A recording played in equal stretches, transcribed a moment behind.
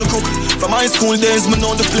From high school days, me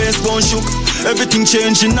know the place gon' shook. Everything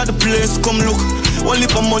changing at the place, come look. One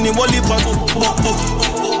lip of money, one lip of book.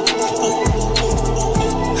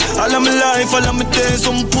 All of my life, all of my days,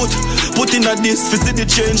 put in a this, fi see the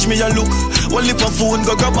change me a look. One lip of food,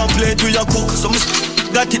 go grab a plate with a cook. Some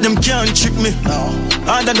got it, them can't trick me.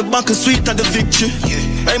 Hard at the back and sweet at the victory.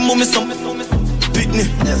 Hey, mommy, some picnic.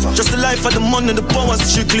 Just the life of the money, the power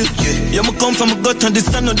strictly. Yeah, me come from a gut and this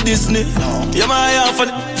is not Disney. Yeah, my eye off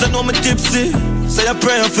and I know me tipsy. Say a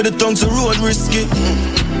prayer for the tongues, the road risky.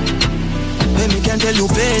 Hey, me can tell you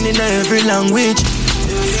pain in every language.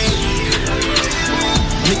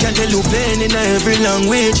 Me can tell you pain in every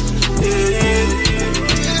language.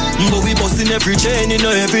 But we bustin' every chain in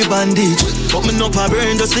every bandage. But me up a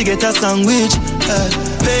brain just to get a sandwich.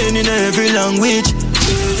 Pain in every language.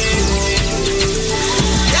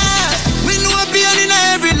 Yeah, we know pain in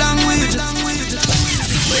every language.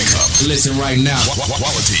 Wake up. Listen right now.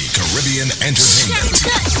 Quality Caribbean entertainment.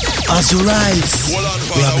 As you rise, hold on,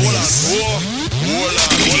 father, hold on.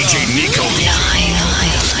 DJ Nico.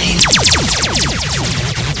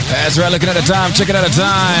 That's right, looking at the time, checking out the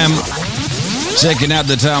time. Checking out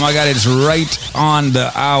the time, I got it right on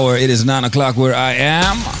the hour. It is 9 o'clock where I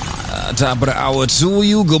am. Top of the hour to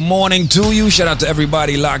you. Good morning to you. Shout out to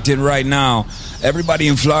everybody locked in right now. Everybody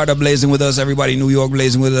in Florida blazing with us. Everybody in New York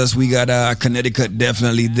blazing with us. We got Connecticut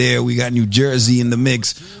definitely there. We got New Jersey in the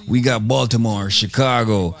mix. We got Baltimore,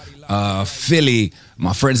 Chicago, Philly.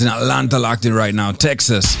 My friends in Atlanta locked in right now.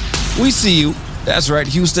 Texas. We see you. That's right.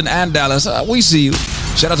 Houston and Dallas. We see you.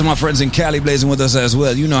 Shout out to my friends in Cali blazing with us as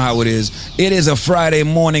well. You know how it is. It is a Friday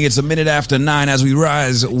morning. It's a minute after 9. As we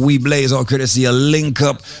rise, we blaze, all courtesy of Link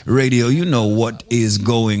Up Radio. You know what is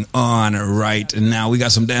going on right now. We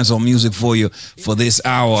got some dancehall music for you for this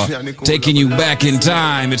hour. Taking you back in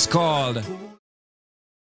time. It's called...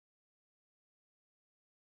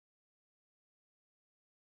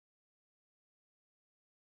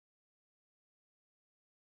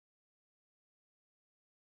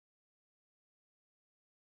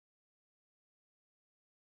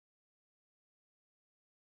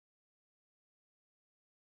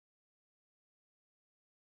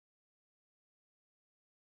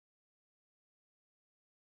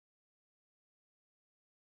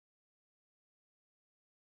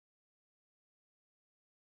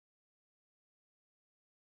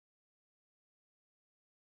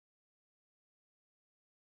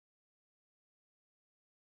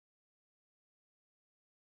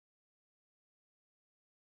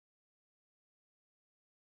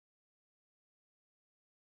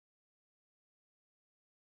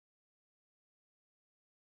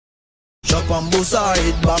 Shop and bust her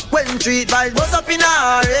head back when treat vibes bust up in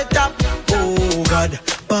her head top. Oh God,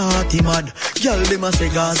 party mad. Girl dem a say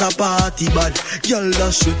Gaza party bad. Girl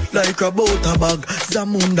that shit like a butter bag.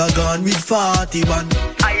 Zamunda gone with 40 man.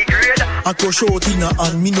 I grade. I crush out in a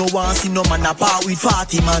hand. Me no want see no man a part with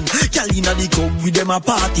 40 man. Girl inna the club with them a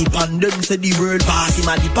party pan. Them say the world pass him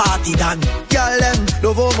a the party done. Girl them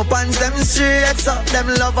love how my pants them straight up. Them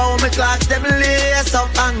love how my clocks them lace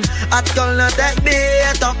up. And at girl not take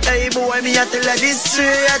bait up. Hey boy me a tell her this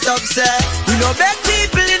straight up. Say we no beg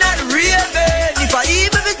people in a raving. If I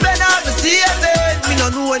even if spend all the saving, me no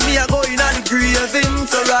know when me a go in a the graving.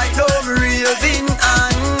 So right now me raving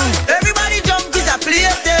and everybody jump is a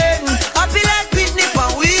plaything. I feel like picnic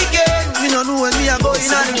on weekend. Me no know when me a go in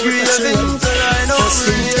a the graving. So right now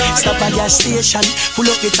me raving. Stop at your station, full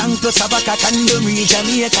up the tank plus a back a condom reach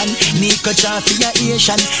Jamaican. Nico try for your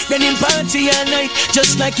Asian. Then him party all night,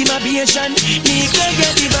 just like him a Asian. Nico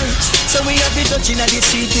get the vibes, so we have to touch in the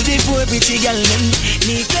street to the poor pretty girl.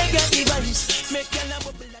 Nico get the vibes, make y'all a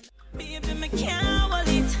bubble. Baby, me can't hold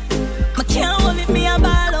it. Me can't hold it, me a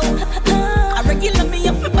ball out. I regular me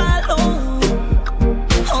up a ball out.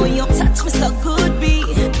 Oh, you touch me so good, B.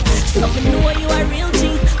 So me know you a real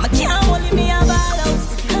G. Me can't hold it, me a ball out.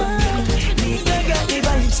 Nico got the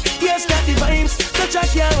vibes, yes got the vibes. Touch a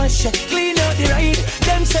car wash, clean out the ride.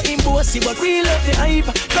 Them say him bossy, but we love the hype.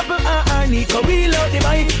 Couple Nico, we love the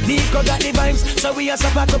vibe. Nico got the vibes, so we a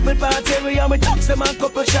sub a couple party. We a we talk some a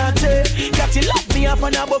couple shotty. Got you lock me up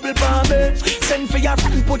on a bubble palm. Send for your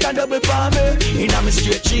friend, put a double palm. In a me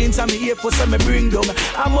straight jeans, and me here for some me bring down.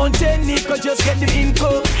 I'm on 10, Nico just get the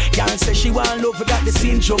income. Y'all say she want love, we got the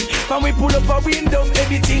syndrome. When we pull up a window,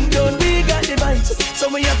 everything done. We got the vibes, so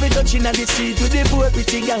we have to touch in the street with the poor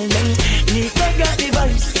pretty girl. Nico got the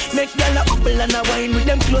vibes, make y'all a bubble and a wine with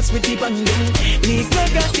them close with the band. Nico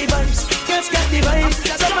got the vibes, girls got the vibes.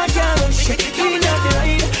 Some a can't rush, we love the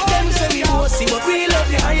ride. Them say we bossy, but we love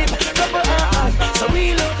the hype. Couple so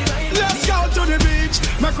we love the vibe. Let's go to the beach.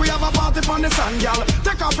 My Make we have a party on the sun, girl.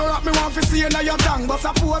 Take off your rock, me want to see you now your tongue. But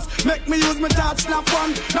suppose, make me use my touch, snap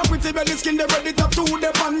one. Now pretty belly skin, they ready to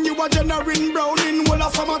the pan. You a generating brown in whole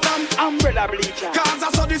of summertime. Umbrella bleacher. Cause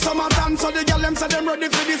I saw the summertime, so the girl them say them ready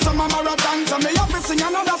for the summer marathon. So me have to sing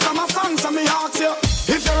another summer song, so me ask you,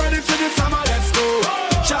 if you're ready for the summer, let's go.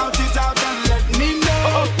 Shout it out and let me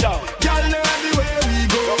know. Girl, know everywhere we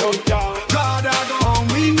go. God, I go home,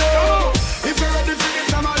 we know. If you're ready for the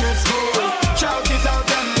summer, let's go. Shout it out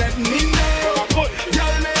and let me know.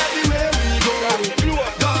 Girl, know everywhere we go.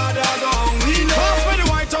 God, I go home, we know. Pass me the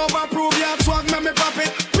white over, prove your swag, make me pop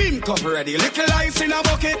it. Pink up ready, little ice in a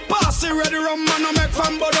bucket. Pass it ready, rum man, no make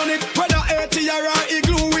fun but on it. Whether 80 or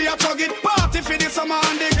igloo, we a chug it. Party for the summer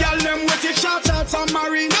and the girl them with it. Shout out some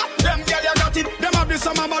marina, them girl you got it. Them have the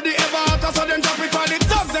summer body ever hotter, so them drop it on the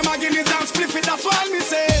thugs. Them a guineas and split it, that's why me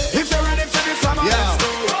say, if you're ready for the summer, let's go.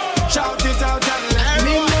 Shout it out and let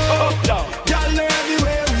me know. Girl know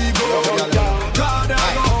everywhere we go. God,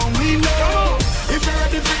 I go home, we know. If you're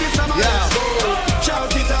ready for the summer, let's go.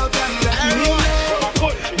 Shout it out and let me know.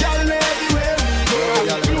 Girl know everywhere we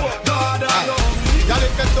go. God, I go home. Girl,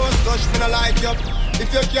 if you don't touch, me no like you. If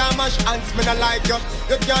you can't mash hands, me no like you.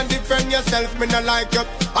 You can't defend yourself, me no like you.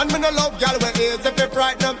 And me no love girl with ears if you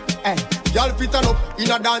frighten them. Y'all fit on up in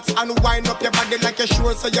a dance and wind up your body like a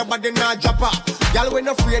sure so your body not drop off. Y'all when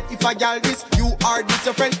afraid if a girl this, you are this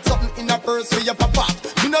your friend. Something in a purse for your pop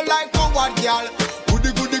off. Me no like coward girl.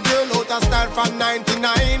 Goody girl out of style from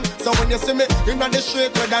 99. So when you see me in the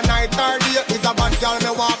street with a night or day, it's a bad girl me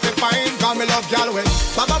want to find. Cause me love girl with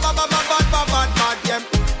bad them.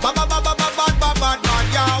 Bad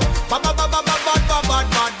y'all. Bad.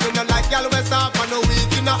 Me no like y'all with soft and no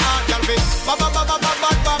weak in the heart, y'all be. Bad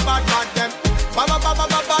them.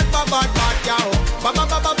 Bad y'all.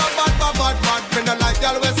 Bad. Me no like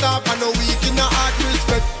y'all with soft and no weak in the heart,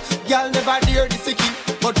 respect. Y'all never dare this king,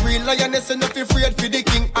 but real lioness enough afraid for the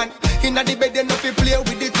king. And inna the bed enough to play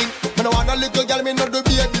with the thing. Me no want a little girl, me no do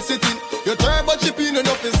baby sitting. You turbo chipping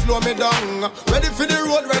enough to slow me down. Ready for the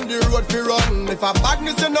road when the road fi run. If a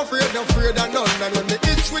badness you no afraid of none. And when me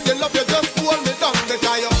itch with the love you just hold me down.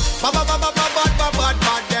 Because you bad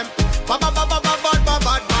them. Bad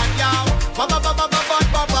y'all. Bad.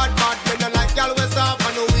 Me no like y'all with soft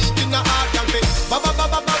and no weak in the heart, y'all be. Bad them.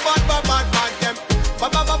 Bad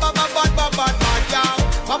y'all.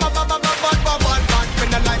 Bad. Me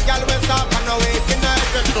no like y'all with soft and no weak in the heart.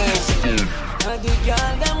 And the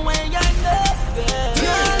girl them way you know,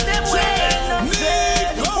 girl them way you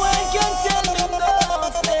know, why can't tell me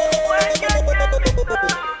nothing?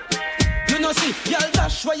 You know see, girl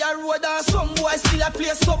dash where you road and some boy still a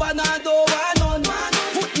play stubborn and don't want none.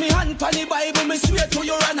 Put me hand on the Bible, me swear to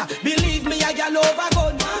your honor. Believe me, a girl over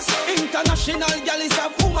gun. International girl is a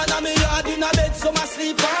woman and me yard in a bed, so my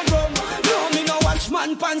sleep and rum. No, me no watch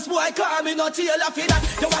man pants, boy, call me no tailor for that.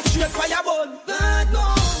 You a straight fire bun. God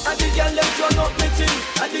no. And the girl them turn up me thing.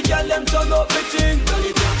 And the girl them turn up me thing. Turn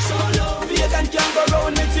it up so low. Vegan can go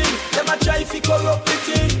round me thing. Them a try fi corrupt me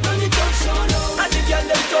thing. Turn it up so low. And the girl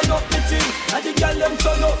them turn up me thing. And the girl them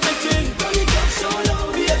turn up me thing. Turn it up so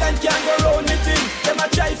low. Vegan can go round me thing. Them a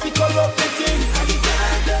try fi corrupt me thing. And the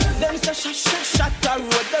girl them say shut the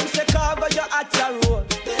road. Them say cover your at the road.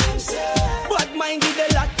 Them say bad mind give the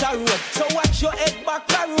latter road. So watch your head back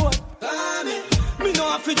the road. Amen. Me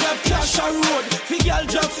know if you drop cash a road, fi girl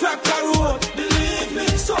drop frack a road. Believe me,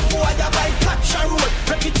 some boy that buy catch a road,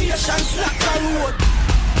 reputation slack a road.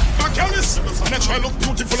 My girl is natural, look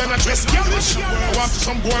beautiful and I dress girlish. I want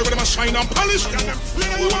some boy with them a shine and polish. One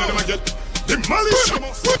of them I get demolished.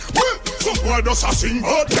 Some boy does a sing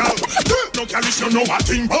bout gal. No gal is no a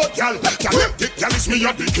thing bout gal. Gal is me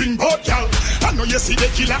a the king bout gal. I know you see the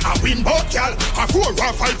killer a win bout gal. A 4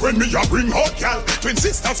 or 5 when me a bring out gal. Twin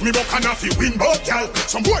sisters me buck and a fi win bout gal.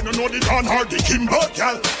 Some boy no know the dawn or the king bout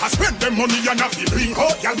gal. I spend them money and a fi bring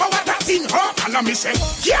out gal. But what that thing hurt? And I me say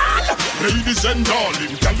gal. Ladies and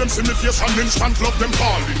darling, gal them see me face and instant love them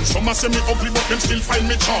falling. Some a say me ugly but them still find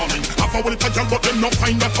me charming. Half a little gal but them no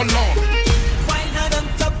find that alarming. Why not on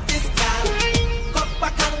top this gal? Come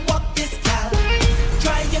back and walk this gal.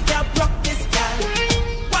 Try your gal, rock this gal.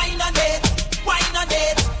 Why not it? Why not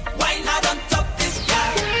it? Why not on top this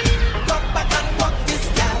gal? Come back and walk this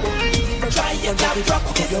gal. Try your gal, rock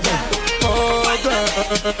this gal. Oh girl,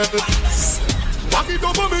 walk it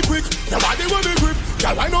up on me quick. Your body will be grip.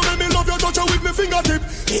 Girl, I know me love you, touch you with me fingertip.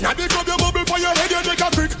 In a big up your bubble for your head, you take a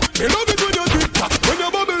trick. Me love it when you dip, when you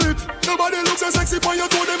bubble it. Nobody looks so sexy for your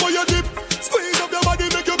toe, them or your dip. Squeeze up your body,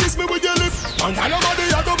 make you kiss me with your lip. And tell your body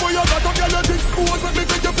out of where you got up your dick. Who was make me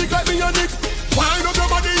take you flick like me and Nick? Wind up your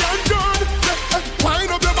body and turn. Wind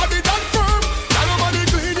up your body that firm. Tell your body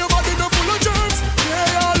clean, your body no full of germs.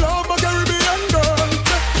 Yeah.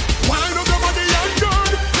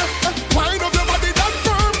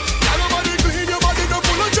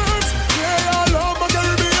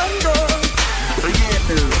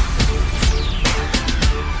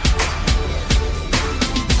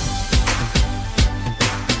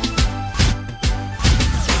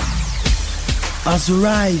 As we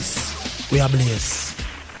rise, we are blessed.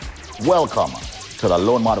 Welcome to the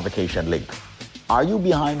Loan Modification Link. Are you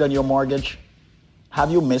behind on your mortgage? Have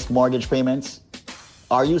you missed mortgage payments?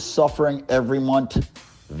 Are you suffering every month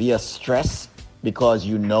via stress because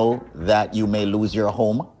you know that you may lose your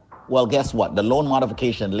home? Well, guess what? The Loan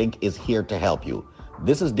Modification Link is here to help you.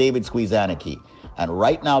 This is David Squeezaniki. And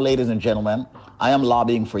right now, ladies and gentlemen, I am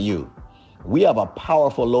lobbying for you. We have a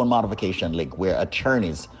powerful loan modification link where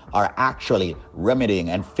attorneys are actually remedying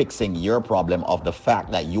and fixing your problem of the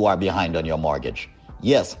fact that you are behind on your mortgage.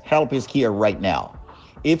 Yes, help is here right now.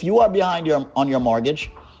 If you are behind on your mortgage,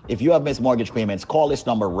 if you have missed mortgage payments, call this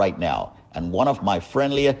number right now. And one of my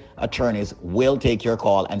friendly attorneys will take your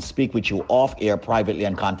call and speak with you off air privately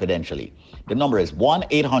and confidentially. The number is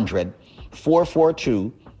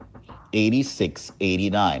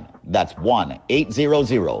 1-800-442-8689. That's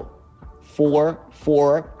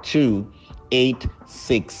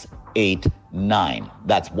 1-800-442-8689.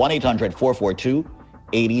 That's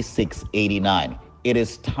 1-800-442-8689. It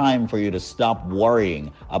is time for you to stop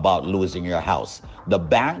worrying about losing your house. The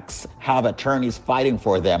banks have attorneys fighting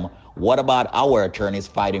for them. What about our attorneys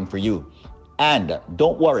fighting for you? And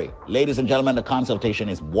don't worry, ladies and gentlemen, the consultation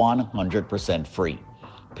is 100% free.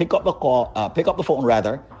 Pick up the phone.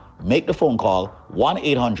 Make the phone call,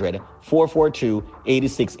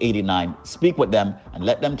 1-800-442-8689. Speak with them and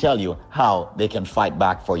let them tell you how they can fight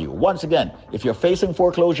back for you. Once again, if you're facing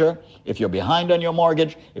foreclosure, if you're behind on your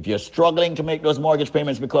mortgage, if you're struggling to make those mortgage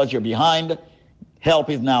payments because you're behind,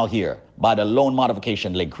 help is now here by the Loan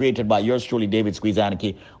Modification Link created by yours truly, David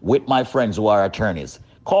Squeezaniki, with my friends who are attorneys.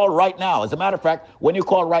 Call right now. As a matter of fact, when you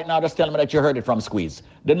call right now, just tell me that you heard it from Squeeze.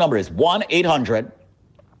 The number is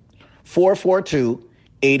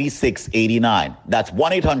 1-800-442-8689. That's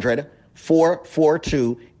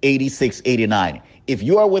 1-800-442-8689. If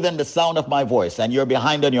you are within the sound of my voice and you're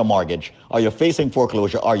behind on your mortgage, or you're facing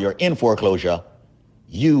foreclosure, or you're in foreclosure,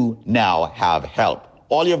 you now have help.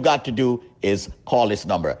 All you've got to do is call this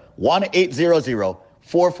number,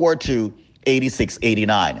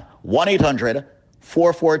 1-800-442-8689.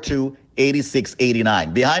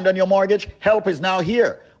 1-800-442-8689. Behind on your mortgage, help is now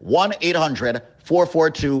here.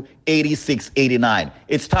 1-800-442-8689.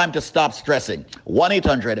 It's time to stop stressing.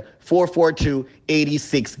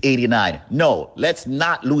 1-800-442-8689. No, let's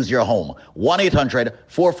not lose your home.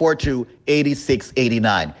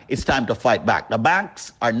 1-800-442-8689. It's time to fight back. The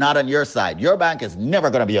banks are not on your side. Your bank is never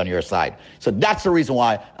going to be on your side. So that's the reason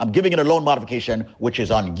why I'm giving it a loan modification, which is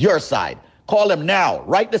on your side. Call them now,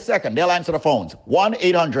 right this second. They'll answer the phones.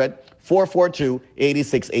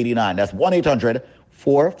 1-800-442-8689. That's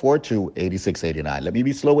 1-800-442-8689. Let me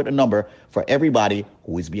be slow with the number for everybody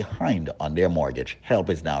who is behind on their mortgage. Help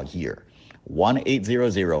is now here.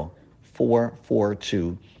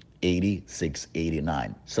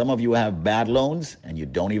 1-800-442-8689. Some of you have bad loans and you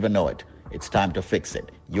don't even know it. It's time to fix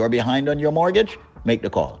it. You're behind on your mortgage? Make the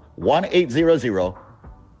call.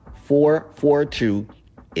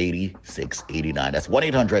 1-800-442-8689. That's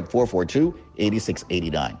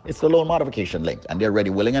 1-800-442-8689. It's the Loan Modification Link, and they're ready,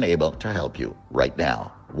 willing, and able to help you right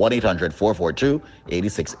now.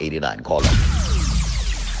 1-800-442-8689. Call them.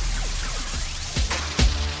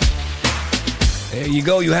 There you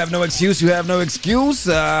go. You have no excuse. You have no excuse.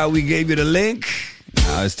 We gave you the link.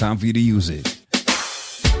 Now it's time for you to use it.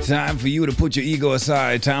 Time for you to put your ego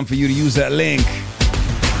aside. Time for you to use that link.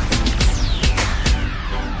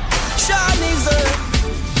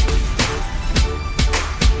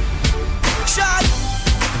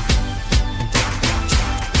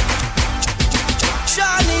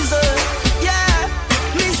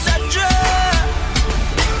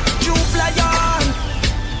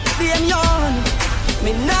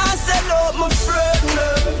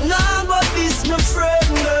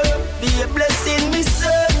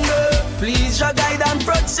 Guide and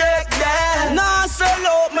protect them. Now sell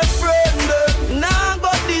out my friend. Now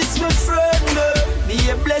got this my friend. Be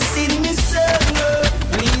a blessing me son.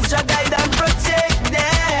 Please your guide and protect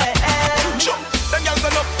them. Jump, them girls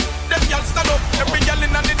stand up, them girls stand up. Every girl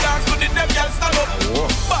in the dance to the them girls stand up.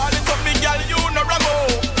 Ball it up, me girl, you no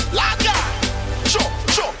rago. Laga, show.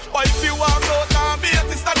 But if you walk out and be at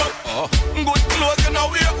the stand up, good clothes you know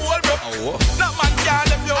we all broke. That man can't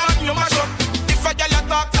left you and you mash up. If a girl you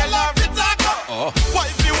talk, tell her to talk. Why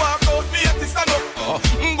if you walk out, me at the stand up?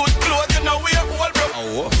 Good clothes, you know we are all broke.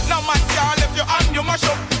 Now man can't left you and you mash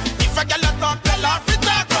up. If a girl a talk, tell her to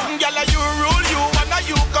talk. Girl, you rule you and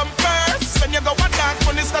you come first. When you go and dance,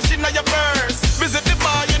 money stash in your purse. Visit the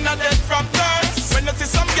bar, you're not dead from thirst. When you see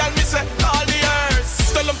some girl, me say, all the earth.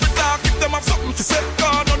 Tell them to talk if them have something to say.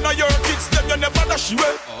 God, none of your kids, them you never dash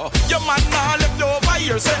away. Your man now left you over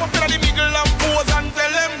here. Say, up in the middle and pose and tell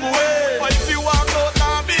them go away. Why if you walk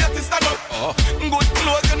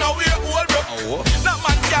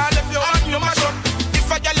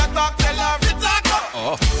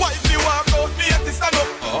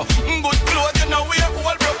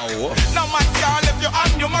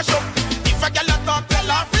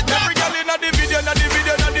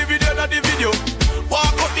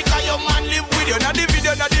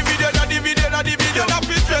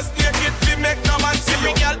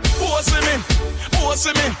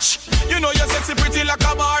Bossy me, you know you're sexy pretty like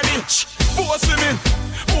a Barbie. Bossy me,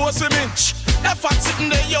 bossy me. That fat sitting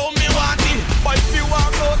there, yo, me want it. But if you walk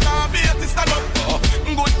out now, be at this stand up.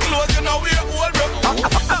 Good clothes, you know we're all broke.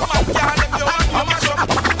 That man can't let you want you mash up.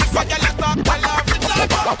 If I get let up, I love it like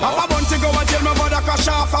up. Half a bunch to go and jail, my brother crash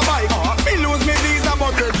off a bike. Me lose me visa,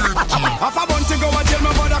 but half a bunch to go and jail, my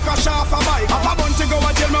brother crash off a bike. Half a bunch to go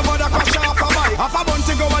and jail, my brother crash off a bike. Half a bunch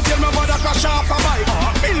to go and jail, my brother crash off a bike.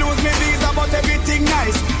 Me lose me visa, but everything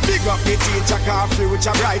nice. Big up the teacher, car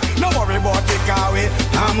future bright. No worry about the car way.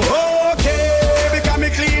 I'm okay. Because me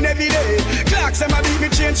clean every day. Clocks and my beat me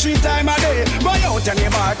change 3 times a day. Buy out any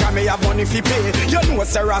bar cause me have money fi pay. You know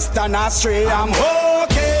it's a rasta not stray. I'm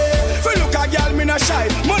okay. Fi look a girl me no shy.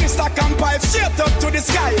 Money stack and pipe straight up to the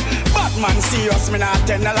sky. Batman serious me not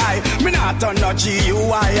tell a lie. Me not turn no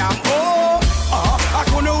GUI. I'm I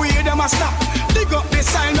couldn't wait them a stop. Dig up the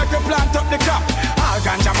sign make you plant up the crop. All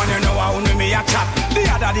ganja man you know how me a chat. The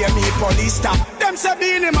other day me police stop. Them say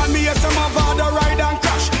Beanie Man me some of other ride and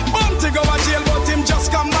crash. Bum to go to jail but him just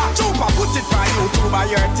come back. Chupa put it on YouTube and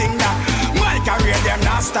your thing that. My career them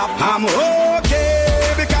not stop. I'm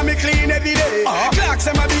okay because me clean every day. Clocks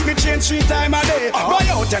and my beat me change 3 times a day. Buy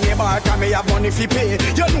out any bar cause me have money fi pay.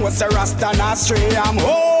 You know it's a rasta not stray. I'm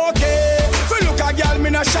okay. Fi look a girl me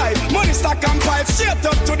no shy. Money stack and pipe straight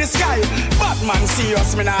up to the sky. Batman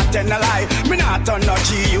serious me not tell a lie. Me not turn no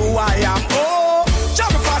GUI. I'm Jam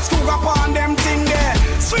fast cook up on them thing there.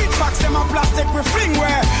 Sweet facts them a plastic we fling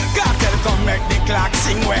where. Cartel come make the clock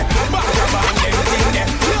sing where. Back up on them thing there.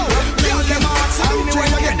 Girl them ask anywhere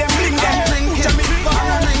you get them bling there. Jam me for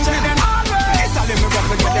them. Tell them we got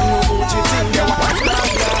to get them no Gucci thing there.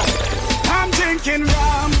 I'm drinking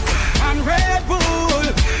rum and Red Bull,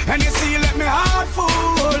 and you see let me heart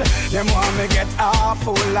full. Them want me get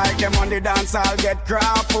awful like them on the dance I'll get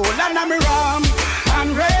grappled. And I'm rum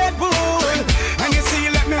and Red Bull, and you see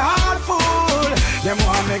let me heart full. Them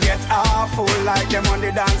want me get awful like them on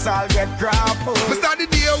the dance I'll get grappled. Me start the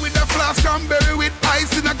day with a flask cranberry with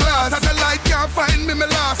ice in a glass. Satellite can't find me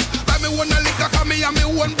last. Buy me one a liquor cause me and me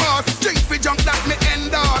one boss. Drink for junk that me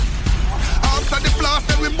end up. After the flask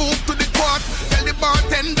then we move to the quart. Tell the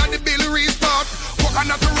bartender the bill restart.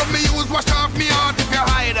 Coconut rum me use wash off me heart. If you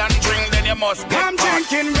hide and drink then you must get I'm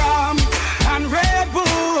drinking rum and Red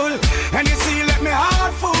Bull, and you see let me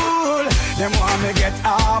heart full. Them want me get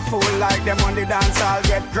awful like them on the dance I'll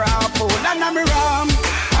get grappled. And I'm rum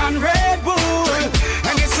and Red Bull,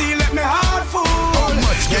 and you see let me heart full.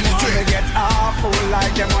 Them want me get awful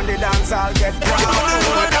like them on the dance I'll get grappled.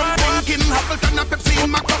 What I'm thinking, Appleton and Pepsi in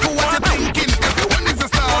my cup. What you thinking? Everyone is a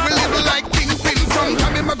star. We live like kingpin.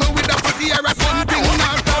 Sometimes I go with a fatty or a something.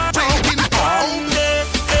 Now stop drinking.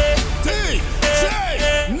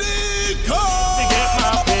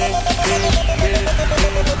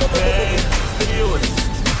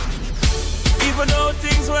 Even though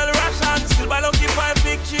things well ration, still by lucky 5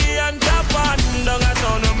 big tree and Japan. Down a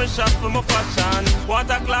town on me shop for my fashion.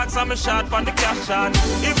 Water clocks on me shot for the cash on.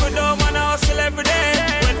 Even though man I hustle every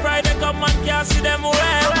day, when Friday come and can't see them well.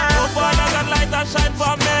 Hope all I got light and shine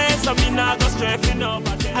for me, so me nah go strafing up.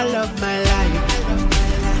 I love my life.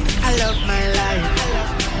 I love my life.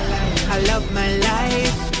 I love my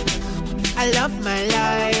life. I love my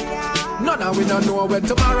life. None of we don't know when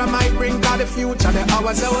tomorrow might bring, cause the future the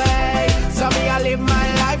hours away. So me I live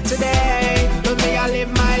my life today. Me I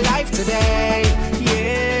live my life today.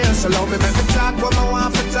 Yeah, so long me make me talk what I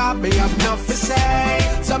want to talk. Me have enough to say.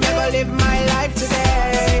 So me go live my life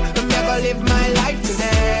today. Me go live my life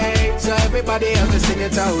today. So everybody help me sing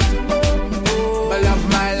it out. Me love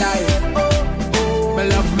my life. Me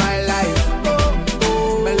love my life.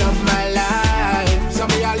 Me love my life. So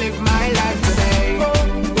me I live my life today.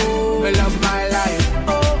 Me love my life.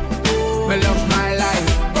 Me love my life.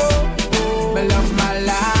 Me love my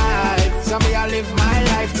life. So me I live my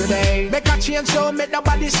life today. Make a change, don't make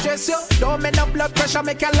nobody stress you. Don't make no blood pressure,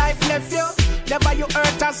 make your life left you. Never you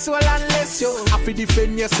hurt a soul unless you have to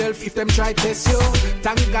defend yourself if them try test you.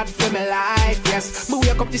 Thank God for my life, yes. Me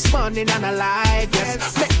wake up this morning and alive,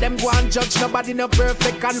 yes. Make them go and judge, nobody no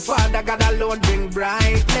perfect. And Father God alone bring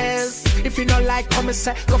brightness. If you don't like how me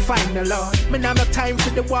say, go find the Lord. Me nah no time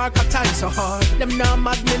for the work, a time so hard. Them nah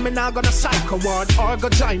mad me nah gonna psycho ward. Or go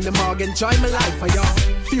join the morgue, enjoy my life for y'all.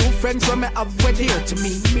 Few friends when me have were dear to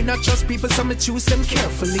me. Me not trust people so me choose them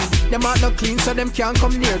carefully. Them are not clean so them can't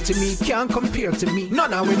come near to me. Can't compare to me.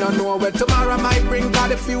 None of we don't know where tomorrow might bring, cause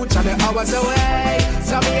the future the hours away.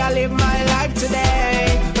 So me I live my life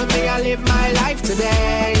today. Me I live my life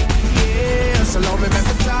today. Yeah, so long me make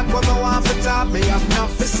me talk what I want to talk. Me have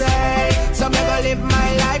enough to say. So me go live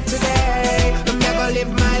my life today. Me go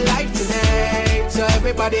live my life today. So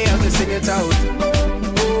everybody help me sing it out.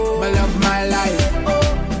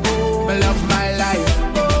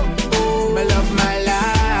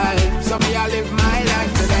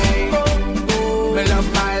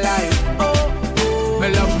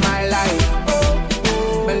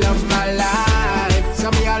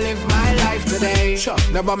 Sure,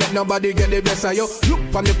 never make nobody get the best of you.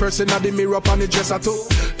 Look on the person of the mirror on the dresser too.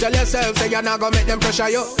 Tell yourself say you're not gonna make them pressure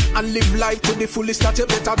you. And live life to the fullest that you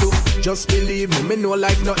better do. Just believe me know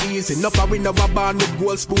life not easy. Enough we never born with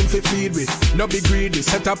gold spoon for feed with. No be greedy,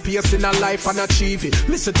 set a pace in a life and achieve it.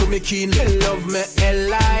 Listen to me keenly. Love me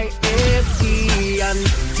L-I-F-E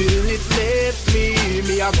until it left me.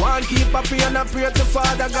 Me a go and keep a pray and a pray to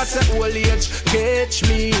Father God say old age catch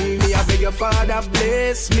me. Me a beg your Father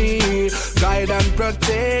bless me, guide and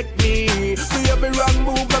protect me. For every wrong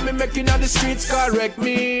move that me making on the streets correct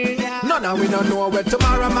me. None of we don't know where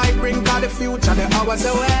tomorrow might bring, cause the future the hours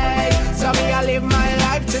away. So me I live my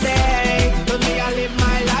life today. So me I live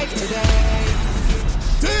my life today.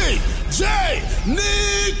 DJ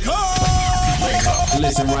Nico! Wake up,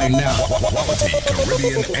 listen right now. Quality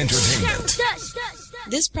Caribbean Entertainment.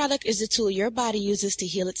 This product is a tool your body uses to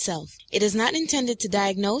heal itself. It is not intended to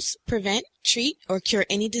diagnose, prevent, treat, or cure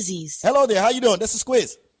any disease. Hello there, how you doing? This is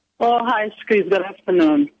Squeeze. Oh, hi, Squeeze. Good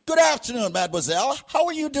afternoon. Good afternoon, mademoiselle. How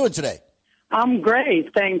are you doing today? I'm great,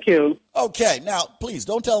 thank you. Okay, now, please,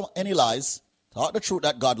 don't tell any lies. Talk the truth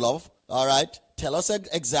that God love, all right? Tell us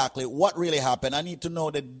exactly what really happened. I need to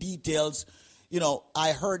know the details. You know,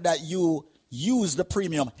 I heard that you use the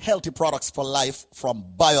premium healthy products for life from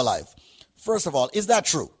BioLife. First of all, is that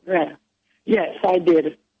true? Yeah. Yes, I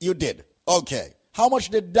did. You did? Okay. How much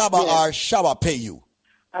did Daba or Shawa pay you?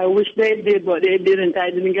 I wish they did, but they didn't. I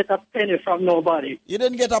didn't get a penny from nobody. You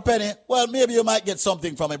didn't get a penny? Well, maybe you might get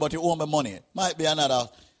something from it, but you owe me money. Might be another,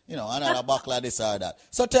 another buckle like this or that.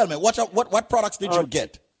 So tell me, what products did you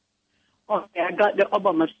get? Okay, I got the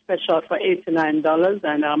Obama special for $89,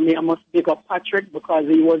 and I must big up Patrick because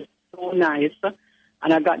he was so nice,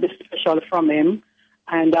 and I got the special from him,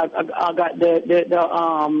 and I got the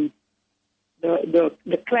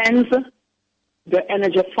cleanse, the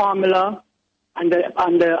energy formula, and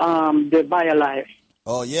the BioLife.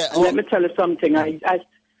 Oh yeah. And let me tell you something. I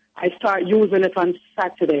start using it on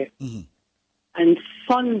Saturday. Mm-hmm. And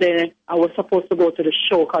Sunday, I was supposed to go to the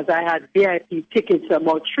show because I had VIP tickets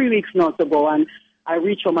about 3 weeks now to go. And I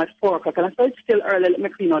reached home at 4 o'clock. And I said, it's still early. Let me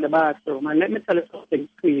clean out the bathroom. And let me tell you something,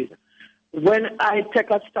 Squeeze. When I take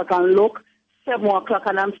a stock and look, 7 o'clock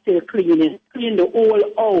and I'm still clean the whole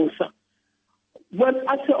house. But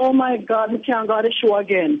I said, oh, my God, we can't go to the show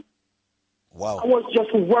again. Wow. I was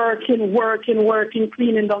just working,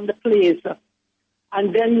 cleaning down the place.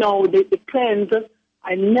 And then now the cleanse,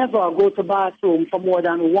 I never go to the bathroom for more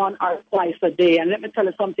than 1 or twice a day. And let me tell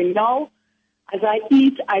you something now. As I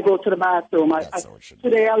eat, I go to the bathroom.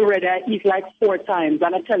 Today already, I eat like 4 times.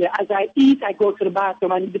 And I tell you, as I eat, I go to the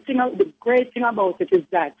bathroom. And the great thing about it is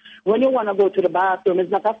that when you want to go to the bathroom,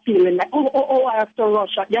 it's not a feeling like, oh, I have to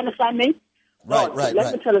rush. You understand me? Right.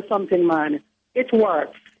 Let me tell you something, man. It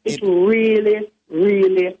works. It really,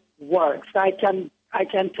 really works. I can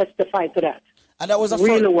testify to that. And that was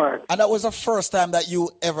really works. And that was the first time that you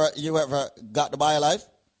ever got the BioLife?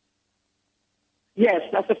 Yes,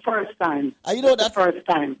 that's the first time. That's the first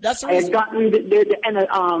time. That's the I had gotten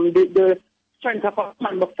the strength of a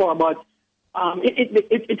man before, but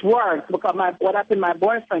it worked because what happened, my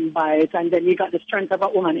boyfriend buy it, and then he got the strength of a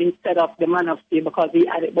woman instead of the man of steel because he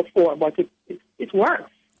had it before, but it works.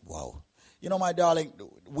 Wow. You know, my darling,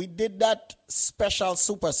 we did that special,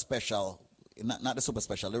 super special, not the super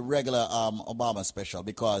special, the regular Obama special,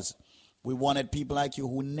 because we wanted people like you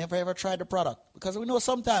who never ever tried the product. Because we know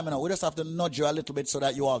sometimes, we just have to nudge you a little bit so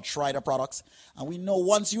that you all try the products. And we know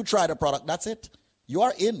once you try the product, that's it. You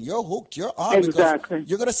are in, you're hooked, you're on. Exactly.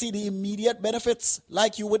 You're going to see the immediate benefits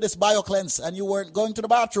like you with this BioCleanse, and you weren't going to the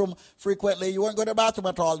bathroom frequently. You weren't going to the bathroom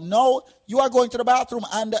at all. No, you are going to the bathroom,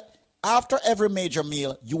 and after every major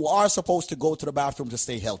meal, you are supposed to go to the bathroom to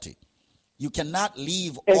stay healthy. You cannot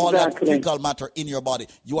leave all that fecal matter in your body.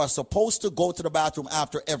 You are supposed to go to the bathroom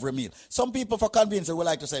after every meal. Some people, for convenience, would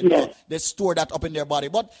like to say, no, they store that up in their body.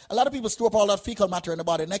 But a lot of people store up all that fecal matter in the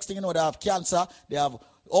body. Next thing you know, they have cancer, they have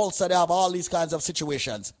ulcer, they have all these kinds of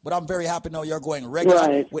situations. But I'm very happy now you're going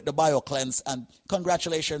regular with the BioCleanse. And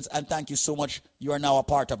congratulations, and thank you so much. You are now a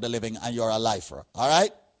part of the living, and you're a lifer. All right?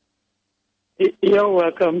 You're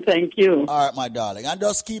welcome. Thank you. All right, my darling. And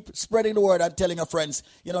just keep spreading the word and telling your friends.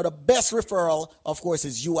 The best referral, of course,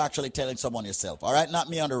 is you actually telling someone yourself. All right? Not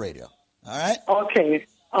me on the radio. All right?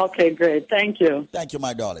 Okay, great. Thank you. Thank you,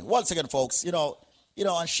 my darling. Once again, folks, and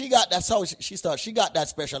she got, that's how she started. She got that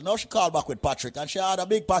special. Now she called back with Patrick, and she had a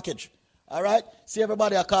big package. All right? See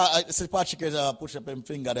everybody, see Patrick is push up his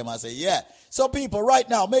finger them and say, yeah. So people, right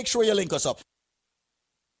now, make sure you link us up.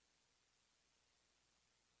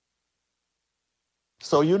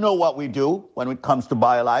 So you know what we do when it comes to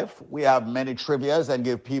BioLife. We have many trivias and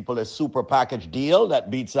give people a super package deal that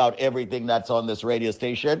beats out everything that's on this radio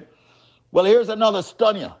station. Well, here's another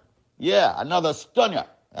stunner. Yeah, another stunner.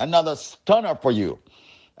 Another stunner for you.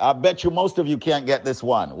 I bet you most of you can't get this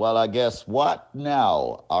one. Well, I guess what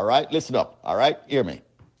now? All right, listen up. All right, hear me.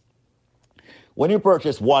 When you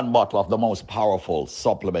purchase one bottle of the most powerful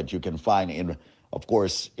supplement you can find in, of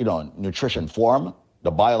course, nutrition form,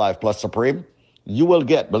 the BioLife Plus Supreme, you will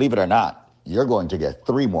get, believe it or not, you're going to get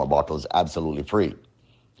 3 more bottles absolutely free.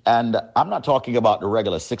 And I'm not talking about the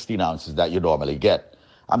regular 16 ounces that you normally get.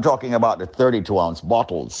 I'm talking about the 32-ounce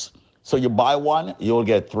bottles. So you buy one, you'll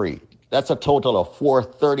get 3. That's a total of 4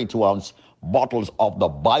 32-ounce bottles of the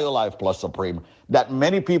BioLife Plus Supreme that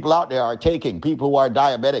many people out there are taking. People who are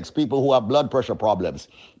diabetics, people who have blood pressure problems,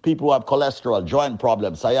 people who have cholesterol, joint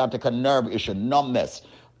problems, sciatica nerve issue, numbness,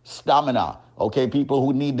 stamina, okay, people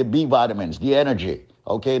who need the B vitamins, the energy,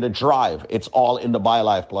 okay, the drive. It's all in the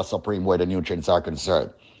BioLife Plus Supreme where the nutrients are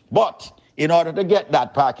concerned. But in order to get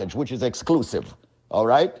that package, which is exclusive, all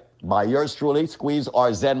right, by yours truly, Squeeze or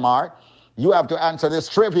Zenmar, you have to answer this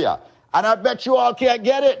trivia. And I bet you all can't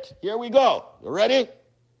get it. Here we go. You ready?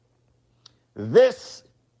 This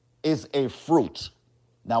is a fruit.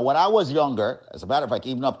 Now, when I was younger, as a matter of fact,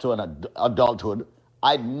 even up to an adulthood,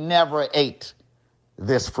 I never ate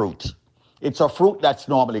this fruit. It's a fruit that's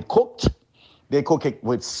normally cooked. They cook it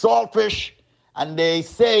with saltfish, and they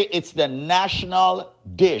say it's the national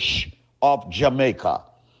dish of Jamaica.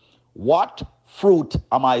 What fruit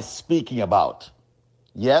am I speaking about?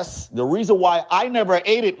 Yes, the reason why I never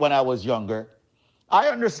ate it when I was younger, I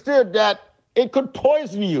understood that it could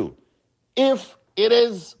poison you if it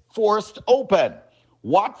is forced open.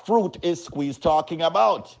 What fruit is Squeeze talking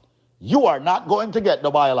about? You are not going to get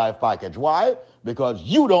the BioLife package. Why? Because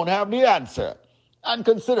you don't have the answer. And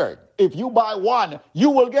consider, if you buy one, you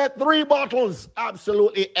will get 3 bottles.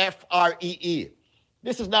 Absolutely Free.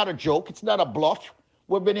 This is not a joke. It's not a bluff.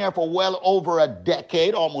 We've been here for well over a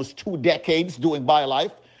decade, almost 2 decades doing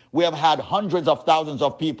BioLife. We have had hundreds of thousands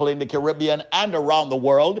of people in the Caribbean and around the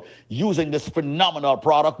world using this phenomenal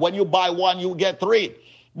product. When you buy one, you get 3.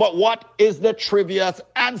 But what is the trivia's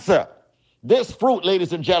answer? This fruit,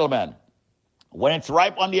 ladies and gentlemen, when it's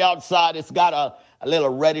ripe on the outside, it's got a little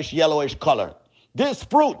reddish, yellowish color. This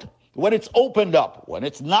fruit, when it's opened up, when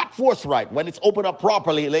it's not force ripe, when it's opened up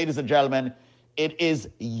properly, ladies and gentlemen, it is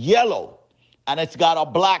yellow. And it's got a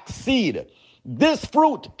black seed. This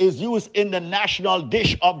fruit is used in the national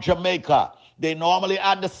dish of Jamaica. They normally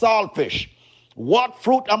add the saltfish. What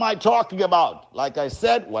fruit am I talking about? Like I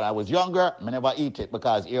said, when I was younger, I never eat it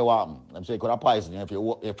because here I'm saying could I poison you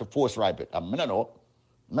if you force ripe it. I don't know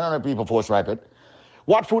if people force ripe it.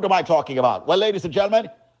 What fruit am I talking about? Well, ladies and gentlemen,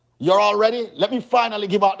 you're all ready? Let me finally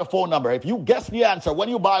give out the phone number. If you guess the answer, when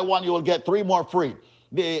you buy one, you will get 3 more free.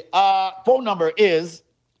 The phone number is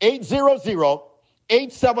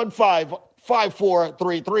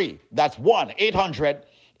 800-875-5433. That's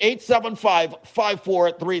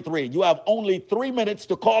 1-800-875-5433. You have only 3 minutes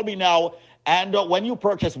to call me now. And when you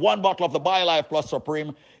purchase 1 bottle of the BioLife Plus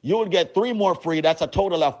Supreme, you will get 3 more free. That's a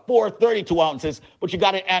total of 4 32 ounces. But you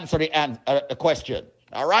got to answer the question.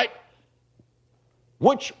 All right?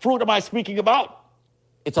 Which fruit am I speaking about?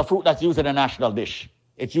 It's a fruit that's used in a national dish.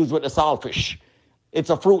 It's used with the saltfish. It's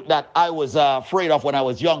a fruit that I was afraid of when I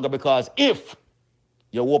was younger because if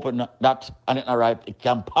you open that and it's not ripe, it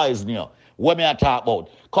can poison you. What may I talk about?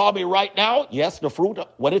 Call me right now. Yes, the fruit,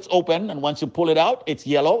 when it's open and once you pull it out, it's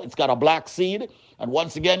yellow. It's got a black seed. And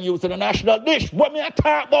once again, used in a national dish. What may I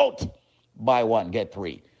talk about? Buy 1, get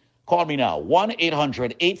 3. Call me now.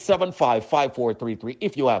 1-800-875-5433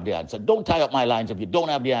 if you have the answer. Don't tie up my lines if you don't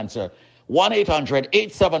have the answer.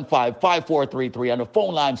 1-800-875-5433. And the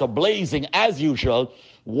phone lines are blazing as usual.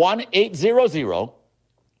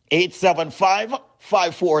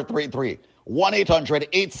 1-800-875-5433.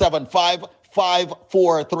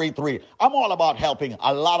 1-800-875-5433. I'm all about helping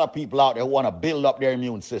a lot of people out there who want to build up their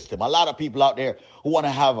immune system. A lot of people out there who want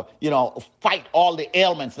to have, fight all the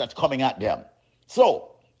ailments that's coming at them.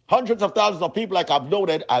 So, hundreds of thousands of people, like I've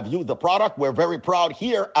noted, have used the product. We're very proud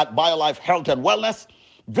here at BioLife Health and Wellness.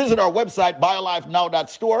 Visit our website,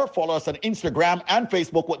 biolifenow.store. Follow us on Instagram and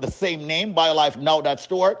Facebook with the same name,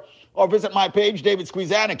 biolifenow.store. Or visit my page, David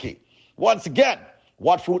Squeeze Anarchy. Once again,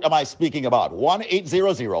 what fruit am I speaking about?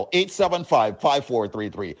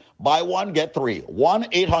 1-800-875-5433. Buy 1, get 3.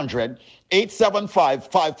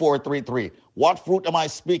 1-800-875-5433. What fruit am I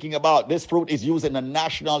speaking about? This fruit is used in the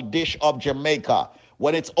national dish of Jamaica.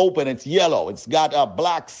 When it's open, it's yellow. It's got a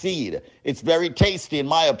black seed. It's very tasty, in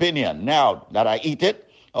my opinion. Now that I eat it,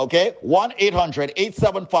 Okay?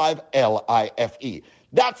 1-800-875-LIFE.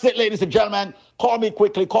 That's it, ladies and gentlemen. Call me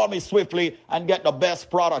quickly, call me swiftly, and get the best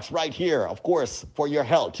products right here, of course, for your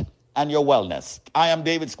health and your wellness. I am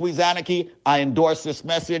David Squeezaniki. I endorse this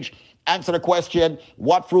message. Answer the question,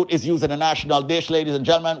 what fruit is used in a national dish, ladies and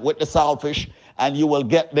gentlemen, with the saltfish, and you will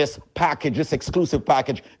get this package, this exclusive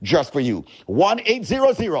package just for you.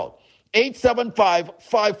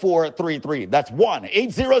 1-800-875-5433. That's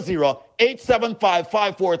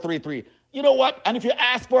 1-800-875-5433. You know what? And if you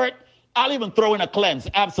ask for it, I'll even throw in a cleanse,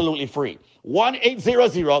 absolutely free.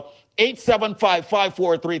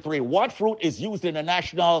 1-800-875-5433. What fruit is used in the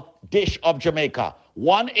national dish of Jamaica?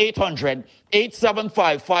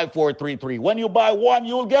 1-800-875-5433. When you buy one,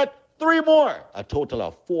 you'll get 3 more. A total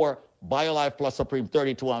of 4 BioLife Plus Supreme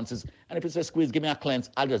 32 ounces. And if it says squeeze, give me a cleanse,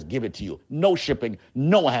 I'll just give it to you. No shipping,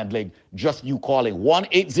 no handling, just you calling.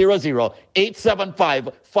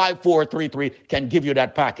 1-800-875-5433 can give you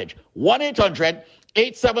that package.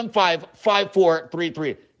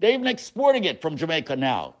 1-800-875-5433. They're even exporting it from Jamaica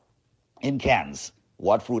now in cans.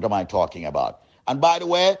 What fruit am I talking about? And by the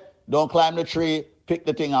way, don't climb the tree, pick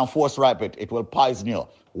the thing and force ripe it. It will poison you.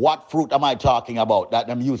 What fruit am I talking about that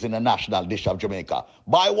I'm using the national dish of Jamaica?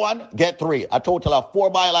 Buy one, get 3. A total of 4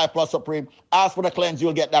 BioLife Plus Supreme. Ask for the cleanse,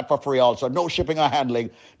 you'll get that for free also. No shipping or handling.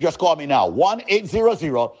 Just call me now.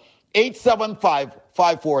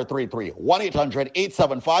 1-800-875-5433.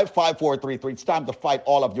 1-800-875-5433. It's time to fight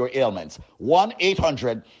all of your ailments.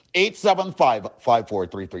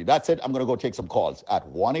 1-800-875-5433. That's it. I'm going to go take some calls at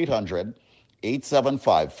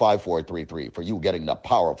 1-800-875-5433 for you getting the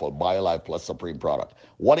powerful BioLife Plus Supreme product.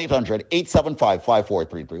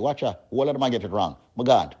 1-800-875-5433. Watch out. What let them I get it wrong? My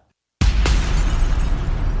God.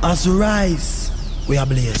 As we rise, we are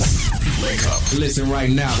blessed. Wake up. Listen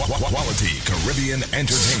right now. Quality Caribbean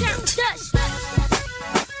Entertainment.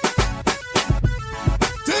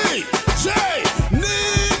 DJ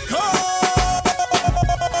Nico.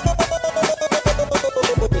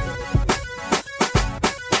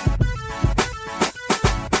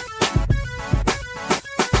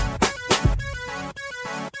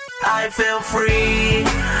 I feel free.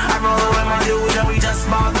 I roll with my dudes and we just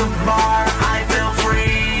bought the bar. I feel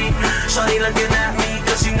free. Shawty looking at me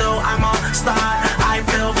cause you know I'm a star. I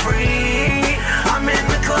feel free. I'm in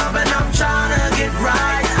the club and I'm trying to get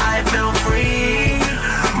right. I feel free.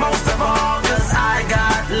 Most of all cause I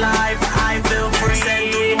got life. I feel free. Send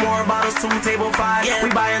 3 more bottles to table 5. Yeah. We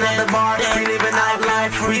buying at the bar. Yeah. We living out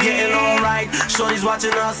life. We getting alright. Shorty's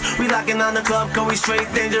watching us. We locking on the club cause we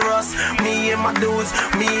straight dangerous. Me and my dudes,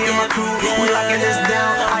 me and my crew. We locking this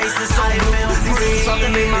down. Ice is so blue. These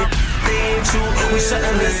something in my ain't true. We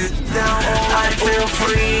shutting this down. Oh, I feel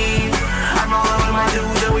free. I'm rolling with my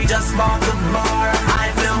dudes and we just bought the bar.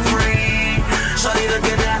 I feel free. Shorty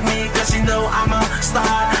looking at me cause she know I'm a star.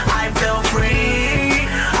 I feel free.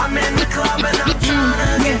 I'm in the club and I'm trying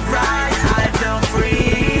to get right. I feel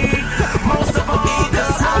free. Most of all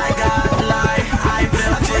cause I got life. I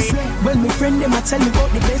feel free. Well, my friend, them a tell me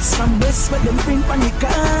about the best from best. What them bring from the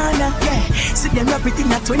corner, yeah. See them rap it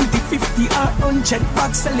in a 20, 50 or 100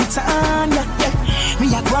 bucks, sell it on, yeah. Me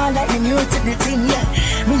a go on like me new to the thing, yeah.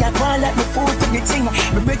 Me a go on like me foot to the thing.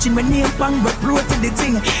 Me bridging my name pang, but blow to the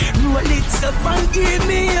thing. Roll it up and give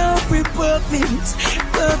me every perfect,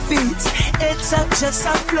 perfect. It's up, just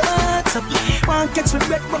a float up. One catch me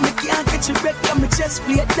breath, but me can't catch me breath. Cause me chest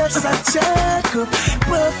plate does a jerk up.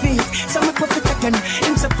 Perfect, so me perfect again.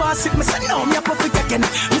 Him say pass it, me say no, me a perfect again.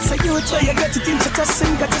 Me say you try, you get it, him say just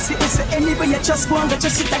sing. Got to see, me say anybody you just go and get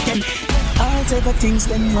just sit again. All type of things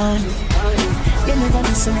them want. You never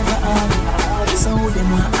miss, you never argue. So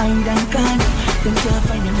them want hide and can. Them can't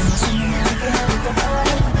find you, them so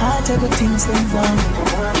all type of things them want.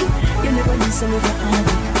 You never miss, you never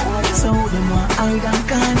argue. So them want hide and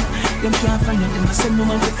can. Them can't find you, them so no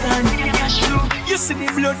man can. You see the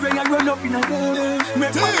blood when you run up in a day.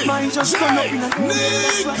 Make my mind just run up in a day.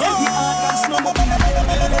 That's why every organ's run up in a day.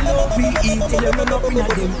 We eat till you run up in a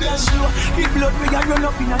day. The blood when you run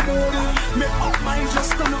up in a day. Make my mind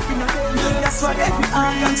just run up in a day. That's why every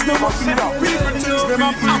organ's run up in a day. People things them a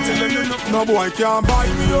eat. No boy can't buy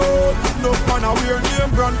me out. No man a wear name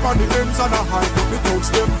brand on the ends and a hide up the touch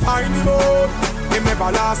them find him out. Him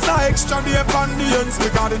never last a extra day on the ends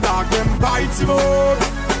because the dog them bites him out.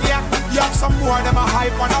 Yeah, you have some boy them a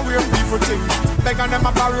hype and a wear people things. Beg on them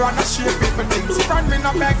a borrow and a share people things. Friend me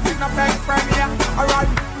no beg friend, yeah.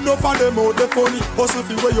 Alright, no for them out the funny. Hustle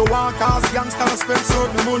for where you want cause youngsters spend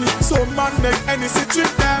certain money. Some man make any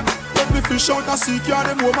trick them. Let me fish out a sea car,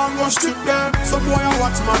 them woman go strip them. Some boy a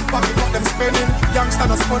watch man pocket what them spending. Youngsters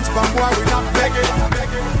a sponge bang boy we not begging.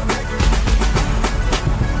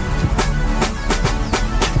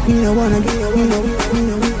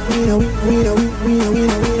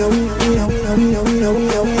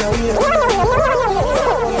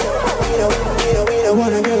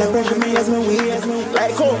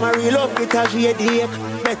 Like how my real love get a shady.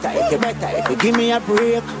 Better if you give me a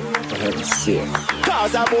break. Let me see.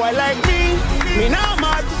 Cause a boy like me not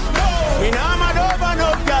mad. No. Me not mad over no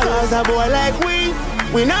girl. Cause a boy like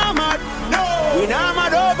we not mad. No. We not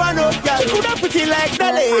mad over no girl. She coulda pretty like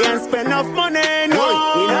Dolly and spend enough money. No.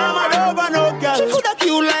 We not mad over no girl. She coulda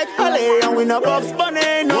cute like Holly and we no Bugs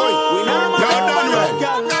Bunny. No. We not mad over no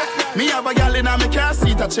girl. Me have a girl in a me car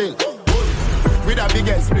seat a chill. With a big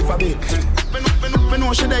ass spliff a bit. Me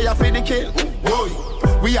know she there for the kill.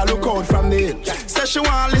 We a look out from the hill. Say she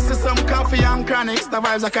want listen some coffee and chronics. The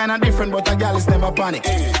vibes are kinda different, but a girl is never panic.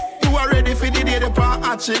 You are ready for the day the pan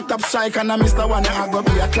hot chick. Top strike and I Mr. One, I go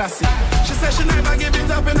be a classic. She said she never give it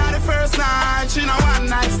up in the first night. She know one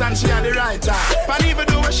night stand, she had the right time. But even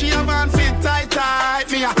though she have on fit tight.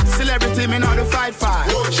 Me a celebrity, me know the fight.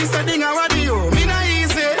 She said, Dinga, what do you? Me not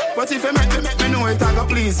easy. But if you make me know it, I go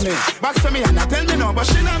please me. Back to me and I tell me no, but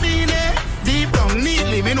she not mean it. Deep down,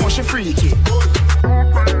 neatly, me know she freaky.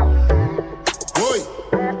 Oi.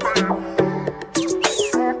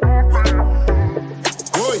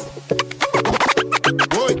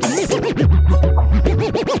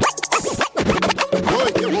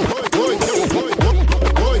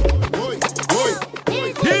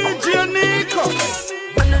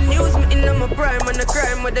 On the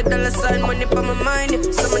crime with the dollar sign, money for my mind.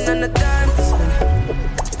 Summon on the dime.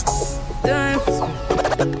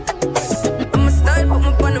 I'm a style, put me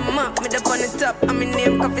on the map, me up on the top. I'm in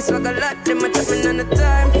name, coffee swag a lot. Them a chopping on the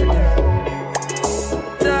time.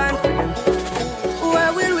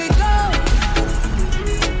 Where will we go?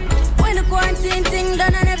 When the quarantine thing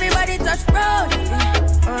done and everybody touch road.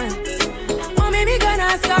 Oh, maybe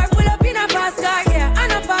gonna start, pull up in a fast car, yeah.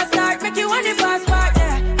 And a fast start, make you want the fast part,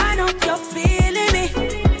 yeah. I know you're feeling.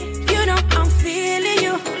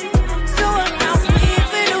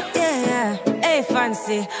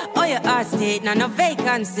 Fancy, oh your heart state, now no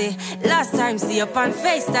vacancy. Last time see you on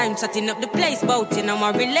FaceTime, chatting up the place, bout you know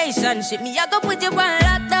my relationship. Me I go put you on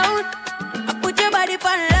lockdown, I put your body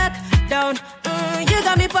on lockdown. You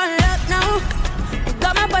got me on lock now, you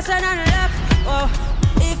got my person on lock. Oh,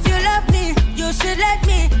 if you love me, you should let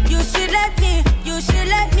me, you should let me, you should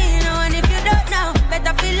let me know. And if you don't know,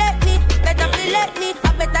 better feel let me, better feel let me,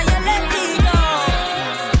 I better you let me go.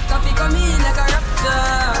 Coffee come in like a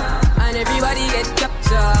raptor. Everybody get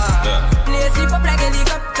captured. Play sleep up like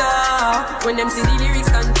helicopter. When them see the lyrics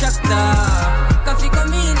contractor. Coffee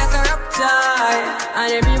come in like a rapture.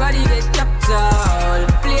 And everybody get captured.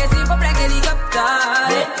 Play sleep up like helicopter.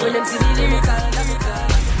 When them see the lyrics contractor.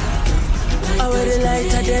 I wear the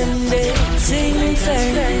light of them day. Singing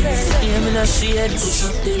fair. Yeah, me no shade. Push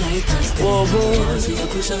up the lighters. Whoa, whoa.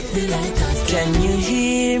 Push up the lighters. Can you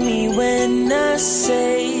hear me when I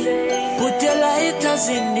say? Put your lighters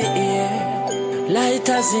in the air,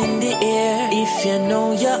 lighters in the air. If you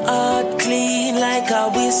know your heart clean like a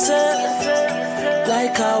whistle,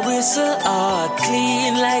 like a whistle. Heart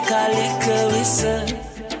clean like a little whistle.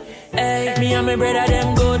 Hey, me and my brother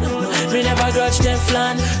them good. Me never grudge them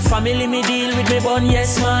flan. Family me deal with me bun,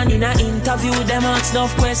 yes man. In a interview them ask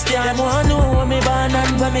enough question. Them want know where me born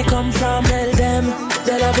and where me come from. Tell them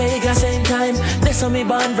De La Vega same time. They saw me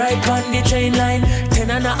born right on the train line.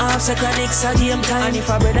 10.5 seconds a game time. And if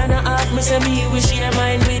a brother and a half, me say me we share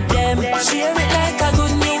mine with them. Share it like a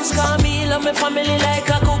good news. Call me love my family like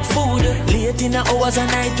a cook food. Late in the hours of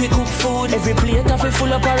night we cook food. Every plate of it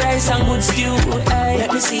full up of rice and good stew. Hey,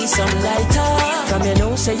 let me see some lighter. From your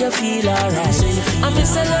nose say you feel alright. I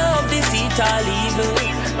miss a love defeat all evil.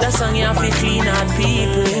 That song you have to clean out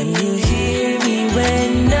people. Can you hear me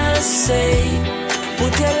when I say,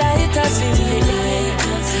 put your lighters in the air,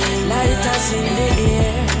 lighters in the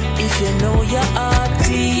air. If you know your heart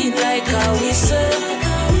clean like a whistle,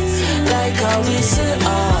 like a whistle.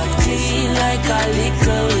 Heart clean like a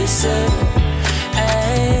little whistle.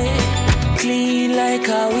 Ay, clean like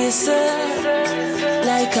a whistle,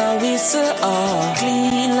 like a whistle. Oh,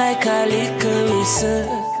 clean like a little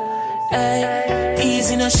whistle. Ay,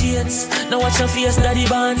 easy no shades. Now watch your face, daddy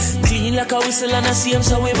bands. Clean like a whistle and a same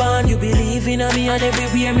so we born. You believe in me and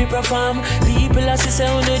everywhere me perform. People as say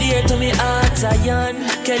under there to me heart Zion.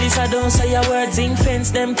 Kelly say don't say your words. Zinc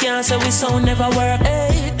fence them can't say we sound never work.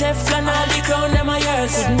 Hey, Teflon all the crown them a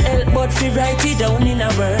yours. Couldn't help but feel write it down in a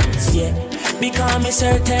words. Yeah, Because me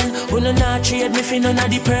certain, who no not trade me for none of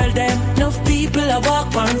the pearl them. Enough people a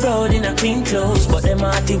walk on road in a clean clothes, but them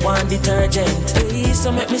hearty want detergent. Please,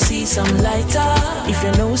 so make me see some lighter. If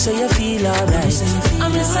you know, so you feel alright. I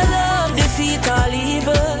miss a love, defeat all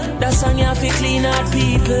evil. That song you have to clean out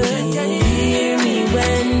people. Hear me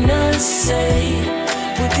when I say,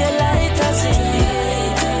 put your lighters in the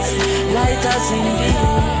air, lighters in the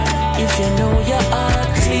air. If you know your heart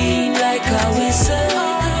clean like a whistle,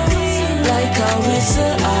 like a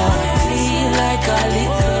whistle, clean like a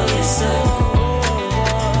liquor whistle,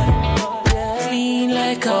 clean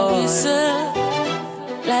like a whistle,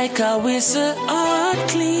 like a whistle, heart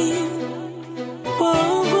clean.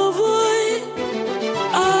 Whoa, whoa, boy,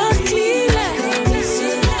 heart clean like a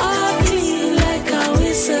whistle, heart clean like a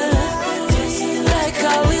whistle, like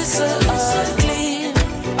a whistle, heart clean.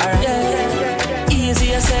 Alright, yeah. Easy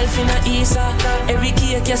yourself in a Isa. Every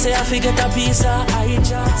cake you say I forget a piece of.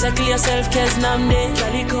 Settle yourself, cause namde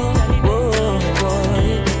calico. Whoa,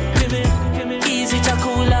 boy. Easy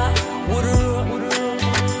chakula.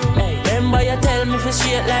 Hey, remember you tell me for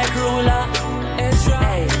straight like ruler.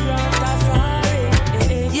 Hey.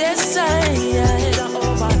 Yes, I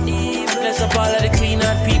bless up all of the clean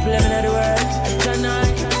out people living in the world.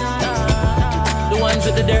 The ones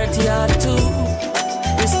with the dirty heart too.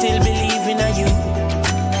 We still believe in you.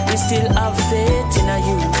 We still have faith in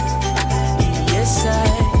you. Yes,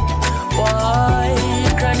 boy,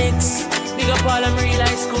 Chronics. Big up all them real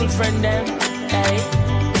high school friend them. Hey,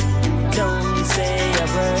 don't say a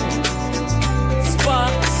word.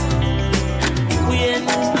 Sparks, win.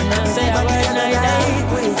 And don't say a word night.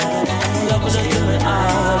 Love us to my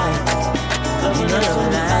heart. Love us to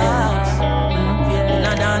my heart.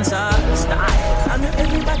 Not dance all style. I mean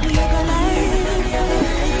everybody you gonna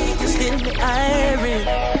still be iron.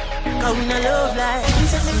 Cause we no love life.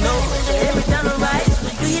 No, every time I rise,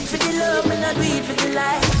 do it for the love and I do it for the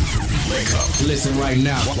life. Wake up. Listen right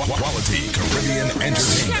now. Quality Caribbean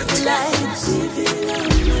Entertainment.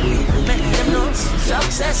 Make them know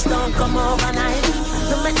success don't come overnight.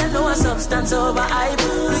 No make them know a substance over hype.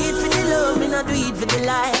 Do it for the love and I do it for the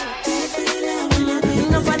life.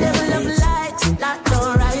 Enough of them love likes, that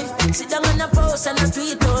don't right. Sit down on a post and a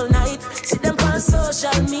tweet all night. Sit them on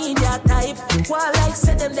social media type. While like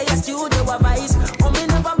say them they a studio a vice. Oh me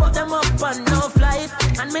never put them up on no flight.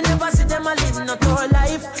 And me never see them a live no tour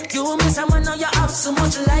life. You miss someone now you have so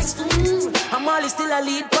much likes. I'm always still a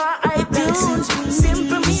lead by iTunes.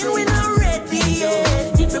 Simple mean we not ready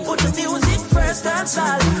yet. If you put the music first, that's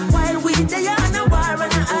all. While we they on a war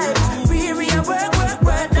and a hype. We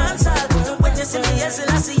work, dance all. When you see me, yes,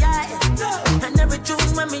 I see I. And every tune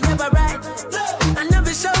when me ever write. And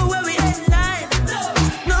every show where we headline.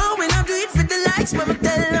 No, we not do it for the likes, but we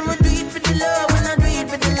tell them we do it for the love. We not do it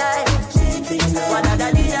for the likes.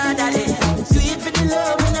 Wa-da-da-dee-da-da-dee. Do it for the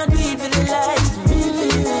love, we not do it for the likes.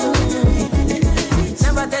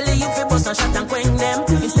 Never tell you if you bust a shot and quench them.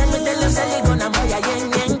 Instead we tell you sell you gonna buy a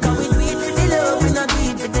yen. Cause we do it for the love, we not do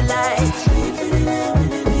it for the likes.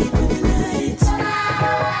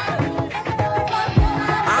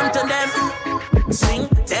 Sing,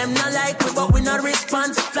 them not like we, but we not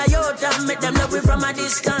respond. Fly out and make them love we from a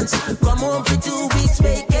distance. Come home for 2 weeks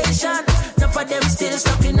vacation. Enough of them still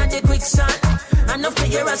stuck in the quicksand. Enough to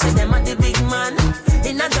hear us say them are the big man.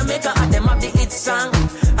 In a Jamaica, and them have the hit song.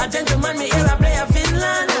 A gentleman, me hear a play a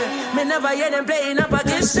Finland. Me never hear them playing a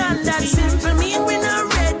Pakistan. That simple mean we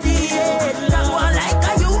not ready yet. That one like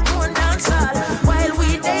a you own dance hall. While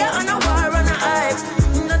we there on a war on a hype.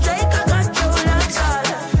 No take a control dance hall.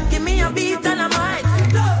 Give me a beat and a mic.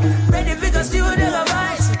 Ready for the studio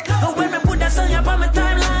device. But when me put that song up on my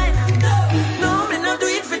timeline. No, me not do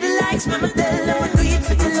it for the likes. Me tell them we do it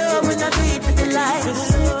for the love. We not do it for the likes.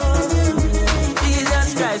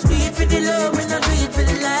 Jesus Christ, do it for the love. We not do it for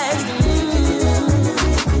the likes.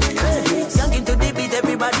 Young into the beat,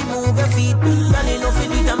 everybody move your feet. Granny no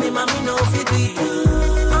fit it and me mommy no fit it.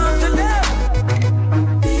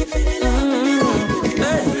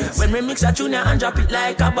 When we mix a tune and drop it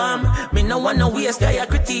like a bomb. Me no wanna waste guy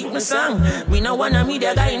critique my song. Me no wanna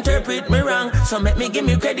media guy interpret me wrong. So make me give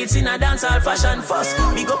me credits in a dancehall fashion first.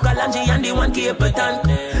 Big up Kalanji and the one Capleton.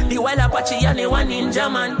 The Wild Apache and the one Ninja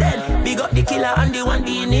Man. Then big up the Killer and the one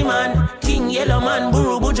Beanie Man. King Yellow Man,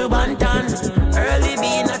 Buru Buju Bantan. Early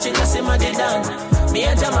B, natural Simadi Dan. Me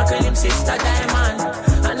and Jamaica, him sister Diamond.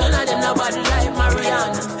 And none of them nobody like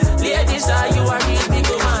Marianne. Ladies, you are real big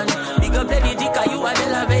man. Big up Lady Dika, you are the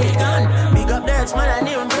La Vegan. Big up Dirks, man, and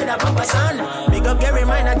even brother Papa San. Big up Gary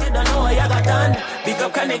Mine, I didn't know I got done. Big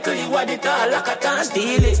up chronically, what it all, like I can't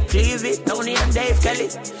steal it. Cleave it, Tony and Dave Kelly.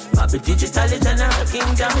 Bobby digital is an all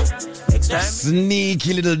kingdom.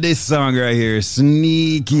 Sneaky little diss song right here.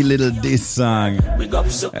 Sneaky little diss song.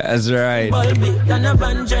 That's right.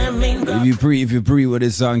 If you pre when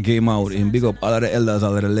this song came out, and big up all of the elders,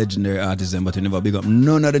 all of the legendary artists, but you never big up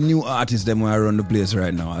none of the new artists them who are around the place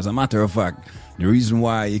right now. As a matter of fact, the reason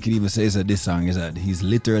why you can even say that this song is that he's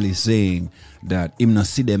literally saying that him not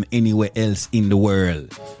see them anywhere else in the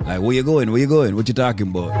world. Like, where you going? Where you going? What you talking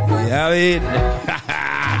about? You have it?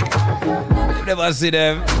 You never see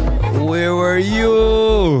them. Where were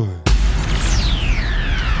you?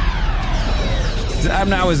 Time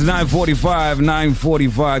now is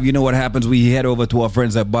 9:45. You know what happens? We head over to our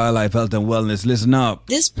friends at BioLife Health and Wellness. Listen up.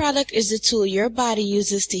 This product is the tool your body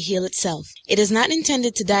uses to heal itself. It is not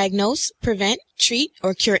intended to diagnose, prevent, treat,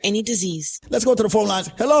 or cure any disease. Let's go to the phone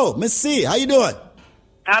lines. Hello, Miss C. How you doing?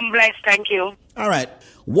 I'm blessed, thank you. All right.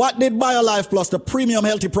 What did BioLife Plus, the premium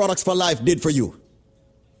healthy products for life, did for you?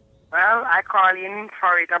 Well, I called in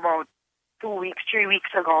for it about 3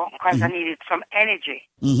 weeks ago because I needed some energy.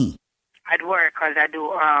 Mm-hmm. At work because I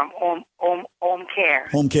do home care.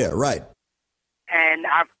 Home care, right. And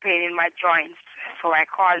I've pain in my joints. So I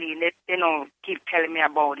call in. They keep telling me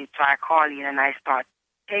about it. So I call in and I start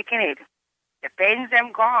taking it. The pains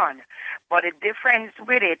them gone. But the difference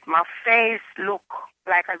with it, my face look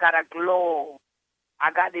like I got a glow.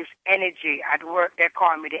 I got this energy. At work, they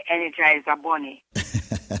call me the Energizer Bunny.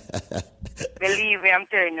 Believe me, I'm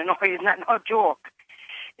telling you, no, it's not no joke.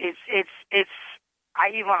 It's I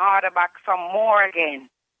even ordered back some more again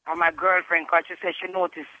from my girlfriend because she said she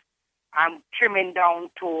noticed I'm trimming down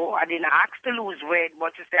to, I didn't ask to lose weight,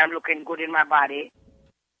 but she said I'm looking good in my body.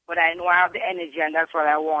 But I know I have the energy and that's what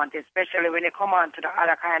I want, especially when they come on to the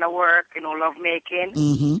other kind of work, love making.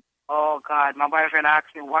 Mm-hmm. Oh, God, my boyfriend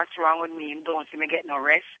asked me, what's wrong with me? You don't see me get no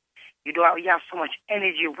rest. You have so much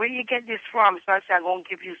energy. Where you get this from? So I said, I'm going to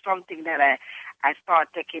give you something that I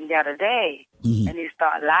started taking the other day. Mm-hmm. And he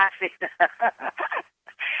started laughing.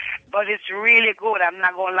 But it's really good. I'm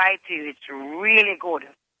not going to lie to you. It's really good.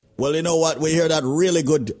 Well, you know what? We hear that really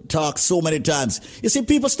good talk so many times. You see,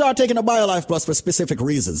 people start taking a BioLife Plus for specific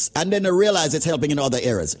reasons, and then they realize it's helping in other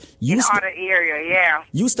areas. Other area, yeah.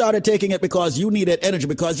 You started taking it because you needed energy,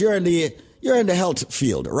 because you're in the health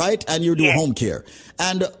field, right? And you do home care.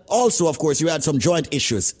 And also, of course, you had some joint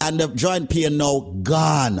issues, and the joint pain now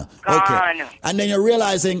gone. Okay. And then you're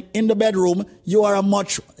realizing in the bedroom, you're a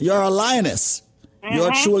lioness. Mm-hmm.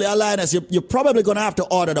 You're truly a lioness. You're probably going to have to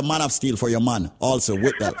order the Man of Steel for your man also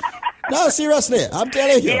with that. No, seriously, I'm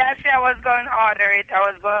telling you. Yes, I was going to order it.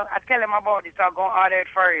 I tell him about it, so I'm going to order it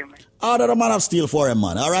for him. Order the Man of Steel for him,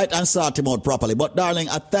 man, all right? And sort him out properly. But, darling,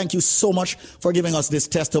 I thank you so much for giving us this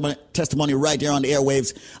testimony right here on the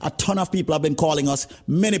airwaves. A ton of people have been calling us.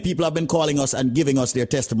 Many people have been calling us and giving us their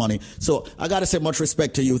testimony. So I got to say much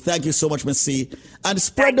respect to you. Thank you so much, Miss C. And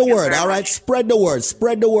spread the word, all right? Spread the word.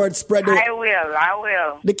 Spread the word. I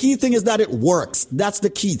will. The key thing is that it works. That's the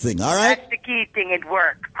key thing, all right? That's the key thing. It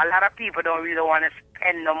works. A lot of people don't really want to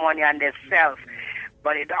spend no money on themselves.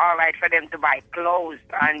 But it's all right for them to buy clothes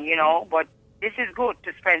and, but this is good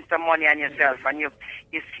to spend some money on yourself and you're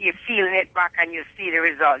feeling it back and you see the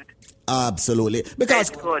result. Absolutely. Because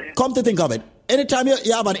come to think of it, anytime you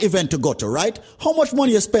have an event to go to, right? How much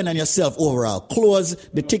money you spend on yourself overall? Clothes,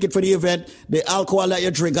 the ticket for the event, the alcohol that you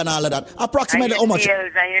drink and all of that. Approximately how much? And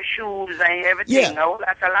your and your shoes and everything. Yeah. Oh,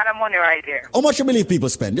 that's a lot of money right there. How much you believe people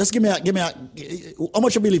spend? Just give me how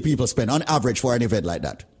much you believe people spend on average for an event like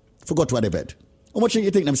that? For go to an event. How much do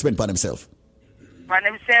you think them spend for themselves? For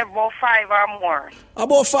themselves, about $5 or more.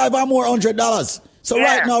 About $5 or more $100. So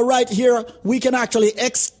right now, right here, we can actually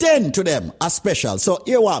extend to them a special. So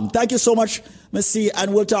earworm, thank you so much, Miss C,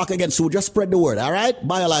 and we'll talk again soon. Just spread the word, all right?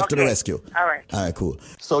 BioLife to the rescue. All right. All right, cool.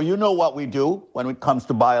 So you know what we do when it comes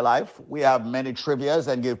to BioLife. We have many trivias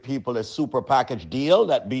and give people a super package deal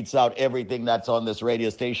that beats out everything that's on this radio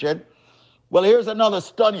station. Well, here's another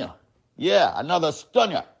stunner. Yeah, another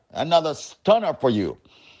stunner. Another stunner for you.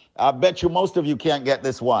 I bet you most of you can't get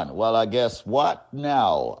this one. Well, I guess what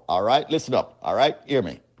now? All right, listen up. All right, hear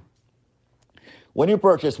me. When you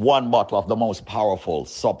purchase one bottle of the most powerful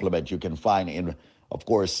supplement you can find in, of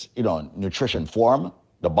course, nutrition form,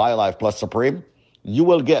 the BioLife Plus Supreme, you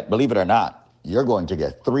will get, believe it or not, you're going to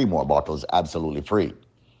get 3 more bottles absolutely free.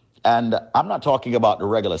 And I'm not talking about the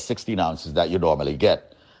regular 16 ounces that you normally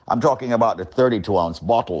get. I'm talking about the 32-ounce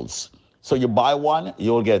bottles. So you buy one,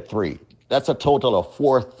 you'll get 3. That's a total of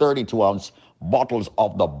 4 32-ounce bottles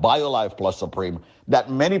of the BioLife Plus Supreme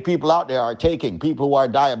that many people out there are taking. People who are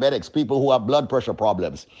diabetics, people who have blood pressure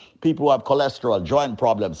problems, people who have cholesterol, joint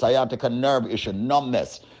problems, sciatica nerve issue,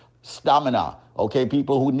 numbness, stamina, okay,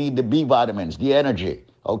 people who need the B vitamins, the energy,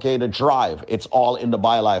 okay, the drive. It's all in the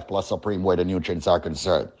BioLife Plus Supreme where the nutrients are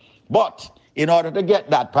concerned. But in order to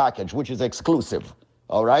get that package, which is exclusive,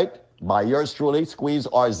 all right, by yours truly, Squeeze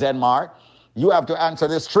or Zenmar, you have to answer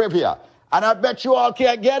this trivia. And I bet you all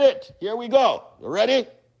can't get it. Here we go. You ready?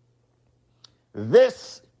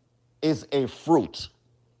 This is a fruit.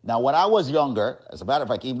 Now, when I was younger, as a matter of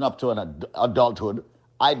fact, even up to an adulthood,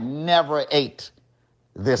 I never ate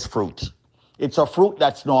this fruit. It's a fruit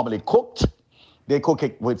that's normally cooked. They cook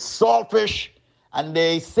it with saltfish, and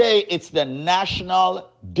they say it's the national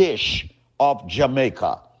dish of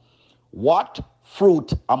Jamaica. What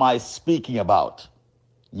fruit am I speaking about?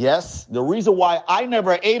 Yes, the reason why I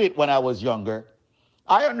never ate it when I was younger,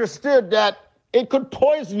 I understood that it could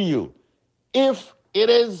poison you if it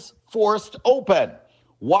is forced open.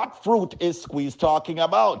 What fruit is Squeeze talking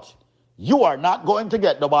about? You are not going to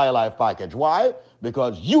get the BioLife package. Why?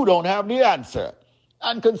 Because you don't have the answer.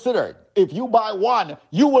 And consider, if you buy one,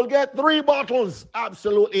 you will get 3 bottles.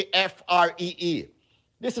 Absolutely Free.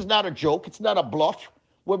 This is not a joke. It's not a bluff.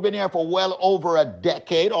 We've been here for well over a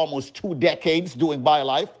decade, almost 2 decades doing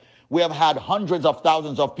BioLife. We have had hundreds of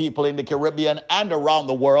thousands of people in the Caribbean and around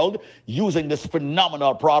the world using this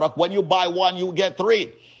phenomenal product. When you buy one, you get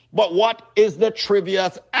 3. But what is the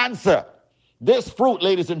trivia's answer? This fruit,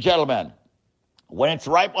 ladies and gentlemen, when it's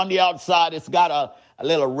ripe on the outside, it's got a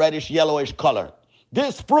little reddish, yellowish color.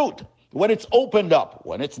 This fruit, when it's opened up,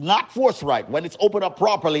 when it's not force ripe, when it's opened up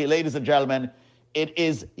properly, ladies and gentlemen, it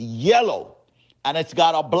is yellow. And it's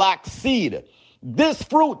got a black seed. This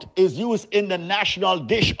fruit is used in the national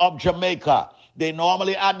dish of Jamaica. They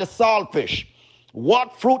normally add the saltfish.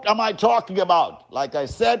 What fruit am I talking about? Like I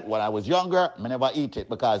said, when I was younger, I never eat it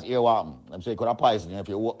because I'm saying it could have poison if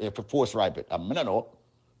you force ripe it. I don't know.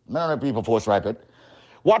 None of people force ripe it.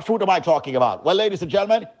 What fruit am I talking about? Well, ladies and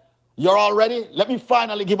gentlemen, you're all ready? Let me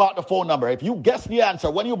finally give out the phone number. If you guess the answer,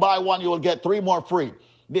 when you buy one, you will get 3 more free.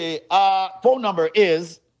 The phone number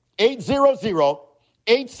is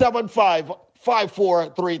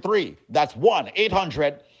 800-875-5433. That's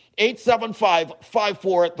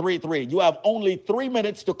 1-800-875-5433. You have only 3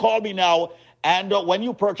 minutes to call me now. And when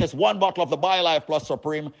you purchase 1 bottle of the BioLife Plus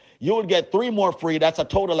Supreme, you will get 3 more free. That's a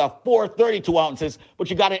total of 432 ounces.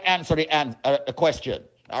 But you got to answer the question.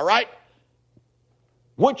 All right?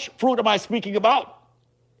 Which fruit am I speaking about?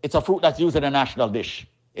 It's a fruit that's used in a national dish.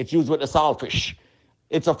 It's used with the saltfish.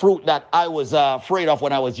 It's a fruit that I was afraid of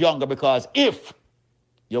when I was younger because if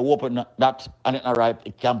you open that and it's not ripe,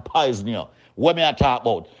 it can poison you. What may I talk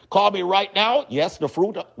about? Call me right now. Yes, the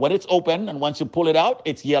fruit, when it's open and once you pull it out,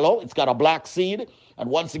 it's yellow. It's got a black seed. And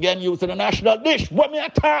once again, used in a national dish. What may I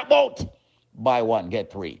talk about? Buy 1,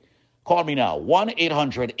 get 3. Call me now.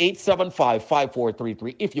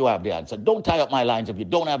 1-800-875-5433 if you have the answer. Don't tie up my lines if you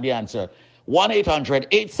don't have the answer.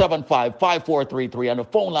 1-800-875-5433. And the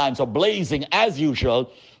phone lines are blazing as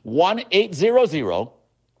usual.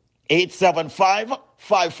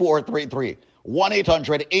 1-800-875-5433.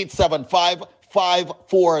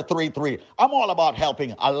 1-800-875-5433. I'm all about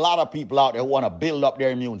helping a lot of people out there who want to build up their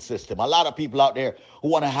immune system. A lot of people out there who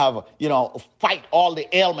want to have, fight all the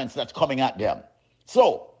ailments that's coming at them.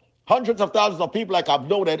 So, hundreds of thousands of people, like I've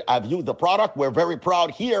noted, have used the product. We're very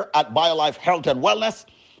proud here at BioLife Health and Wellness.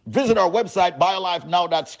 Visit our website,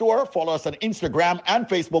 biolifenow.store. Follow us on Instagram and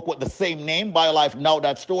Facebook with the same name,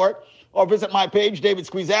 biolifenow.store. Or visit my page, David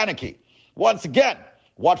Squeezaniki. Once again,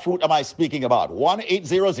 what fruit am I speaking about?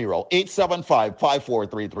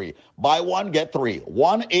 1-800-875-5433. Buy 1, get 3.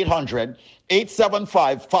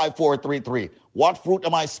 1-800-875-5433. What fruit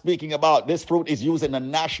am I speaking about? This fruit is used in the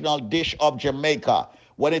national dish of Jamaica.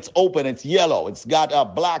 When it's open, it's yellow. It's got a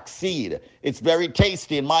black seed. It's very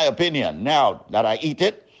tasty, in my opinion. Now that I eat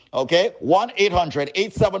it, okay?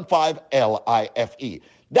 1-800-875-LIFE.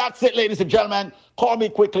 That's it, ladies and gentlemen. Call me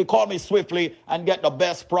quickly, call me swiftly, and get the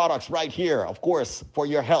best products right here, of course, for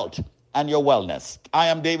your health and your wellness. I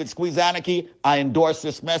am David Squeezaniki. I endorse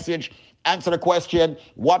this message. Answer the question,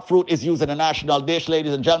 what fruit is used in a national dish,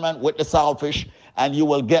 ladies and gentlemen, with the saltfish? And you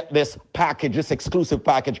will get this package, this exclusive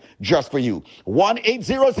package, just for you.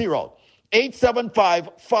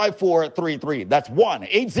 1-800-875-5433. That's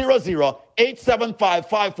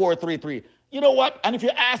 1-800-875-5433. You know what? And if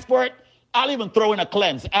you ask for it, I'll even throw in a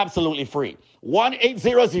cleanse, absolutely free.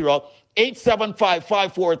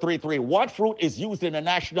 1-800-875-5433. What fruit is used in the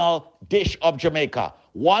national dish of Jamaica?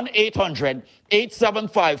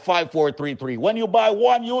 1-800-875-5433. When you buy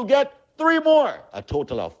 1, you'll get 3 more. A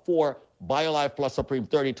total of 4 BioLife Plus Supreme,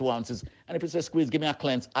 32 ounces. And if it says squeeze, give me a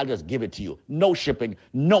cleanse, I'll just give it to you. No shipping,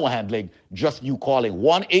 no handling, just you calling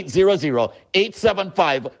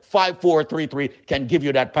 1-800-875-5433 can give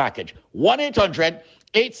you that package.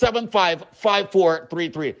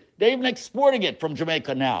 1-800-875-5433. They're even exporting it from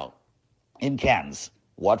Jamaica now in cans.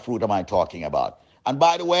 What fruit am I talking about? And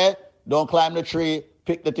by the way, don't climb the tree,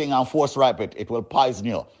 pick the thing and force ripe it. It will poison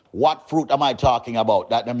you. What fruit am I talking about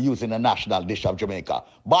that I'm using the national dish of Jamaica?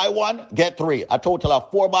 Buy one, get three. A total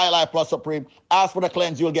of 4 BioLife Plus Supreme. Ask for the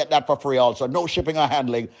cleanse, you'll get that for free also. No shipping or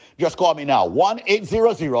handling. Just call me now.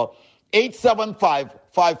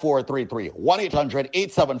 1-800-875-5433.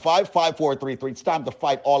 1-800-875-5433. It's time to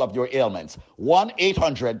fight all of your ailments.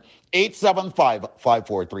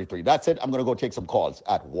 1-800-875-5433. That's it. I'm going to go take some calls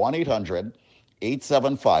at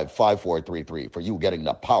 1-800-875-5433 for you getting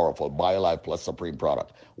the powerful BioLife Plus Supreme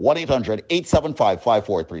product.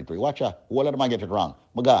 1-800-875-5433. Watch out. What am I getting it wrong?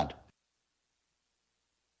 My God.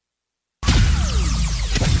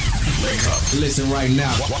 Wake up. Listen right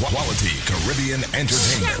now. Quality Caribbean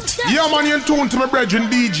Entertainment. Yeah, man, you're in tune to my brethren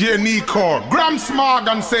DJ Nico. Graham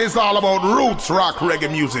Smargan says all about roots rock reggae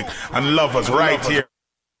music and lovers right here.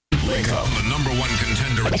 Wake up, the number one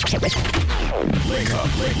contender. Wake up,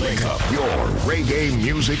 wake up. Your reggae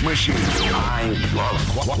music machine. I love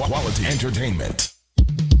quality entertainment.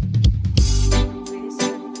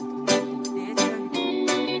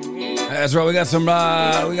 That's right. We got some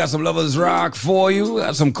lovers rock for you. We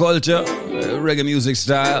got some culture, reggae music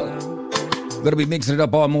style. Gonna be mixing it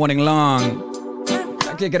up all morning long.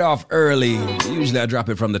 I kick it off early. Usually I drop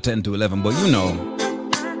it from the 10 to 11, but you know,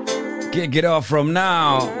 kick it off from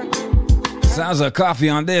now. Sounds like coffee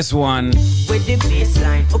on this one. With the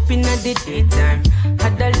baseline up in the daytime.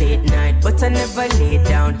 Had a late night, but I never lay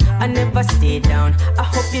down. I never stay down. I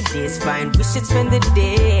hope your day's fine. We should spend the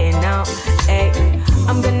day now. Hey,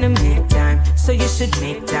 I'm gonna make time, so you should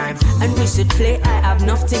make time. And we should play. I have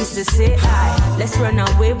enough things to say. Aye, let's run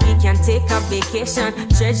away. We can take a vacation.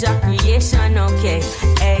 Treasure creation, okay.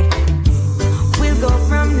 Hey, we'll go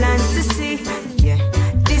from land to sea. Yeah,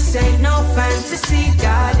 this ain't no fantasy,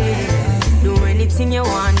 darling. Do anything you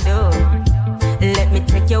want to. Let me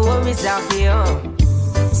take your worries off you.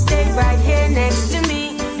 Stay right here next to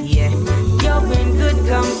me. Yeah, you're in good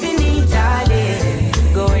company, darling.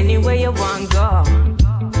 Go anywhere you want go.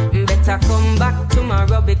 Better come back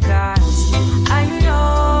tomorrow because I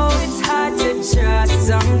know it's hard to trust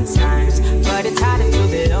sometimes, but it's harder to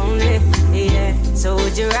be lonely. Yeah, so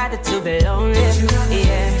would you rather to be lonely?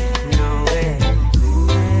 Yeah, no way.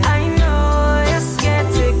 I know you're scared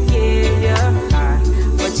to give your heart,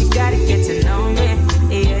 but you gotta get to know me.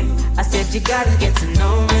 Yeah, I said you gotta get to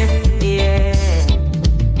know me. Yeah.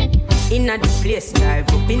 Inna the place, drive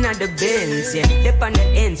up inna the Benz, yeah. Dep on the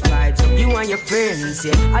ends, vibes up you and your friends,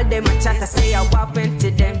 yeah. All them a chat, I say I walk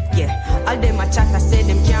into them, yeah. All them a chat, I say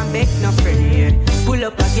them can't make no friend, yeah. Pull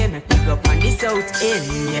up again, I pick up on the south end,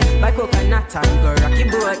 yeah. Buy coconut and go rocky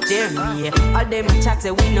boat them, yeah. All them a chat,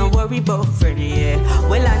 say we no worry about friend, yeah.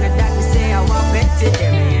 Well, I know that we say I walk into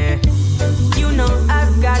them, yeah. You know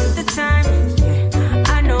I've got the time, yeah.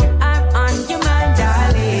 I know I'm on your mind,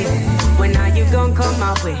 darling. When are you gonna come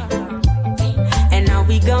my way? And now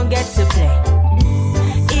we gon' get to play.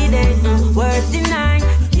 It ain't worth denying,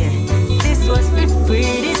 yeah. This was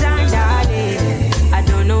pre-designed, darling. I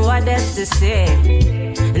don't know what else to say.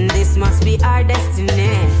 And this must be our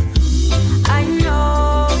destiny. I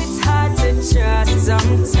know it's hard to trust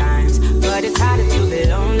sometimes, but it's harder to be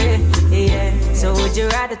lonely, yeah. So would you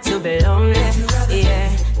rather to be lonely?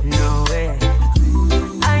 Yeah, no way.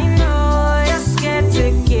 I know you're scared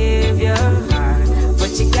to give your heart,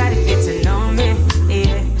 but you gotta get to know me,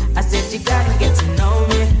 yeah. I said you gotta get to know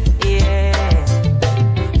me, yeah.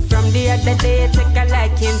 From the other day, you take a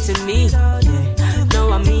liking to me, yeah.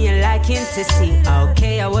 Know I mean you liking to see.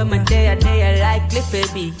 Okay, I wear my day I like Cliffy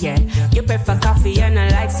B, yeah. You prefer coffee and I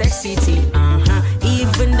like sexy tea,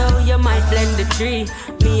 Even though you might blend the tree,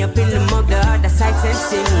 me up in the mug, the other side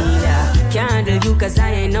sense me, yeah. Can't handle you cause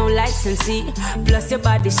I ain't no licensee. Plus your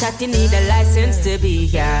body shot, you need a license to be,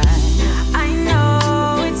 yeah. I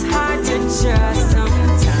know it's hard to trust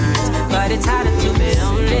sometimes, but it's harder to be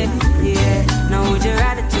lonely, yeah. Now would you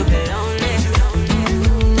rather to be lonely?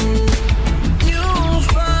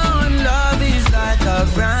 Newfound love is like a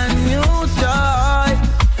brand new toy.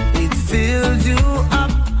 It fills you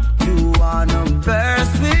up, you wanna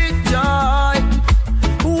burst with joy.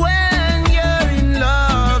 When you're in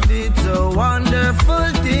love, it's a wonderful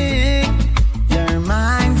thing. Your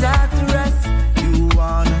mind's at rest, you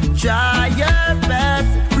wanna try your best.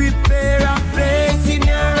 Prepare a place in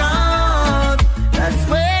your own, that's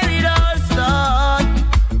where it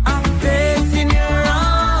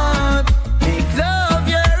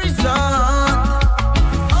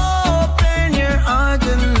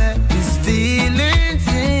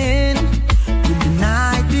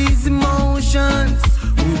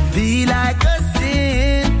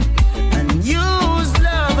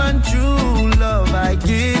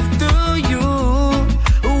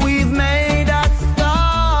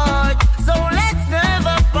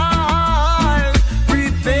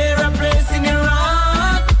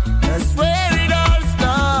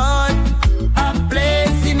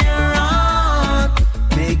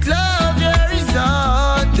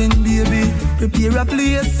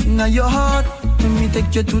place in your heart. Let me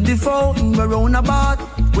take you to the fountain, we're round about.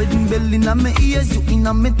 Wedding bell in my ears, you in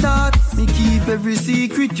my thoughts. Me keep every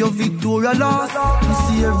secret, your Victoria lost. Me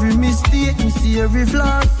see every mistake, me see every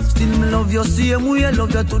flaw. Still me love you same way, I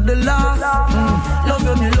love you to the last. Love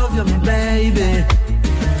you, me baby.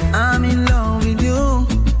 I'm in love with you.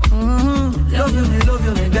 Love you,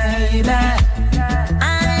 me baby.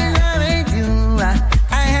 I'm in love with you.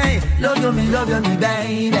 Love you, me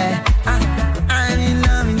baby. I'm in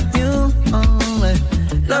love with you.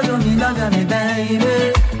 Love you, me baby.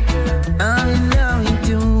 I'm in love with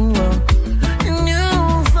you.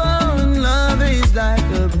 New phone love is like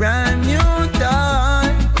a brand new toy.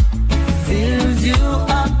 Fills you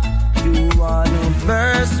up. You wanna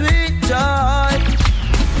burst with joy.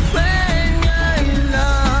 When you're in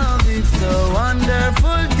love, it's a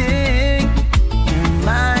wonderful thing. Your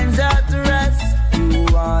mind's at rest. You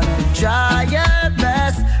wanna try your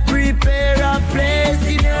best. Prepare a place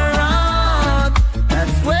in your heart.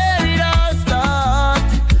 That's where it all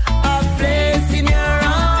starts. A place in your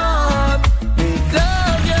heart. Make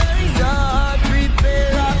love your resort.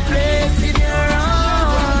 Prepare a place in your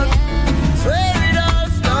heart. That's where it all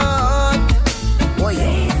starts. Oh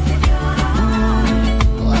yeah.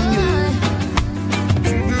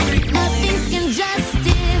 Nothing can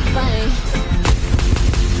justify.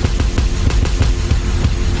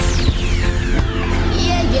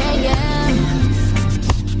 Yeah.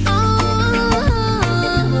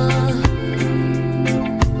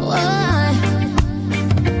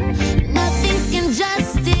 Nothing can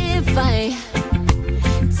justify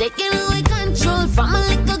taking away control from a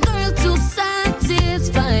little girl to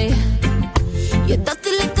satisfy. You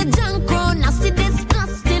dirty little junk crow, nasty,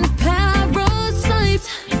 disgusting parasite.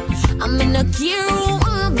 I'm in a care who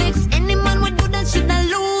vex. Any man would do that should I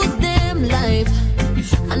lose them life.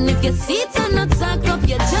 And if your seats are not tucked up,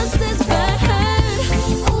 you're just as bad.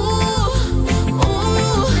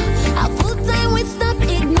 A full time we stop,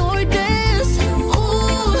 ignore this.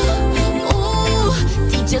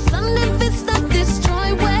 Teach your son if it's stop,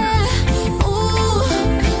 destroy where.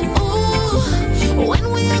 When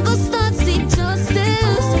we are gonna start, see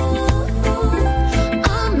justice.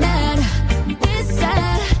 I'm mad, this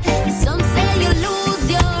sad. Some say you lose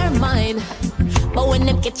your mind. But when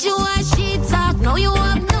them get you as she talk, know you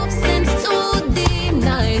have no sense to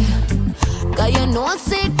deny. Cause you know I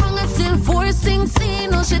say wrong and still forcing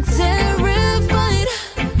sin. Oh, she terrified.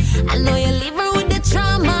 I know you leave her with the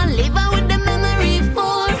trauma, leave her with the memory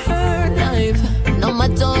for her life. No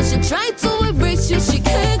matter how she try to embrace you, she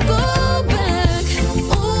can't go back.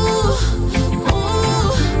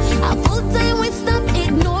 A full time we stop,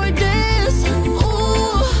 ignore this.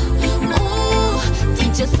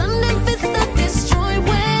 Teach your son if it's stop, destroy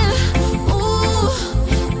where.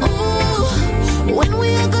 When we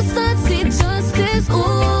are gonna start, see justice.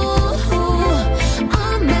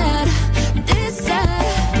 I'm mad, this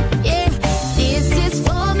sad. Yeah, this is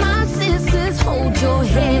for my sisters. Hold your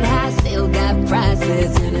head high, still got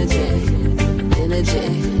priceless energy.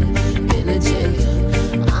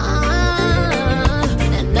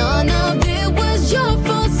 And none of it was your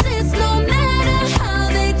fault, sis. No matter how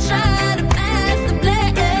they try to pass the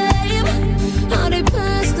blame, how they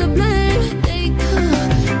pass the blame, they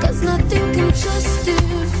could. Cause nothing can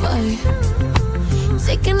justify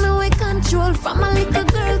taking away control from a little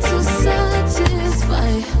girl to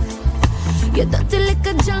satisfy. You dirty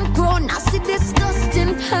little junk crow, nasty,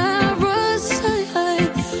 disgusting parasite.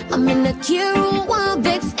 I'm in a care who want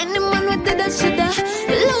vex. Anyone with it that should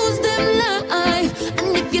lose them life. And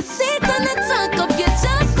if you say it on the talk up, you're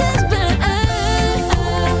just as bad.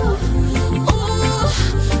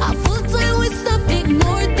 A full time we stop,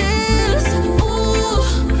 ignore this.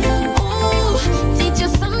 Teach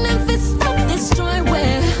your son if it's stop, destroy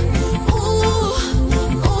where.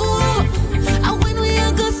 And when we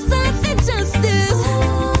are gonna start, see justice.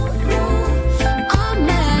 I'm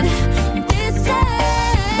mad, this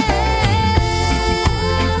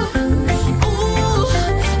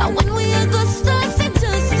and when we are gonna start, see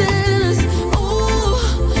justice.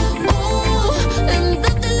 And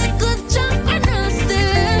that the little junk are nasty.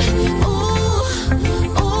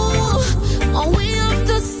 Oh, we have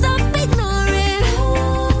to stop ignoring.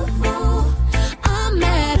 I'm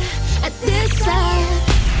mad at this side.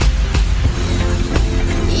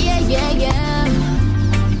 Yeah.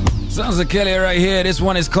 Sounds like Kelly right here. This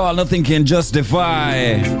one is called Nothing Can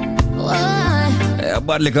Justify. Yeah,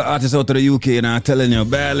 bad little artist out of the UK, and I'm telling you,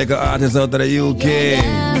 bad little artist out of the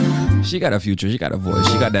UK. She got a future, she got a voice,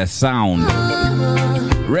 she got that sound.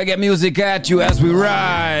 Reggae music at you as we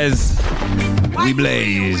rise. We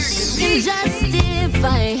blaze.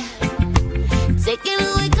 Justify taking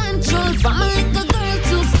away control from a little girl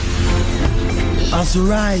As we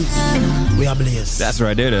rise, we are blessed. That's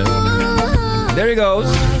right, there it is. There he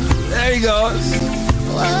goes. There he goes.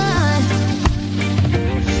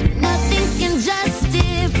 Nothing can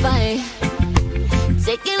justify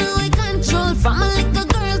taking away control from a little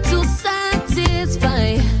girl to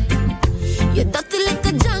satisfy. You dirty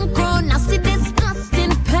little junk crow, nasty,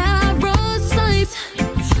 disgusting parasite.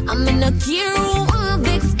 I'm in a care who won't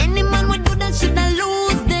vex. Any man would do that should I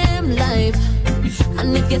lose them life.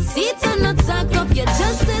 And if you see it and not talk up, you're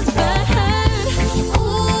just as bad.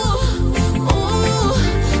 Ooh, ooh,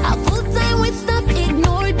 a full time we stop,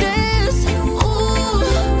 ignore this. Ooh,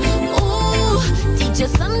 ooh, teach your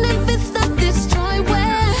son if it stop, destroy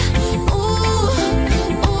where. Ooh,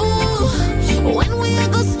 ooh, when we are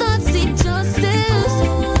gonna start, see justice.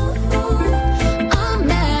 I'm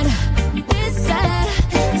mad, this sad.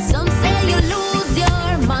 Some say you lose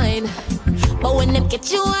your mind, but when them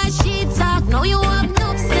get you as she talk, no you have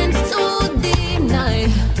no sense to deny.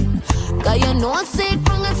 Cause you know I say it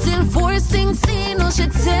wrong and still forcing sin. No, she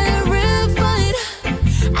terrified.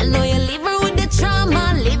 I know you leave her with the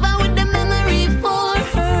trauma, leave her with the memory for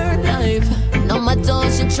her life. No matter how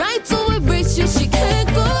she try to embrace you, she can't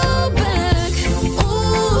go back.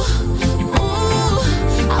 Ooh, ooh,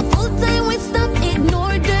 a full time we stop,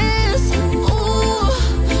 ignore this. Ooh,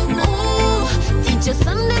 ooh, teach your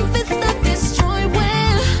son them fit stop, destroy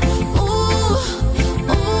well. Ooh,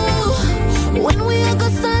 ooh, when we are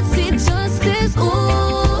gonna start see justice. Ooh,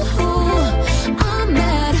 I'm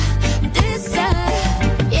mad, this sad.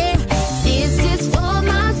 Yeah, this is for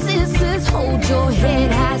my sisters. Hold your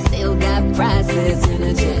head high, still got priceless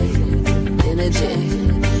energy, energy,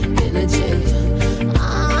 energy.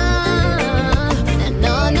 And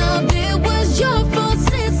none of it was your fault,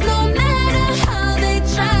 sis. No matter how they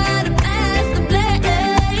try to pass the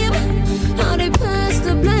blame, how they pass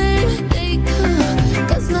the blame, they could.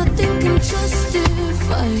 Cause nothing can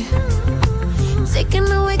justify taking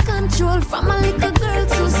away control from a little girl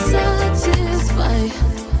to satisfy.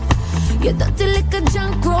 You dirty little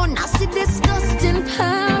junk crow, nasty, disgusting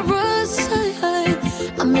parasite.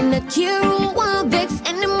 I'm in a care who won't vex.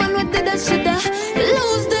 Anyone with it that should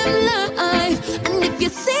lose them life. And if you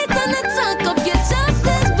sit on the talk up, you're just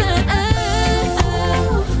as bad.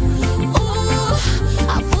 Ooh,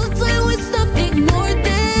 a full time we stop, ignore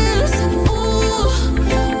this. Ooh,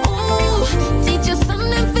 ooh, teach your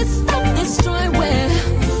son if it stop, destroy where.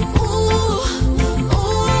 Ooh,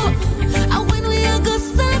 ooh, and when we are gonna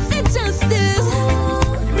start the justice.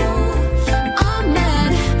 I'm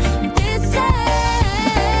mad, this sad.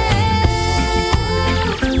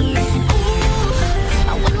 Ooh,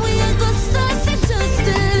 and when we are gonna start the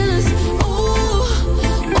justice. Ooh,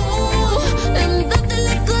 ooh, and that the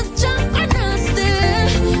little junk are nasty.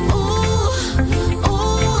 Ooh,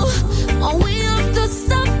 ooh, and we have to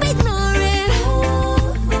stop ignoring.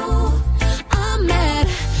 I'm mad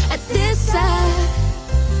at this side.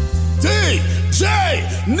 DJ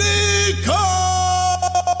Nico.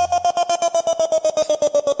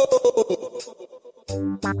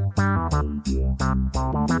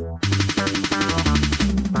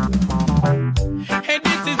 Hey,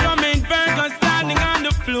 this is Romain Virgo standing on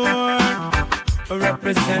the floor.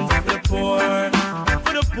 Represent the poor,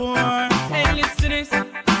 for the poor. Hey, listen this,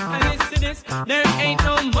 listen this. There ain't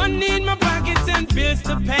no money in my pockets and bills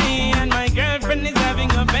to pay, and my girlfriend is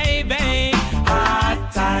having a baby. Hard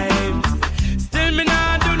times, still me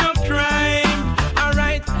not do no crime.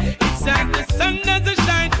 Alright, it's like the sun doesn't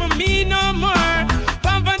shine for me no more.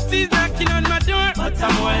 Poverty's knocking on my door, but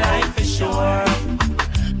I'm more life for sure.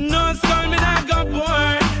 No skull me not go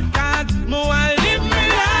poor, cause more I live my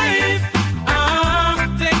life.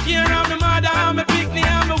 Take care of my mother, my picnic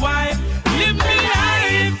and my wife. Live my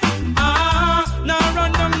life. No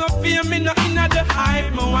run down, no fear me, no inna the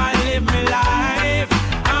hype. More I live my life.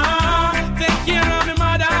 Take care of my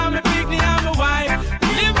mother, my picnic and my wife.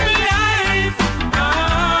 Live my life.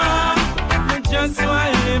 I just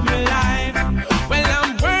want to live my life. Well,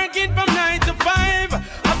 I'm working from 9 to 5,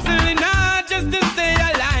 hustling hard just to stay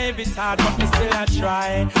alive. It's hard, but me still I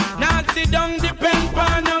try. Not sit down, depend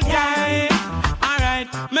on no guy. Alright,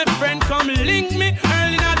 my friend come link me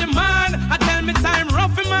early in the morning. I tell me time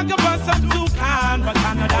rough and I go bust up 2 cans, but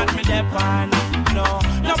I know that me depend. No,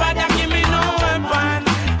 nobody give me no weapon,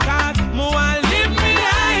 cause more I live my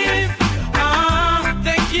life.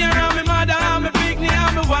 Take care of my mother, my picnic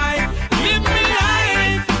and my wife. Live my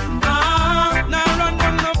life. Now run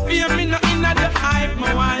down, no fear me, no inna the hype. More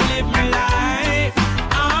I live my life.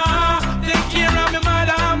 Take care of my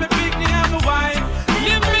mother, my picnic and my wife.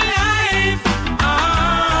 Live my life.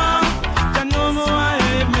 I know more I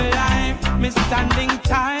live my life. Me standing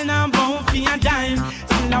tall now, bound for a dime.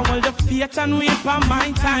 Still I hold the faith and wait for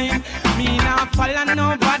my time. Me not follow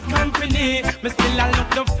no bad company. Me still I look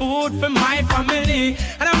the food for my family.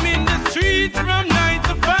 And I'm in the streets from 9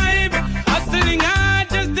 to 5. Hustling hard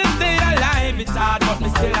just to stay alive. It's hard but me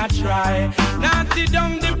still I try. Now sit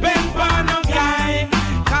down depend on no guy.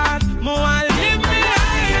 Cause more I live me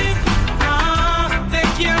life.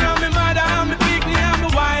 Take care of me mother and me picnic and my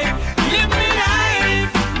wife. Live me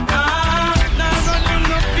life. Now run on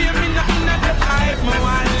no fear me nothing at the life. More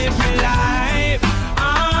I live me life.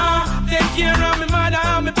 Take care of me mother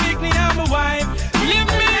and me picnic and my wife. Live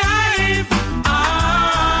me life.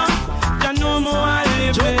 You know more I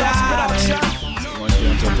live me life.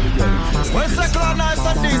 Well, second nice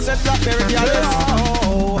and decent blackberry girl.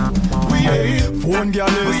 We ain't phone girl,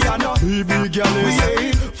 BB girl,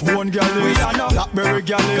 phone girl, blackberry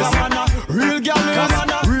girl, real girl,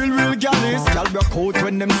 real girl. Girl broke out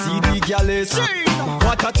when them CD girl.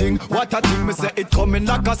 What a thing, me say it coming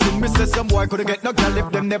like a sin. Me say some boy couldn't get no girl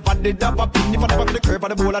if them never did have a pin. If I never the curve of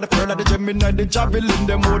the bowl of the pearl of the Gemini, the javelin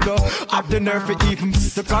them would have the nerve for even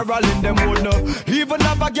the Carol in them would even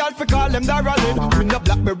have a girl for call them darling. We no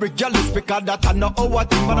blackberry girl is because that I know our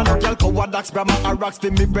thing. But I know girl coward Dax, Brahma, and rocks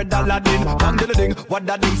for me bread Aladdin. Bang the ding, what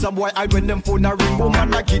that ding, some boy I when them phone a ring.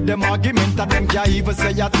 Woman I give them argument and them can't even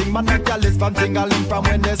say a thing. Man a girl is from Tingaling from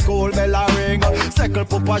when the school bell a ring. Circle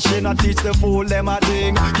papa shine and teach the fool them a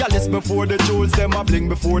thing. Girl is before the jewels, them a bling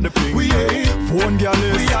before the ping. We ain't phone girl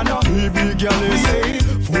is, BB girl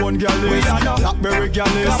is, phone girl is, blackberry girl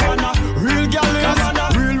is, real girl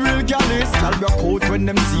is, real girl is. Girl broke out when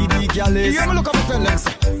them CD girl is. Yeah, me look up at fellas.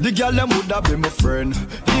 The girl them would have been my friend.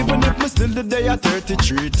 Even if me still the day at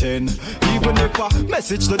 3310. Even if a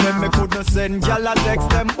message to them me couldn't send. Girl I text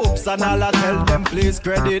them oops and all I tell them please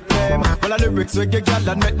credit them. Well the lyrics we get girl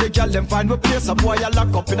and make the girl them find my place. A boy I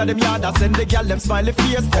lock up in them yard and send the girl them smiley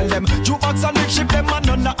face. Tell them jukebox and big ship them and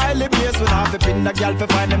none the highly base. When I have to pin the girl to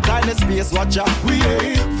find them tiny space. Watch out, we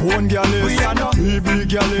ain't phone girl is, BB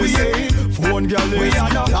girl is, phone girl is,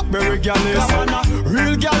 blackberry girl is,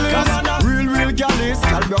 real girl is, real girl is.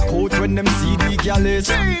 Girl broke out when them CD girl is.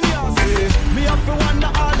 Me have to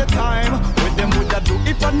wonder all the time what them woulda do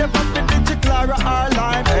if I never fit the Clara or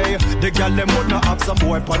Lime. Hey, the girl them would not have some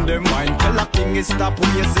boy upon them mind. Tell a king is stop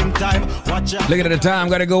wasting time. Watch out. Look at the time.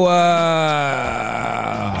 Gotta go.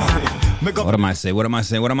 What am I saying?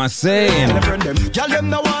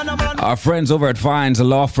 Our friends over at Fines, a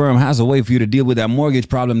law firm, has a way for you to deal with that mortgage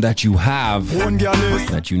problem that you have.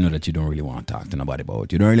 That you know that you don't really want to talk to nobody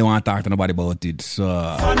about. You don't really want to talk to nobody about it.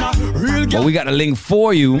 But we got a link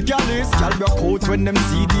for you. So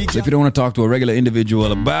if you don't want to talk to a regular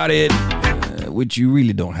individual about it, which you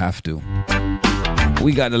really don't have to,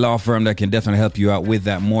 we got the law firm that can definitely help you out with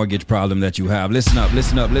that mortgage problem that you have. Listen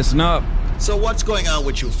up. So what's going on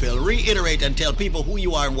with you, Phil? Reiterate and tell people who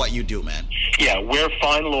you are and what you do, man. Yeah, we're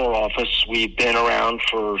Fine Law Office. We've been around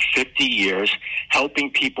for 50 years helping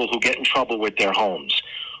people who get in trouble with their homes,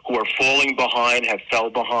 who are falling behind, have fell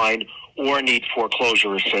behind, or need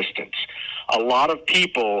foreclosure assistance. A lot of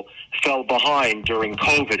people fell behind during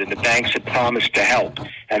COVID, and the banks had promised to help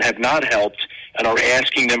and have not helped and are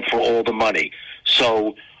asking them for all the money.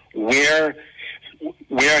 So we're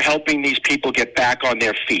helping these people get back on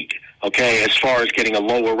their feet. Okay, as far as getting a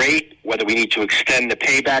lower rate, whether we need to extend the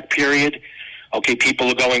payback period. Okay, people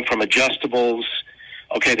are going from adjustables.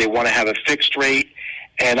 Okay, they want to have a fixed rate,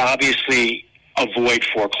 and obviously avoid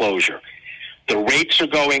foreclosure. The rates are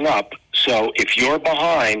going up, so if you're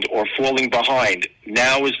behind or falling behind,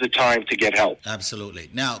 now is the time to get help. Absolutely.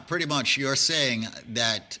 Now, pretty much you're saying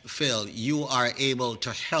that, Phil, you are able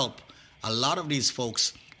to help a lot of these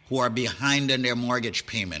folks who are behind in their mortgage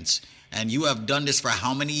payments. And you have done this for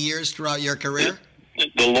how many years throughout your career?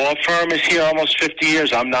 The law firm is here almost 50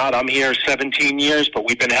 years. I'm not. I'm here 17 years, but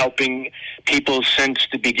we've been helping people since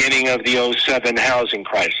the beginning of the 07 housing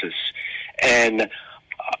crisis. And,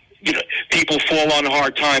 people fall on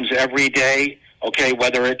hard times every day, okay,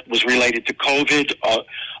 whether it was related to COVID,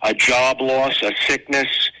 a job loss, a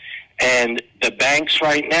sickness. And the banks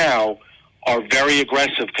right now are very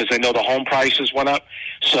aggressive because they know the home prices went up.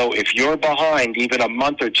 So if you're behind even a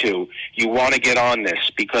month or two, you want to get on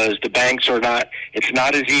this because the banks are not, it's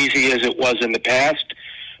not as easy as it was in the past,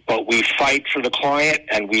 but we fight for the client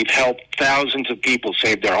and we've helped thousands of people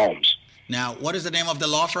save their homes. Now, what is the name of the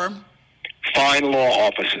law firm? Fine Law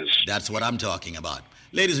Offices. That's what I'm talking about.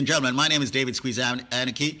 Ladies and gentlemen, my name is David Squeeze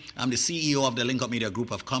Anarchy. I'm the CEO of the Link Up Media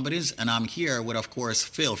Group of Companies, and I'm here with, of course,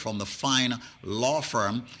 Phil from the Fine Law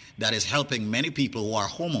Firm that is helping many people who are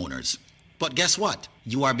homeowners. But guess what?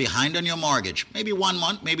 You are behind on your mortgage. Maybe 1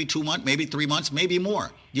 month, maybe 2 months, maybe 3 months, maybe more.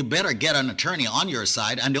 You better get an attorney on your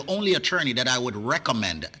side. And the only attorney that I would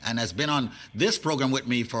recommend and has been on this program with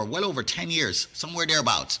me for well over 10 years, somewhere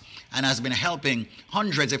thereabouts, and has been helping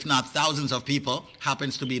hundreds, if not thousands of people,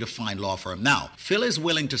 happens to be the Fine Law Firm. Now, Phil is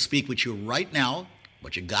willing to speak with you right now,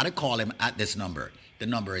 but you got to call him at this number. The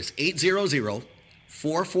number is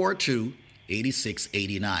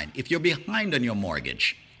 800-442-8689. If you're behind on your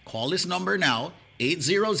mortgage, call this number now,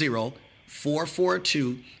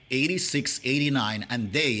 800-442-8689,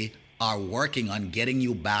 and they are working on getting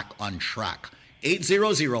you back on track.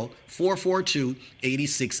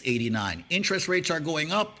 800-442-8689. Interest rates are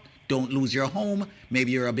going up. Don't lose your home.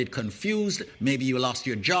 Maybe you're a bit confused. Maybe you lost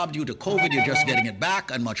your job due to COVID. You're just getting it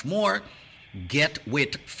back and much more. Get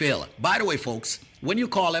with Phil. By the way, folks, when you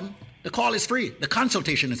call him, the call is free. The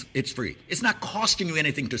consultation it's free. It's not costing you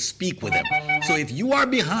anything to speak with him. So if you are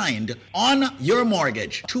behind on your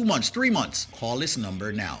mortgage, 2 months, 3 months, call this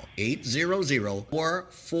number now.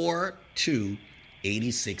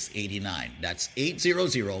 800-442-8689. That's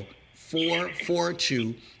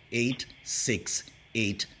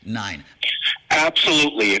 800-442-8689.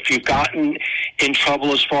 Absolutely. If you've gotten in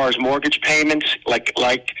trouble as far as mortgage payments, like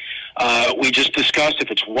we just discussed, if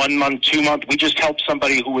it's 1 month, 2 months, we just helped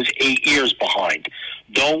somebody who was 8 years behind.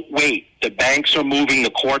 Don't wait. The banks are moving, the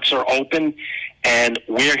courts are open, and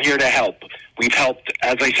we're here to help. We've helped,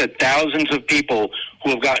 as I said, thousands of people who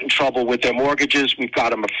have gotten in trouble with their mortgages. We've got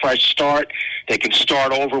them a fresh start. They can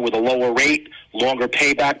start over with a lower rate, longer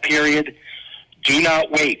payback period. Do not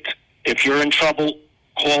wait. If you're in trouble,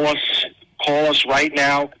 call us. Call us right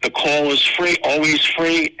now. The call is free, always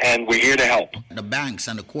free, and we're here to help. The banks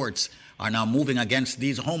and the courts are now moving against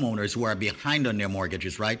these homeowners who are behind on their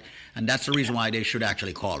mortgages, right? And that's the reason why they should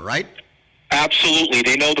actually call, right? Absolutely.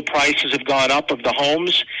 They know the prices have gone up of the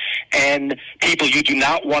homes, and people, you do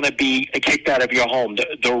not want to be kicked out of your home.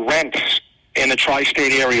 The rents in the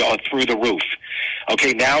tri-state area are through the roof.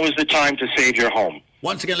 Okay, now is the time to save your home.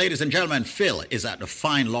 Once again, ladies and gentlemen, Phil is at the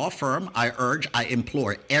Fine Law Firm. I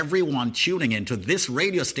implore everyone tuning into this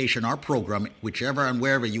radio station or program, whichever and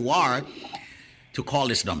wherever you are, to call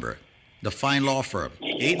this number, the Fine Law Firm,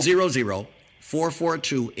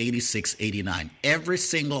 800-442-8689. Every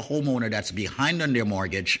single homeowner that's behind on their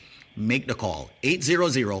mortgage, make the call,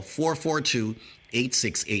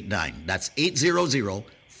 800-442-8689. That's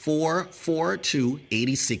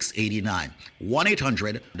 800-442-8689.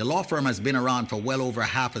 1-800. The law firm has been around for well over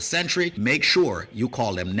half a century. Make sure you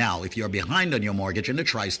call them now if you're behind on your mortgage in the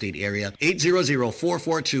tri-state area.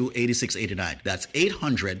 800-442-8689. That's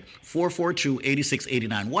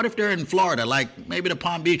 800-442-8689. What if they're in Florida, like maybe the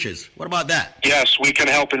Palm Beaches? What about that? Yes, we can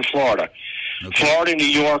help in Florida. Okay. Florida, New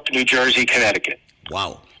York, New Jersey, Connecticut.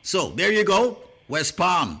 Wow. So there you go. West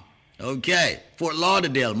Palm. Okay. Fort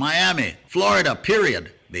Lauderdale, Miami, Florida,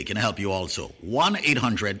 period. They can help you also.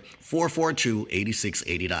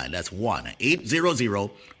 1-800-442-8689. That's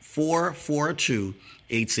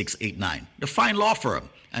 1-800-442-8689. The Fine Law Firm.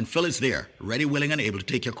 And Phil is there, ready, willing, and able to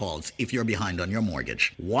take your calls if you're behind on your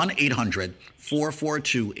mortgage.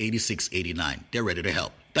 1-800-442-8689. They're ready to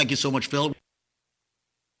help. Thank you so much, Phil.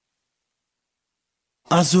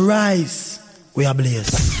 As we rise, we are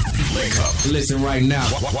blessed. Wake up. Listen right now.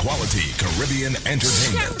 Quality Caribbean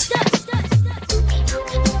entertainment.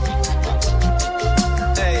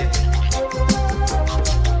 Hey.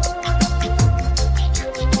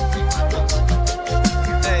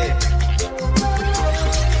 Hey.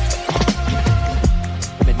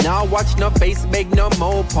 Me now watch no face, beg no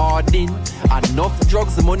more pardon. Enough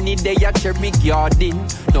drugs, money they a cherry garden.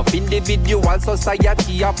 Enough individual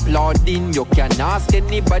society applauding. You can ask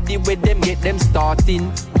anybody where them get them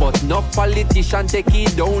starting. But no politician take a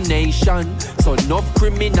donation. So no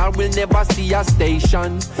criminal will never see a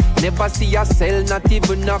station. Never see a cell, not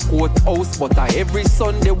even a courthouse. But every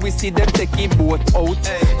Sunday we see them take a boat out.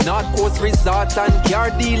 North Coast Resort and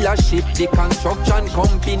car dealership. The construction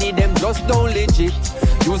company, them just don't legit.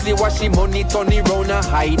 Usually wash the money, turn it round and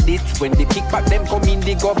hide it. When the kickback them come in,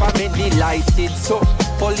 the government delighted. So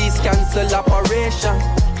police cancel operation.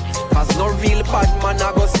 Cause no real bad man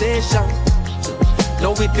a go station.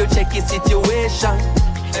 Now if you check the situation,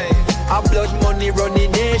 a blood money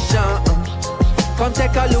running nation. Come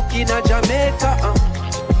take a look in a Jamaica.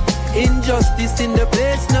 Injustice in the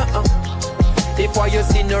place now. If what you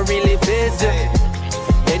see no really face it,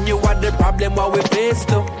 then you are the problem what we face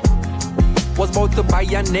now. Was about to buy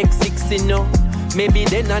a next 60 now. Maybe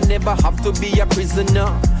then I never have to be a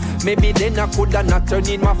prisoner. Maybe then I coulda not turned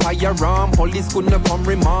in my firearm. Police couldn't come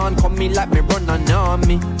remand, come me like me run an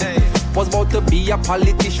army. Was about to be a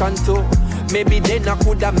politician too. Maybe then I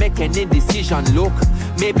coulda make any decision. Look,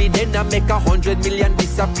 maybe then I make 100 million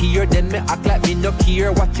disappear. Then me act like me no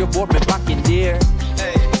care what you bought me back in there.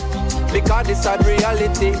 Because this a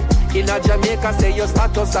reality. In a Jamaica, say your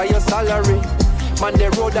status or your salary. Man,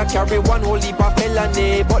 the road that carry one whole heap of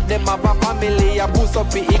felony. But them have a family, a boost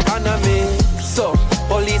up the economy. So,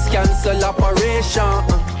 police cancel operation.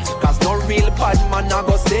 Cause no real bad man a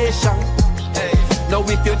go station. Now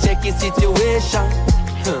if you check his situation,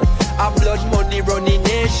 a blood money running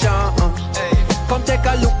nation. Come take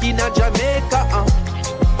a look in a Jamaica.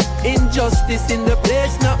 Injustice in the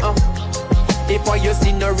place now. If what you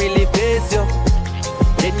see no really face you,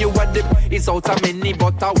 then you what the is out of many,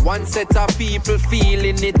 but a one set of people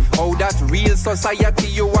feeling it. How that real society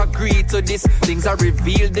you agree to this? Things are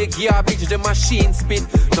revealed, the garbage, the machine spit.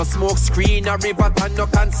 No smoke screen, a river and no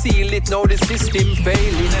conceal it. Now the system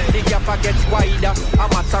failing, the gap gets wider. A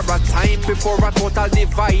matter of time before a total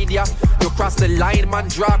divide, yeah. You cross the line, man,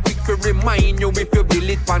 draw quick to remind you. If you build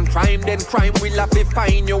it on crime, then crime will have to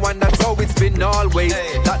find you. And that's how it's been always.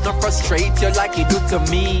 That not frustrate you like it do to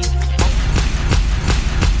me.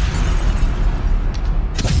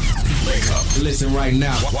 Listen right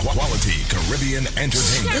now. Quality Caribbean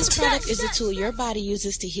entertainment. This product is a tool your body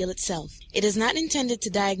uses to heal itself. It is not intended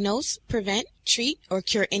to diagnose, prevent, treat, or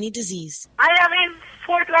cure any disease. I am in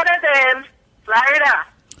Fort Lauderdale, Florida.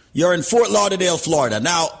 You're in Fort Lauderdale, Florida.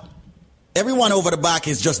 Now, everyone over the back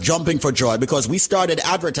is just jumping for joy because we started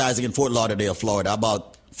advertising in Fort Lauderdale, Florida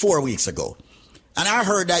about 4 weeks ago. And I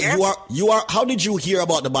heard that you are. How did you hear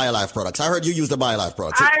about the BioLife products? I heard you use the BioLife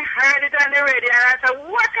products. I heard it on the radio and I said,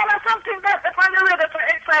 what kind of something that's on the radio so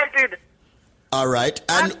excited? All right.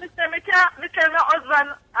 And me tell my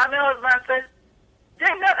husband, and my husband said,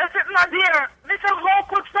 then it's not there. Me say, how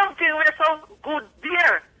could something be so good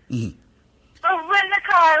there? Mm-hmm. So when they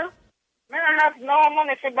call, me don't have no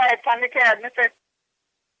money to buy it on the card. Me say,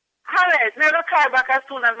 alright, me will call back as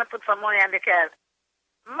soon as I put some money on the card.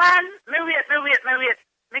 Man, me wait.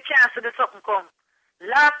 Me can't see the something come.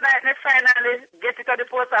 Last night, me finally get it to the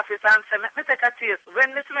post office and say, me take a taste.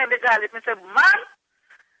 When me smell the garlic, me say, man,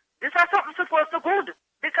 this is something supposed to good.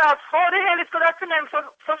 Because how the hell it could have smelled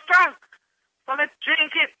so strong? So me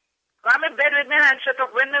drink it. I'm in bed with my hand shut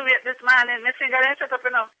up. When me wait this morning, my finger ain't shut up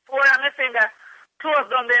enough. Four on my finger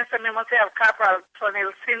closed down there and say, me must have carpal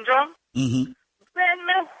tunnel syndrome. Mm-hmm. When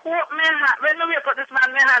me open my hand, when me wake up this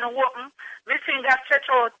man, my hand open, my finger stretch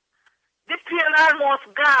out. The pain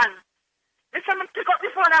almost gone. This time I pick up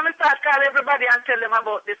the phone and I start calling everybody and tell them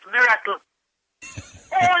about this miracle.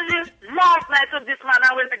 Only last night of this man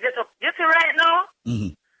I will get up. You see right now?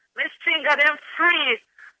 Mm-hmm. My finger them free.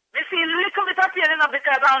 Me see a little bit of pain enough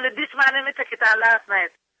because only this man and me take it on last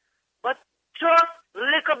night. But just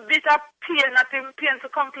little bit of pain, nothing pain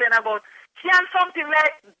to complain about. Can something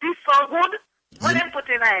like this so good? What them put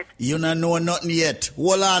in it? You don't know nothing yet.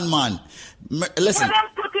 Hold on, man. Listen. What them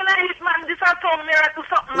put in it, man? This is some miracle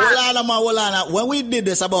something, man. Hold on. When we did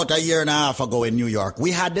this about a year and a half ago in New York,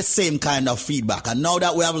 we had the same kind of feedback. And now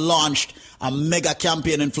that we have launched a mega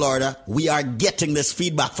campaign in Florida, we are getting this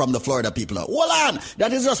feedback from the Florida people. Hold on.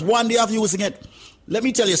 That is just one day of using it. Let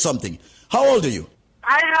me tell you something. How old are you?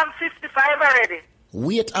 I am 55 already.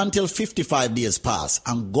 Wait until 55 days pass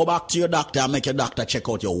and go back to your doctor and make your doctor check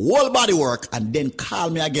out your whole body work and then call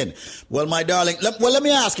me again. Well, my darling, let me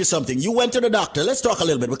ask you something. You went to the doctor. Let's talk a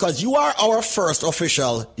little bit because you are our first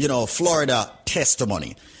official, Florida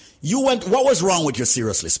testimony. You went, what was wrong with you?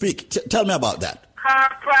 Seriously, speak. Tell me about that.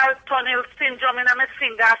 Carpal tunnel syndrome in my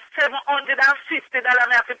finger. $750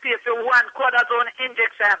 I have to pay for one cortisone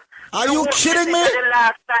injection. Are you kidding me? The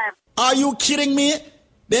last time. Are you kidding me?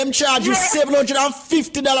 Them charge you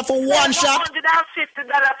 $750 for one shot?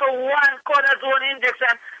 $750 for one cortisone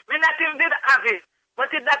injection. Me not even did have it. But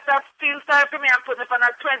the doctor feels sorry for me and put me on a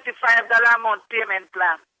 $25 a month payment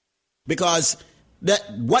plan. Because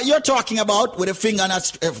what you're talking about with the finger not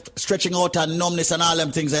stretching out and numbness and all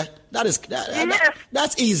them things there,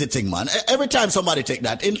 that's easy thing, man. Every time somebody take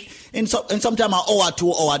that, in sometime an hour,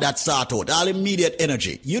 2 hours, that start out, all immediate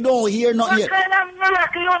energy. You don't hear nothing yet. What kind of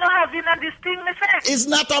miracle you don't have in this thing, me say? It's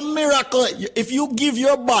not a miracle. If you give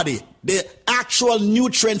your body the actual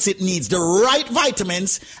nutrients it needs, the right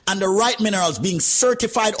vitamins and the right minerals being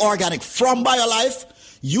certified organic from BioLife,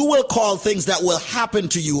 you will call things that will happen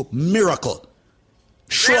to you miracle.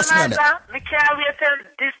 Trust me. Me can't wait till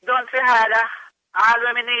this done for harder.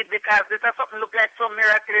 All we need because this is something look like some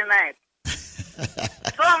miracle in it.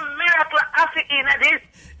 Some miracle after in this.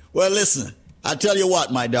 Well, listen, I'll tell you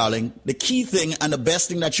what, my darling. The key thing and the best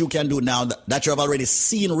thing that you can do now that you have already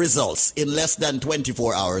seen results in less than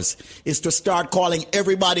 24 hours is to start calling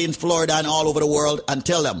everybody in Florida and all over the world and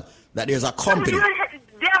tell them, that there's a company.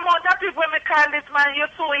 The amount of people when me call this man, you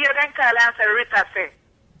two here then call and say Rita say.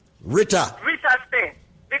 Rita say.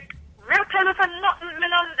 We'll tell you for nothing, I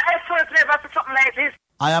first never see something like this.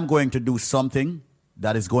 I am going to do something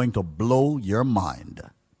that is going to blow your mind.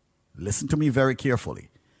 Listen to me very carefully.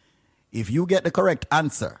 If you get the correct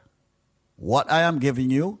answer, what I am giving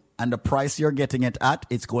you and the price you're getting it at,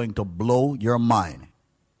 it's going to blow your mind.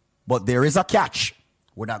 But there is a catch.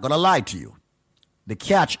 We're not going to lie to you. The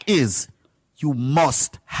catch is you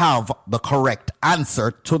must have the correct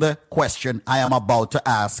answer to the question I am about to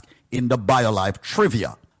ask in the BioLife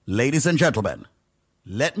trivia. Ladies and gentlemen,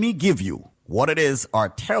 let me give you what it is or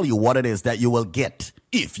tell you what it is that you will get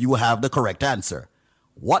if you have the correct answer.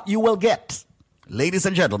 What you will get, ladies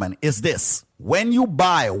and gentlemen, is this. When you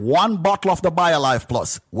buy one bottle of the BioLife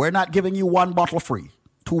Plus, we're not giving you one bottle free,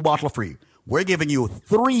 2 bottles free. We're giving you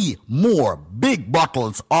 3 more big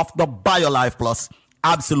bottles of the BioLife Plus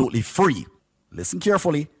absolutely free. Listen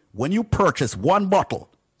carefully. When you purchase one bottle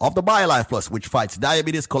of the BioLife Plus, which fights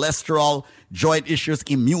diabetes, cholesterol, joint issues,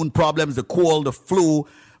 immune problems, the cold, the flu,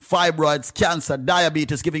 fibroids, cancer,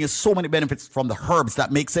 diabetes, giving you so many benefits from the herbs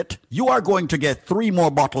that makes it, you are going to get 3 more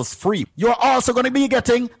bottles free. You're also going to be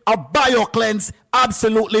getting a BioCleanse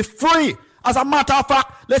absolutely free. As a matter of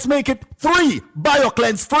fact, let's make it 3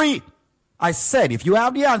 BioCleanse free. I said, if you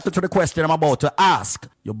have the answer to the question I'm about to ask,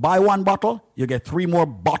 you buy 1 bottle, you get 3 more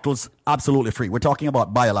bottles absolutely free. We're talking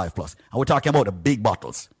about BioLife Plus, and we're talking about the big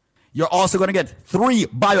bottles. You're also going to get 3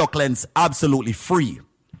 BioCleanse absolutely free.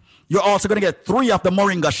 You're also going to get 3 of the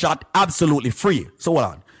Moringa shot absolutely free. So hold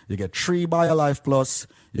on. You get 3 BioLife Plus,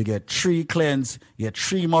 you get 3 Cleanse, you get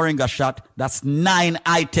 3 Moringa shot. That's 9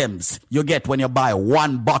 items you get when you buy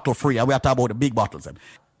 1 bottle free. And we are talking about the big bottles.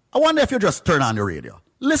 I wonder if you just turn on the radio.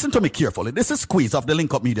 Listen to me carefully. This is Squeeze of the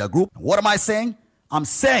Link Up Media Group. What am I saying? I'm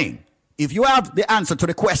saying if you have the answer to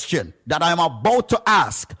the question that I'm about to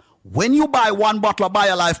ask, when you buy 1 bottle of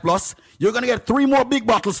BioLife Plus, you're going to get 3 more big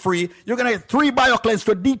bottles free. You're going to get 3 BioCleanse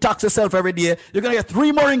to detox yourself every day. You're going to get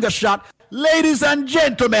 3 Moringa shot. Ladies and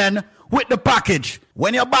gentlemen, with the package,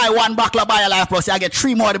 when you buy 1 bottle of BioLife Plus, you get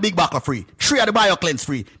 3 more of the big bottle free, 3 of the BioCleanse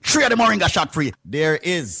free, 3 of the Moringa shot free. There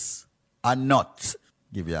is a nut.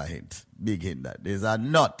 Give you a hint. Big hint that there's a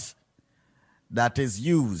nut that is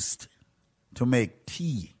used to make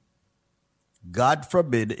tea. God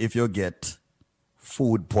forbid if you get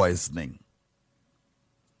food poisoning.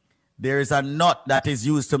 There is a nut that is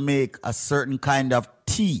used to make a certain kind of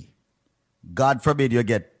tea. God forbid you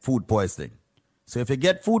get food poisoning. So if you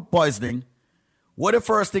get food poisoning, what the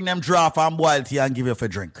first thing them draw from boil tea and give you for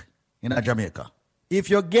drink in Jamaica?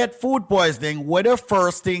 If you get food poisoning, what the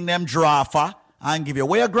first thing them draw for and give you?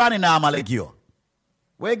 Where your granny normally give you?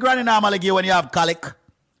 Where your granny normally give you when you have colic,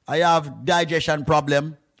 or you have digestion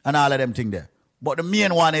problem, and all of them things there? But the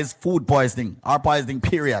main one is food poisoning, or poisoning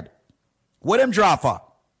period. What them draw for?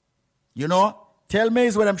 You know? Tell me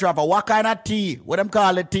is what them draw for. What kind of tea? What them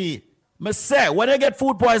call it tea? Me say, when they get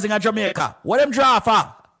food poisoning in Jamaica, what them draw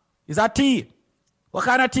for? Is that tea? What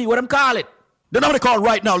kind of tea? What them call it? The number to call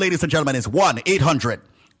right now, ladies and gentlemen, is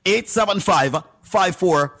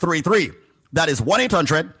 1-800-875-5433. That is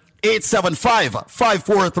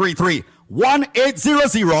 1-800-875-5433.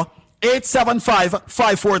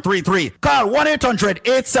 1-800-875-5433. Call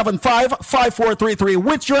 1-800-875-5433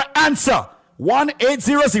 with your answer.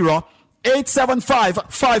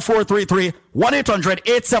 1-800-875-5433.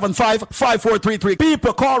 1-800-875-5433.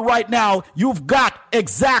 People, call right now. You've got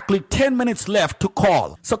exactly 10 minutes left to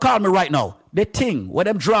call. So call me right now. The thing, where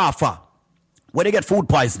them draw for, when you get food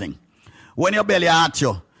poisoning, when your belly hurts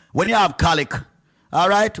you, when you have colic, all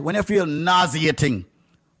right, when you feel nauseating,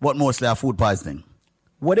 but mostly have food poisoning.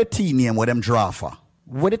 What a tea name, what them draw for?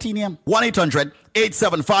 What a tea name?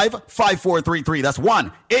 1-800-875-5433. That's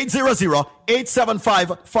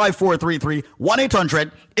 1-800-875-5433.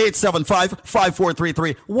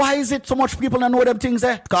 1-800-875-5433. Why is it so much people don't know them things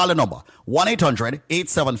there? Call the number.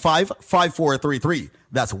 1-800-875-5433.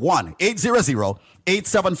 That's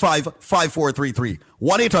 1-800-875-5433.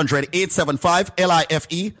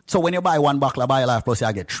 1-800-875-LIFE. So when you buy 1 bottle of BioLife Plus,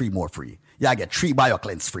 you get 3 more free. You get 3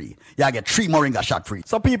 BioCleanse free. You get 3 Moringa shot free.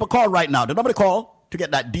 So people, call right now. The number to call to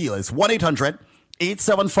get that deal is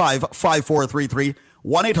 1-800-875-5433.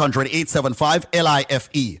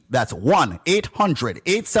 1-800-875-LIFE. That's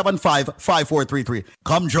 1-800-875-5433.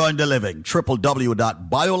 Come join the living.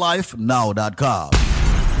 www.biolifenow.com.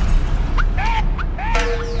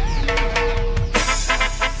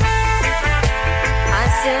 I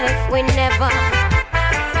said if we never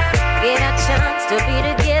get a chance to be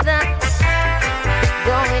together,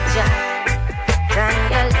 go with Jack, trying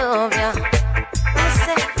to love you. I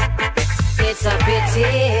said it's a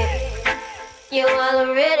pity You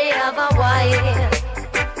already have a wife,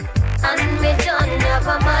 and me don't have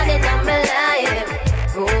a man in my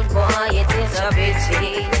life. Rude boy, it is a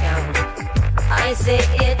pity. I say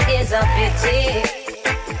it is a pity.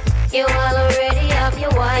 You already have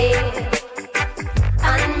your wife,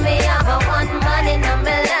 and me have a one man in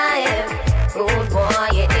my life. Rude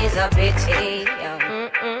boy, it is a pity.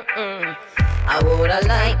 I woulda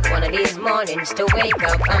liked one of these mornings to wake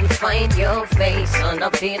up and find your face on a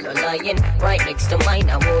pillow lying right next to mine.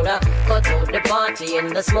 I woulda cut out the party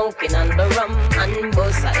and the smoking and the rum and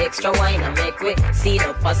bust a extra wine and make we see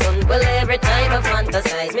up a sun. Well, every time I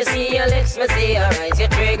fantasize, me see your lips, me see your eyes, your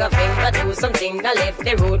trigger finger do something that left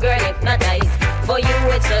the rude girl hypnotized. For you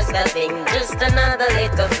it's just a thing, just another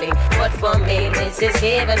little fling. But for me this is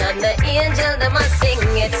heaven and the angel that must sing.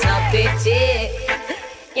 It's a pity.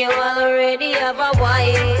 You already have a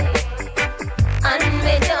wife, and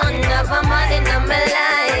me don't have a man in my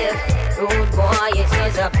life. Rude boy, it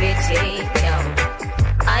is a pity.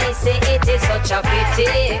 I say it is such a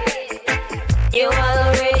pity. You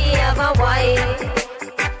already have a wife,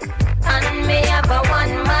 and me have a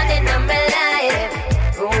one man in my life.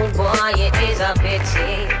 Rude boy, it is a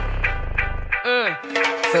pity.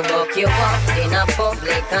 To buck you up in a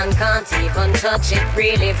public and can't even touch it.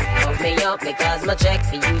 Really fuck me up because my check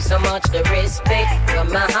for you so much. The respect you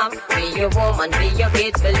may have for your woman, for your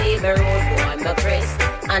kids. Believe me, rude boy, my Chris.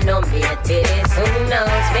 I know me it is. Who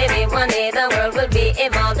knows? Maybe one day the world will be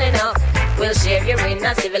evolved enough. We'll share you in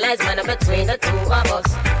a civilized manner between the two of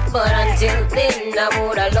us. But until then, I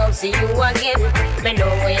woulda loved to see you again. Me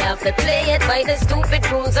know we have to play it by the stupid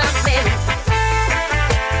rules of men.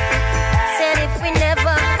 If we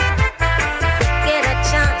never get a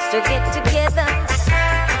chance to get together,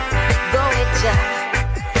 go with ya,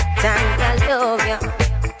 time I love ya.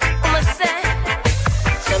 I'ma say,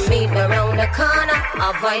 so meet me around the corner,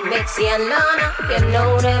 avoid Mixie and Lana. You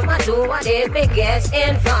know them, I do what they biggest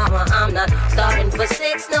informer. I'm not starving for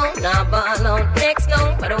sex, no, not ball on next,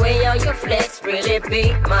 no. But the way how you flex really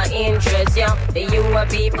pique my interest, yeah. The you are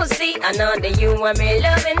people see, I know the you are me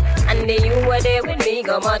loving. And the you are there with me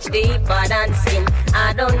go much deeper than skin.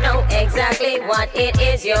 I don't know exactly what it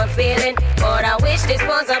is you're feeling, but I wish this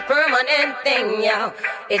was a permanent thing, yeah.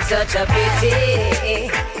 It's such a pity.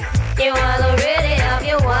 You already have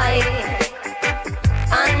your wife,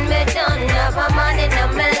 and me don't have a man in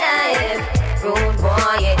my life. Rude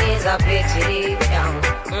boy, it is a pity, yeah.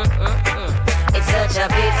 It's such a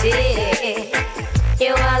pity.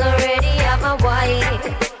 You already have a wife,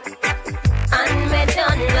 and me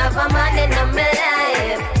don't have a man in my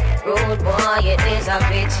life. Rude boy, it is a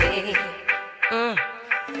pity.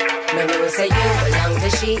 Me know say you belong to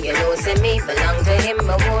she, you know say me belong to him.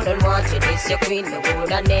 I wouldn't want you this your queen, me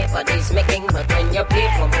woulda never this my king. But when you play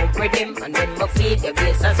for me with him, and when my feet your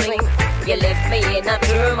bass a swing, you left me in a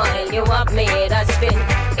turmoil, you have me in a spin.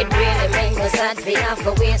 It really made me sad for you have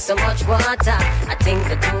to waste so much water. I think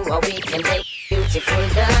the two of we can make beautiful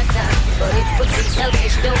daughter. But it would be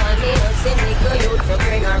selfish to want me to see me go youth to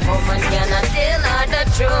bring her home and cannot tell her the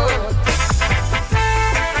truth.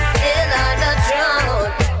 Tell her the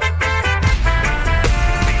truth.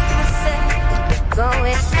 Go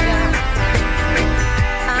with ya,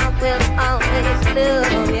 I will always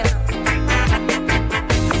love ya.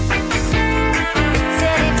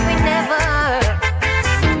 Said if we never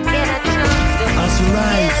get a chance to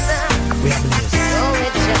together, we are blessed. go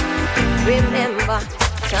with ya, remember,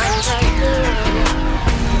 times I love ya.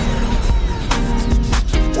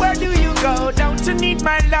 Where do you go down to need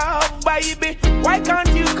my love, baby? Why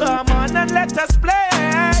can't you come on and let us play?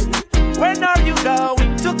 When are you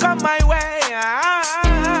going to come my way?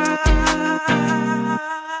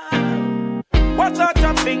 What sort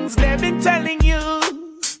of things they've been telling you?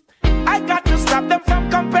 I got to stop them from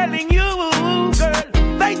compelling you, girl.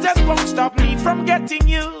 They just won't stop me from getting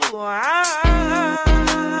you.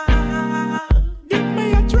 Give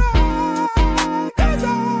me a try, 'cause I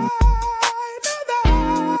know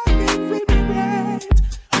that things will be great.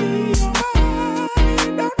 Be your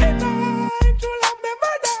mind, don't deny. True love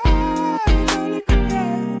never dies, only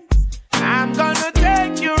creates. I'm gonna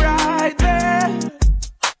take you right there,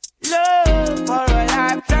 love for a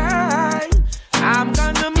lifetime. I'm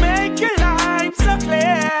gonna make your life so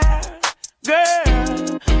clear,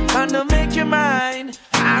 girl. Gonna make you mine.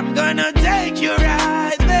 I'm gonna take you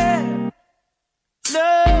right there,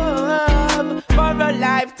 love for a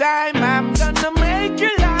lifetime. I'm gonna make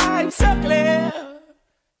your life so clear.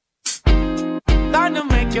 Gonna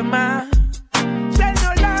make you mine. Tell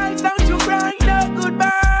no lies, don't you cry, no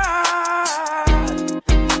goodbye.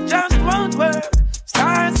 Just won't work.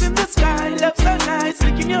 Stars in the sky, love so nice,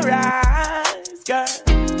 look in your eyes, girl.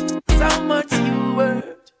 So much you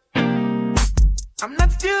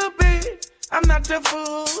stupid, I'm not a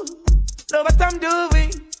fool. Know what I'm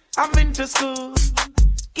doing, I'm into school.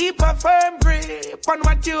 Keep a firm grip on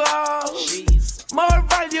what you hold. More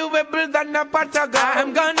valuable than a pot of gold.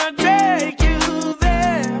 I'm gonna take you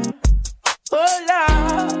there. Oh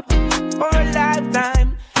Lord, for a lifetime.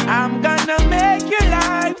 I'm gonna make your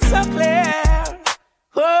life so clear.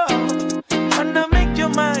 Oh, gonna make your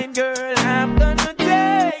mind, girl. I'm gonna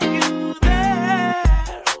take you there.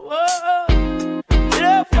 Oh,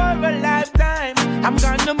 yeah, for a lifetime. I'm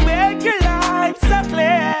gonna make your life so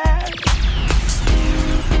clear.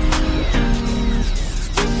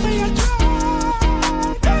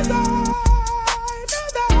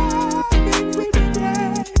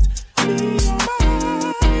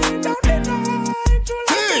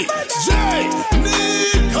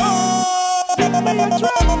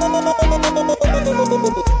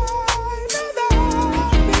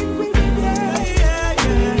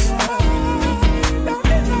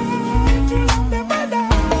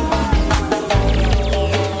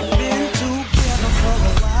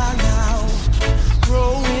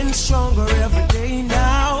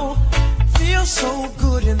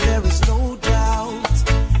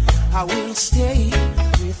 I will stay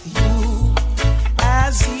with you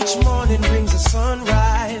as each morning brings a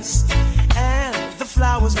sunrise and the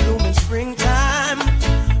flowers bloom in springtime.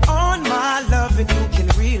 On my love and you can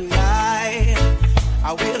rely.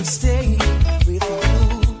 I will stay with you.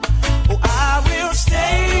 Oh, I will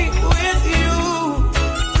stay with you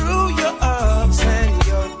through your ups and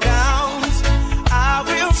your downs. I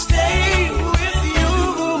will stay with you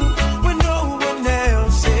when no one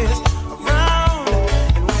else is around.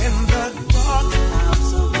 And when the dark clouds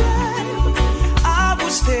arrive, I will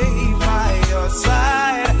stay by your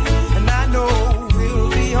side. And I know we'll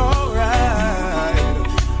be alright.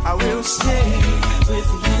 I will stay with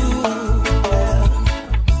you.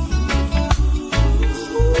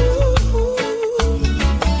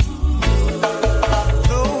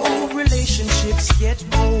 Get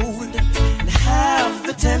old and have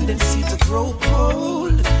the tendency to grow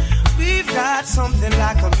cold. We've got something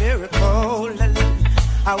like a miracle.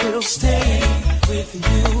 I will stay with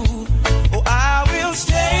you. Oh, I will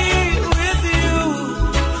stay with you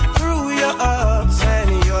through your ups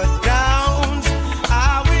and your downs.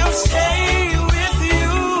 I will stay with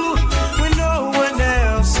you when no one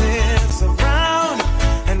else is around.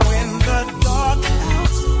 And when the dark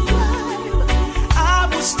clouds arrive, I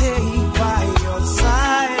will stay by your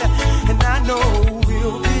side, and I know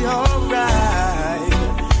we'll be alright.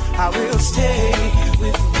 I will stay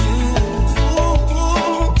with you.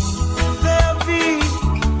 There'll be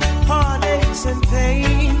heartaches and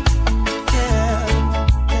pain, yeah.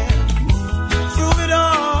 Through it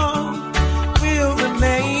all, we'll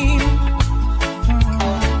remain.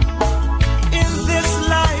 In this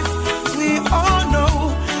life, we all know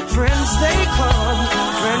friends they come,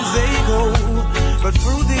 friends they go. But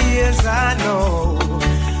through the years I know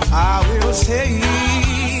I will stay.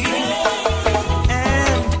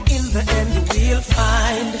 And in the end we'll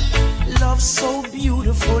find love so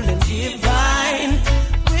beautiful and divine.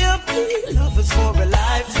 We'll be lovers for a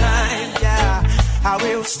lifetime, yeah. I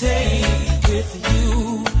will stay with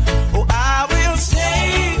you. Oh, I will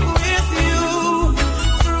stay with you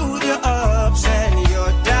through the ups and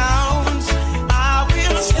your downs. I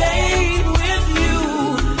will stay with you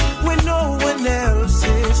when no one else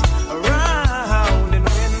is around. And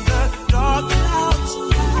when the dark clouds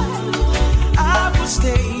arrive, I will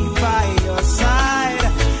stay by your side.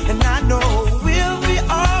 And I know we'll be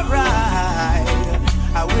alright.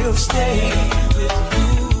 I will stay with you.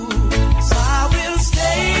 So I will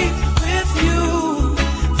stay with you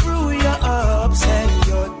through your ups and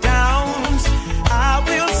your downs. I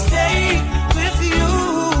will stay with you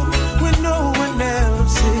when no one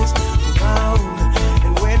else is around.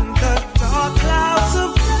 And when the dark clouds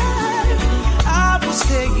arrive, I will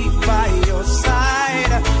stay by your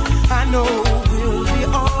side. I know we'll be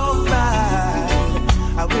alright.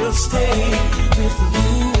 I will stay with you.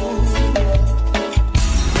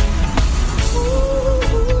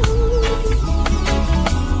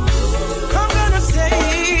 I'm gonna stay,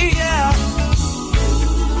 yeah.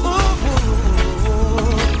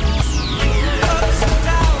 Ups and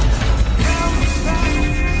downs,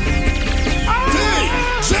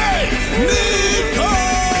 DJ Nico!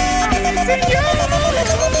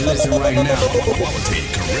 Listen right now. Quality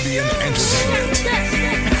Caribbean Entertainment.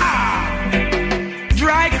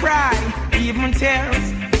 Dry cry, even tears,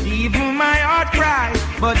 even my heart cry,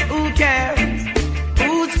 but who cares?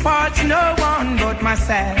 Whose fault's no one but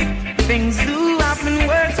myself. Things do happen,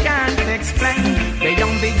 words can't explain.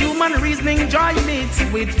 Beyond the human reasoning, joy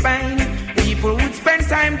mixed with pain. People would spend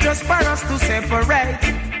time just for us to separate.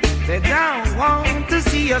 They don't want to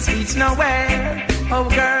see us reach nowhere. Oh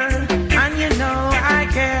girl, and you know I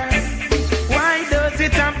care. Why does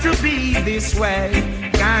it have to be this way?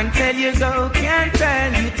 Can't tell you go, can't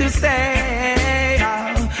tell you to stay.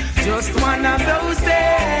 Oh, just one of those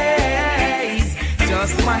days.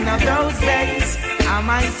 Just one of those days. Am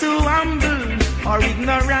I too humble or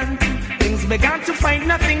ignorant? Things began to find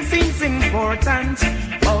nothing seems important.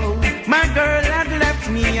 Oh, my girl had left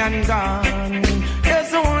me and gone.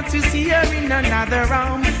 Doesn't want to see her in another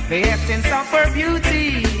room. The essence of her beauty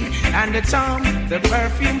and the charm, the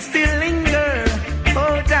perfume still linger.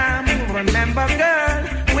 Oh damn, remember girl,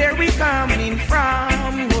 where we coming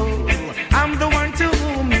from. Oh, I'm the one to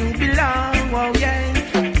whom you belong. Oh yeah,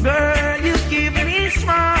 girl, you keep me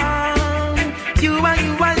strong. You and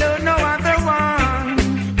you alone, no other one.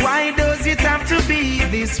 Why does it have to be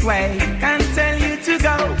this way? Can't tell you to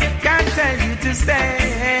go, can't tell you to stay.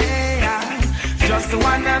 Just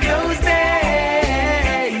one of those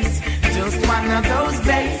days. Just one of those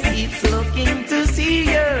days. It's looking to see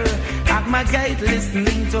you at my gate,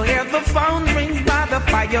 listening to hear the phone rings by the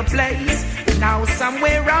fireplace. Now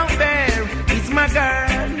somewhere out there is my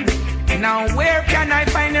girl. Now where can I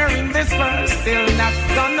find her in this world? Still not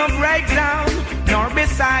gonna break down, nor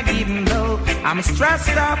beside, even though I'm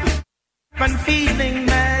stressed up and feeling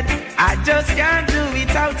mad. I just can't do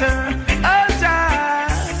without her. Oh,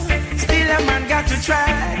 child, still a man got to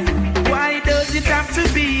try. Why does it have to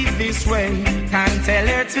be this way? Can't tell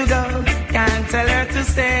her to go, can't tell her to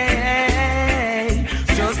stay.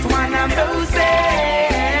 Just one of those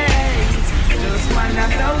days. Just one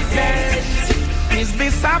of those days. Is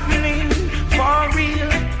this happening for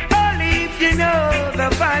real? Only if you know the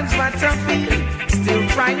vibes what I feel. Still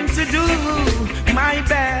trying to do my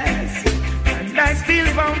best, and I still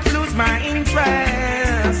won't lose my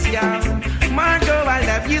interest. Yeah, Margot, I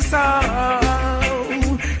love you so.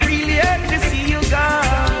 Really hurt to see you go.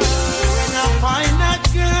 When I find that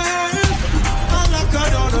girl, I like her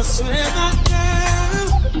down, I swear that girl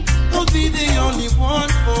will be the only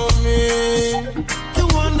one for me. The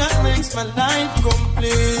one that makes my life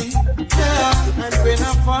complete. Yeah, and when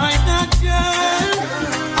I find that girl,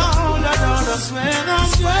 I hold her down, I swear that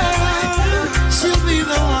girl, she'll be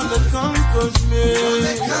the one that conquers me.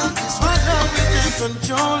 My love will take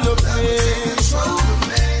control of me.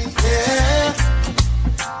 Yeah.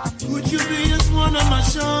 Would you be just one of my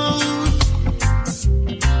shows?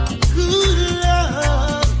 Good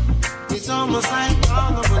love, it's almost like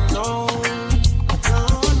all of alone.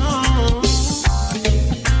 No.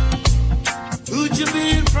 Would you be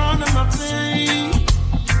in front of my face?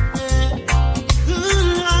 Yeah. Good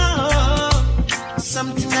love,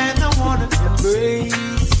 something that I wanna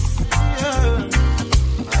embrace. Yeah.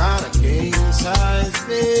 I had a king size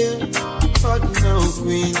bed, but no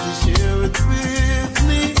queen to share it with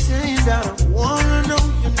me. Saying that I wanna know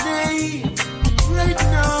your name right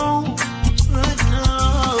now.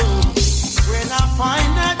 When I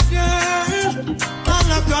find that girl, I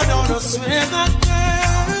look her down, I swear that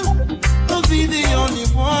girl will be the only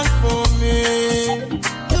one for me.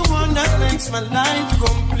 The one that makes my life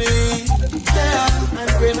complete. Yeah,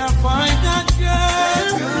 and when I find that girl,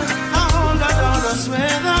 I hold her down, I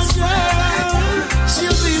swear that girl,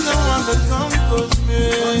 she'll be the one that conquers me.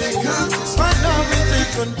 My love will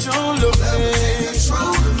take control of me.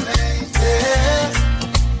 Yeah.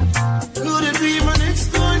 Could it be my next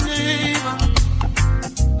door neighbor?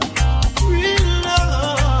 Real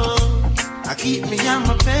love, I keep me on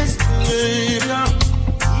my best behavior.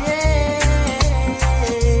 Yeah.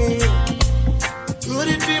 Could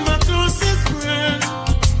it be my closest friend?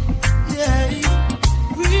 Yeah.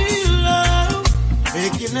 Real love,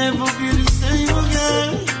 make you never be the same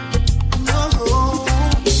again. No.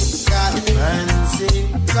 Got a fancy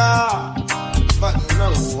car, but no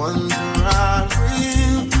one's around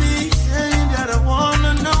with me. Saying that I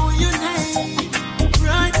wanna know your name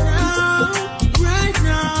right now.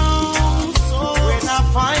 So when I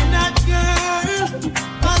find that girl,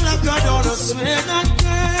 I look her down, I swear that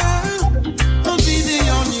girl will be the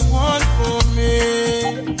only one for me.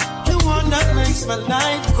 The one that makes my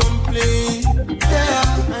life complete.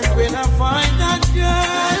 Yeah, and when I find that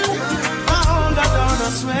girl, I hold her down, I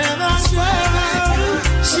swear that girl,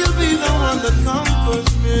 she'll be the one that conquers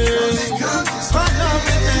me. My love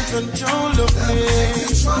will take control of me.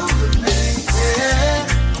 Yeah.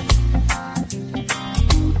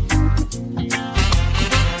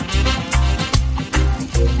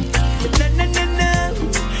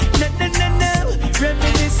 No,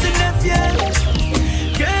 reminiscing of you.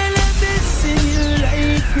 Girl, I'm missing you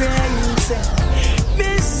like crazy.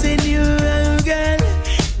 Missing you, oh girl.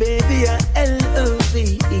 Baby, I love you.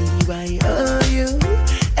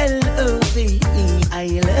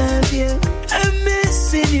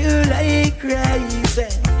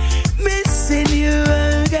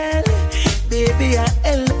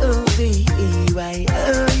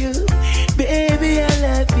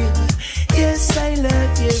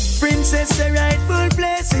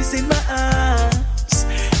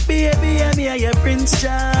 are your Prince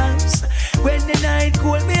Charles. When the night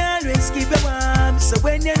cold, me always keep you warm. So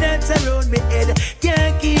when you're not around me, head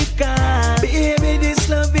can't keep calm. Baby, this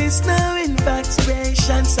love is no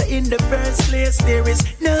infatuation. So in the first place, there is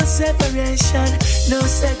no separation, no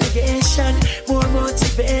segregation, more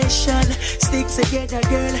motivation. Stick together,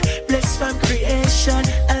 girl, blessed from creation.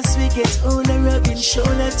 As we get older, rubbing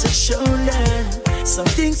shoulder to shoulder.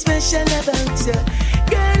 Something special about you,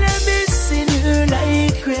 girl. I'm missing you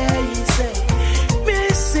like crazy.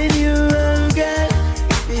 Missing you, oh girl.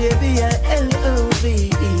 Baby, I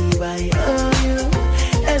L-O-V-E-Y-O-U.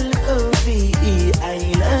 L-O-V-E, I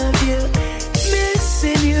love you.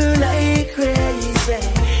 Missing you like crazy.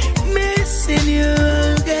 Missing you,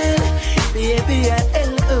 oh girl. Baby, I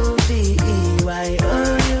L-O-V-E-Y-O-U.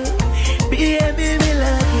 Baby, me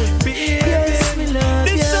love you. Yes, me love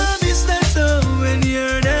you. This song is not so when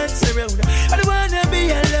you're not around. I don't wanna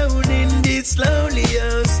be alone in this lonely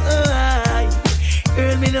house. Oh,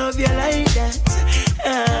 girl, me love you like that.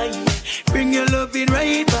 Aye. Bring your loving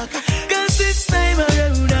right back. Cause this time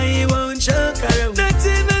around I won't joke around. Not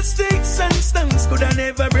even sticks and stones could I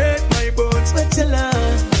never break my bones. But your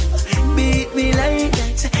love beat me like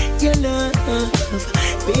that. Your love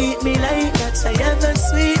beat me like that. I have a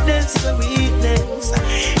sweetness for weakness.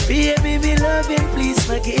 Baby, me loving, please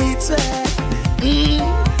forget that.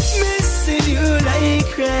 Missing you like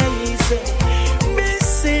crazy.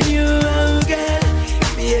 Missing you, oh girl.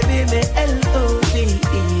 Baby, me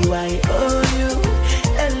L-O-V-E-Y-O-U.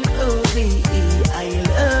 L-O-V-E, I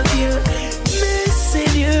love you.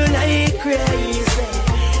 Missing you like crazy.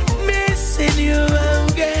 Missing you, oh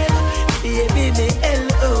girl. Baby, me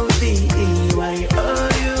L-O-V-E-Y-O-U.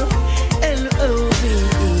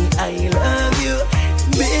 L-O-V-E, I love you.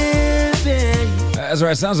 Baby. That's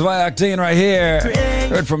right, sounds of Octane right here.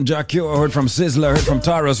 Heard from Jacure, heard from Sizzler, heard from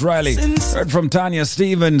Taurus Riley, heard from Tanya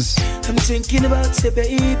Stevens. I'm thinking about you,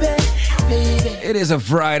 baby, baby. It is a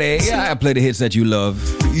Friday. Yeah, I play the hits that you love.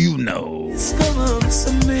 You know. Come on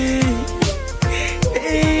to me,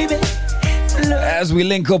 baby. As we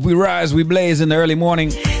link up, we rise, we blaze in the early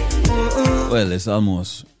morning. Well, it's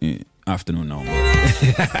almost afternoon now.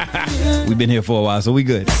 We've been here for a while, so we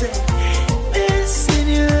good.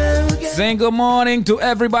 Saying good morning to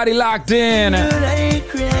everybody locked in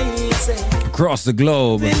across the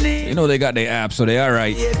globe. You know they got their app, so they all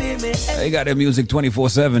right. They got their music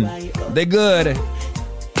 24/7. They good.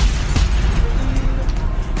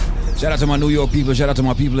 Shout out to my New York people. Shout out to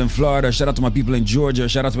my people in Florida. Shout out to my people in Georgia.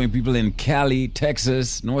 Shout out to my people in Cali,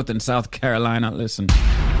 Texas, North and South Carolina. Listen,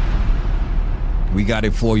 we got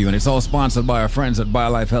it for you, and it's all sponsored by our friends at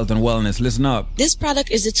BioLife Health and Wellness. Listen up. This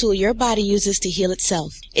product is a tool your body uses to heal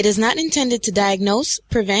itself. It is not intended to diagnose,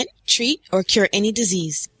 prevent, treat, or cure any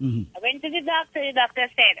disease. I went to the doctor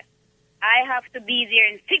said, I have to be there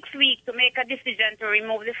in 6 weeks to make a decision to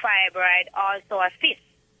remove the fibroid, also a cyst.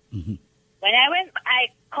 When I went, I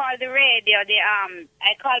called the radio,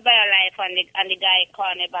 I called BioLife and the guy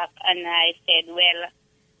called me back and I said, well,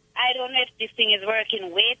 I don't know if this thing is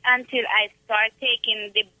working. Wait until I start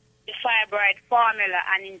taking the fibroid formula.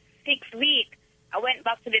 And in 6 weeks, I went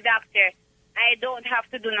back to the doctor. I don't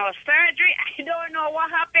have to do no surgery. I don't know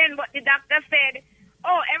what happened, but the doctor said,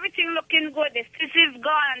 oh, everything looking good. The cyst is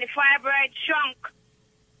gone and the fibroid shrunk.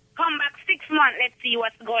 Come back 6 months. Let's see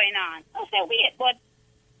what's going on. I said, wait, but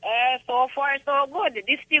so far so good.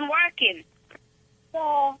 This thing working.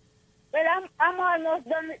 So, well, I'm almost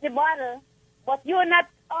done with the bottle. But you're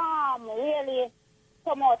not really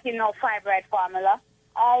promoting no fibroid formula.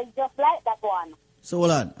 I just like that one. So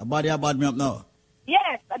hold on, a body bad me up now.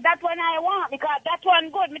 Yes, that one I want because that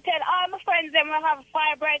one good. Me tell all my friends them will have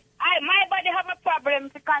fibroid. My body have a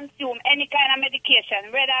problem to consume any kind of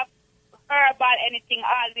medication, whether herbal, anything,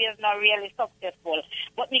 always not really successful.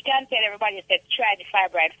 But we can tell everybody said try the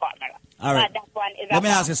fibroid formula. All right. That one is Let me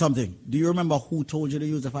ask you something. Do you remember who told you to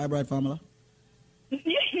use the fibroid formula?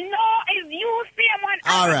 No, it's you, someone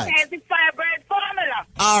All right. the fibroid formula.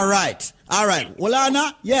 All right. Well,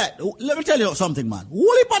 Anna, yeah, let me tell you something, man.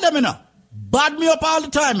 Woolly pa them, you know. Bad me up all the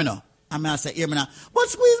time, you know. I mean, I say, hear me now. But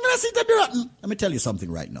squeeze me, I see the rotten. Let me tell you something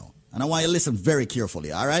right now. And I want you to listen very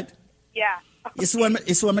carefully, all right? Yeah. It's when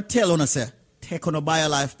I tell you, say, take on a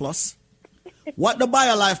BioLife Plus. What the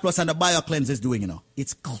BioLife Plus and the BioCleanse is doing, you know,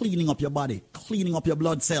 it's cleaning up your body, cleaning up your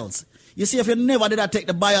blood cells. You see, if you never did I take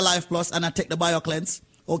the BioLife Plus and I take the BioCleanse,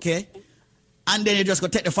 okay, and then you just go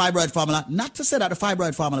take the fibroid formula, not to say that the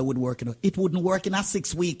fibroid formula would work, you know, it wouldn't work in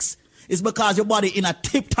 6 weeks. It's because your body in a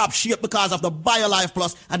tip-top shape because of the BioLife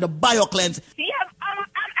Plus and the BioCleanse. Yeah,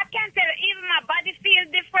 I can't tell you, even my body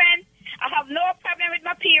feels different. I have no problem with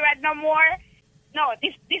my period no more. No,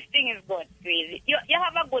 this thing is good, Squeezy. You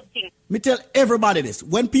have a good thing. Me tell everybody this.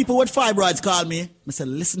 When people with fibroids call me, I say,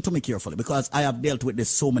 listen to me carefully because I have dealt with this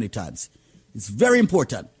so many times. It's very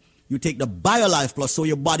important. You take the BioLife Plus so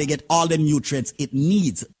your body get all the nutrients it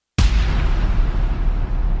needs.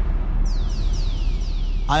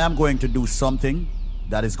 I am going to do something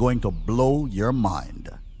that is going to blow your mind.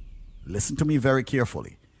 Listen to me very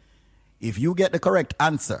carefully. If you get the correct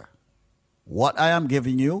answer, what I am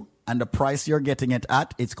giving you and the price you're getting it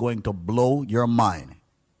at, it's going to blow your mind.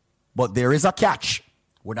 But there is a catch.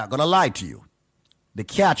 We're not going to lie to you. The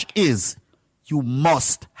catch is you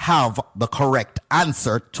must have the correct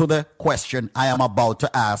answer to the question I am about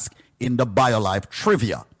to ask in the BioLife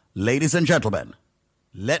trivia. Ladies and gentlemen,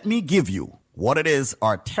 let me give you what it is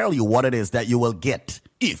or tell you what it is that you will get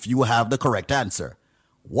if you have the correct answer.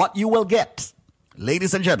 What you will get,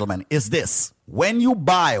 ladies and gentlemen, is this. When you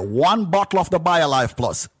buy one bottle of the BioLife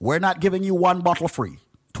Plus, we're not giving you one bottle free,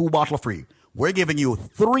 2 bottles free. We're giving you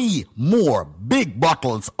 3 more big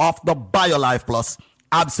bottles of the BioLife Plus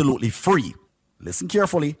absolutely free. Listen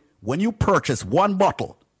carefully. When you purchase one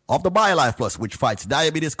bottle of the BioLife Plus, which fights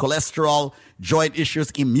diabetes, cholesterol, joint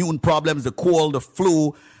issues, immune problems, the cold, the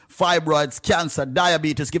flu, fibroids, cancer,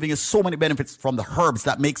 diabetes, giving you so many benefits from the herbs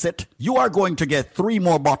that makes it, you are going to get 3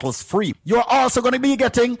 more bottles free. You're also going to be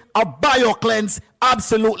getting a BioCleanse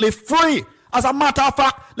absolutely free. As a matter of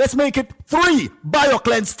fact, let's make it 3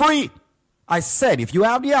 BioCleanse free. I said, if you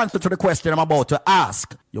have the answer to the question I'm about to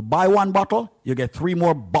ask, you buy 1 bottle, you get 3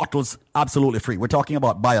 more bottles absolutely free. We're talking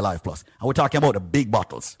about BioLife Plus, and we're talking about the big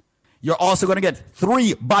bottles. You're also going to get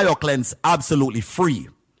 3 BioCleanse absolutely free.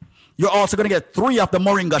 You're also going to get 3 of the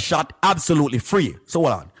Moringa shot absolutely free. So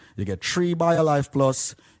hold on. You get 3 BioLife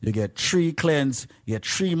Plus, you get 3 Cleanse, you get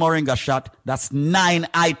 3 Moringa shot. That's 9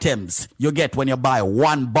 items you get when you buy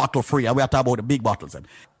 1 bottle free. And we are talking about the big bottles. And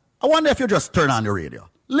I wonder if you just turn on the radio.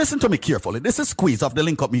 Listen to me carefully. This is Squeeze of the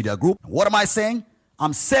Link Up Media Group. What am I saying?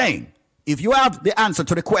 I'm saying if you have the answer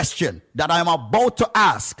to the question that I'm about to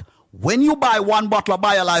ask, when you buy 1 bottle of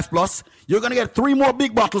BioLife Plus, you're going to get 3 more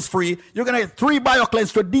big bottles free. You're going to get 3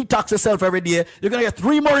 BioCleanse to detox yourself every day. You're going to get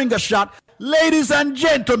 3 Moringa shot. Ladies and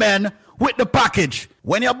gentlemen, with the package,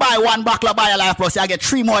 when you buy 1 bottle of BioLife Plus, you get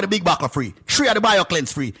 3 more of the big bottle free, 3 of the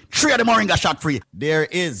BioCleanse free, 3 of the Moringa shot free. There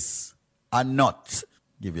is a nut.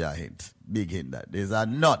 Give you a hint. Big hint that. There's a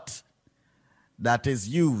nut that is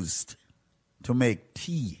used to make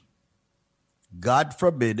tea. God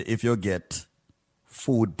forbid if you get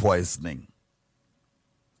food poisoning.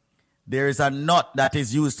 There is a nut that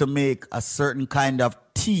is used to make a certain kind of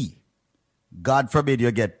tea. God forbid you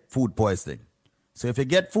get food poisoning. So if you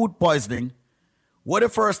get food poisoning, what the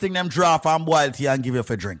first thing them draw from boiled tea and give you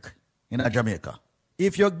for drink in Jamaica?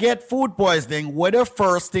 If you get food poisoning, what the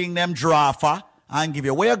first thing them draw for and give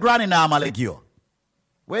you? Where your granny normally give you?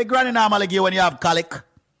 Where your granny normally give you when you have colic,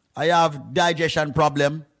 or you have digestion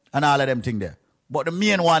problem, and all of them things there? But the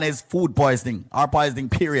main one is food poisoning, or poisoning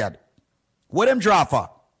period. What them draw for?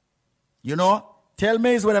 You know? Tell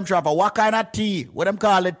me is what them draw for. What kind of tea? What them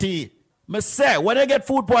call it tea? Me say, when they get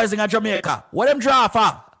food poisoning in Jamaica, what them draw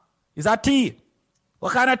for? Is that tea?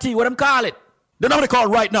 What kind of tea? What them call it? The number to call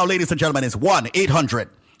right now, ladies and gentlemen, is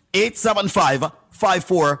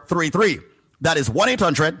 1-800-875-5433. That is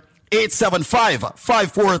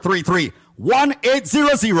 1-800-875-5433.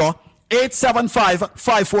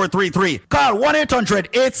 1-800-875-5433. Call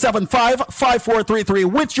 1-800-875-5433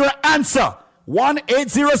 with your answer.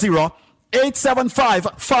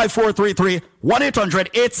 1-800-875-5433.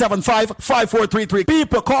 1-800-875-5433.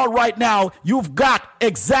 People, call right now. You've got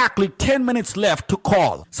exactly 10 minutes left to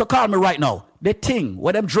call. So call me right now. The thing,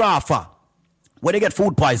 where them draw for, when they get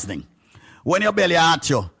food poisoning, when your belly hurt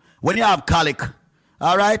you, when you have colic,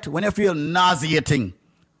 all right, when you feel nauseating,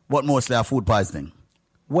 but mostly have food poisoning.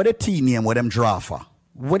 What a tea name, what them draw for?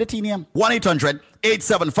 What a tea name?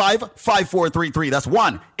 1-800-875-5433. That's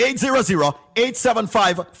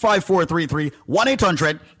 1-800-875-5433.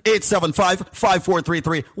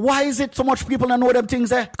 1-800-875-5433. Why is it so much people don't know them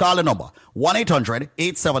things there? Call the number.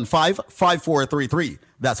 1-800-875-5433.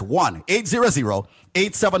 That's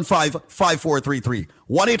 1-800-875-5433.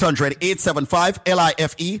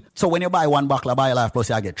 1-800-875-LIFE. So when you buy 1 bottle of BioLife Plus,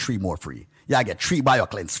 you get 3 more free. You get 3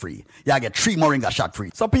 BioCleanse free. You get 3 Moringa shot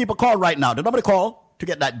free. So people, call right now. The number to call to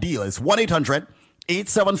get that deal is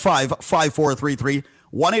 1-800-875-5433.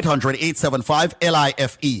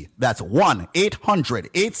 1-800-875-LIFE. That's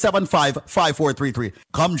 1-800-875-5433.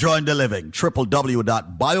 Come join the living.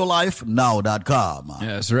 www.biolifenow.com.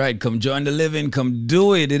 That's right. Come join the living. Come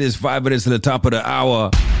do it. It is 5 minutes to the top of the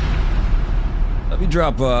hour. Let me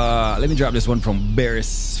drop this one from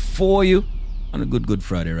Barris for you. on a good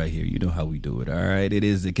Friday right here. You know how we do it, all right? It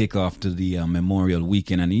is the kickoff to the Memorial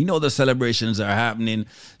Weekend, and you know the celebrations are happening.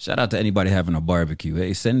 Shout out to anybody having a barbecue.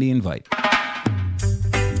 Hey, send the invite.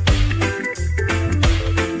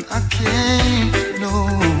 I can't, no,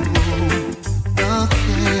 I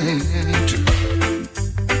can't.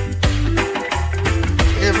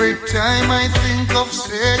 Every time I think of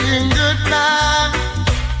saying goodbye,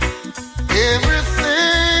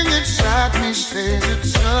 everything inside me says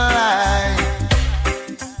it's a lie.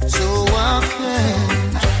 So I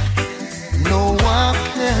can't, no I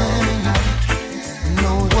can't,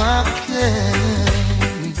 no I can't.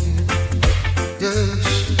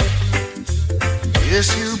 Yes,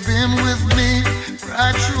 you've been with me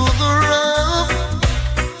right through the rough,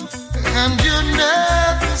 and you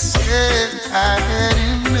never said I had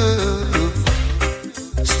enough.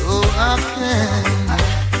 So I can't,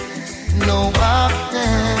 no I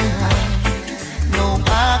can't, no I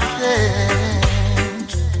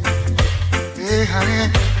can't. Hey honey,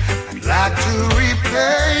 I'd like to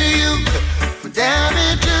repay you for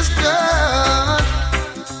damages done.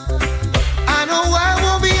 I know I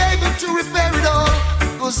won't be able to repair it all,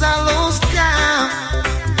 'cause I lost count.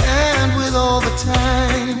 And with all the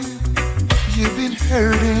time you've been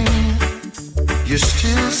hurting, you're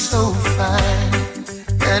still so fine,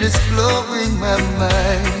 and it's blowing my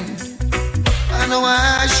mind. I know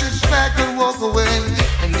I should pack and walk away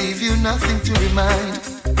and leave you nothing to remind,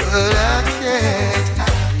 but I can't,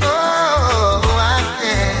 oh I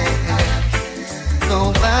can't,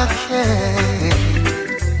 no I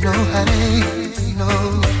can't, no honey, no.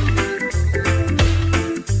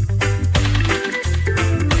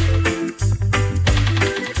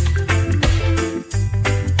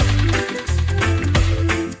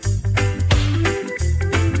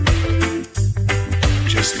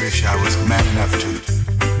 Just wish I was man enough to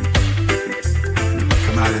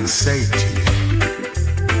come out and say it to you,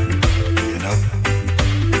 you know?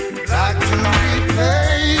 Like to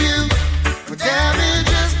repay you for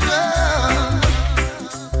damages done.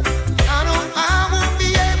 I know I won't be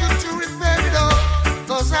able to repair it all,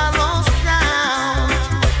 'cause I lost count.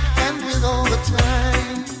 And with all the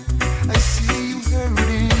time I see you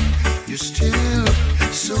hurting, you're still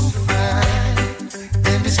so fine,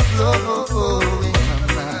 and it's blowing my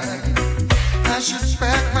mind. I should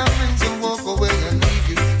pack my things and walk away and leave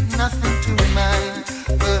you nothing to remind,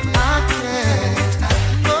 but I can't.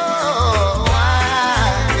 No, I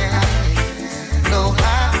can't. No,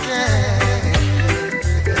 I can't.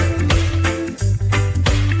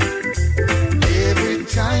 Every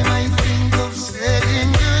time I think of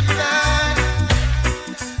saying goodbye,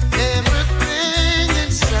 everything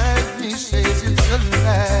inside me says it's a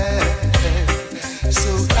lie.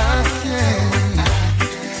 So I can't.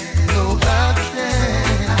 No, I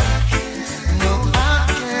can't. No, I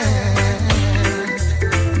can't.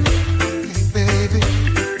 Hey, baby,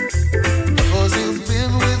 'cause you've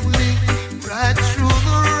been with me right through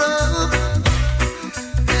the rough,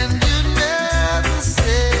 and you never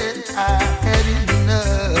said I had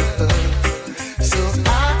enough. So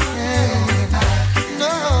I can't.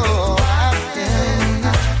 No, I can't.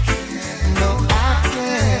 No, I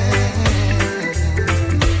can't.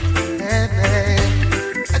 Hey, babe,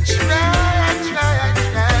 I try,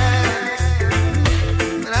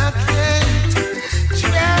 but I can't.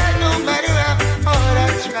 Try no matter how hard I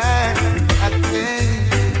try, I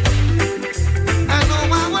can't. I know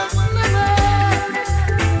I was never.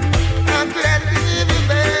 I'm glad to leave you,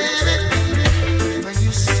 baby, but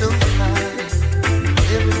you're so fine.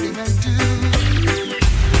 Everything I do,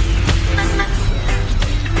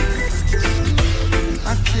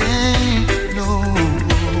 I can't. No,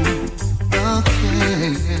 I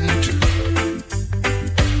can't.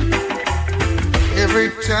 Every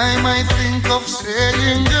time I think of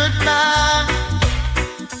saying goodbye,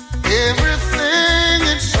 everything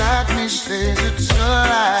inside me says it's a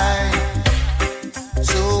lie.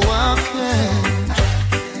 So I can't,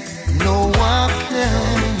 no I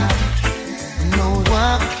can't, no I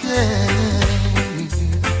can't.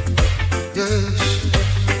 Yes,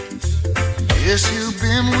 yes, you've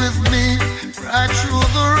been with me right through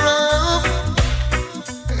the rough,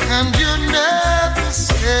 and you never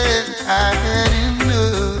said I had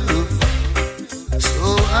enough. So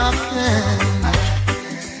I can't,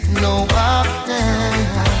 no I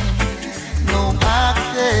can't, no I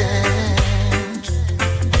can't.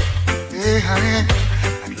 Hey honey,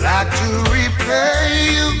 I'd like to repay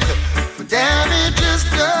you for damages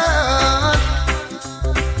done.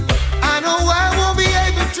 I know I won't be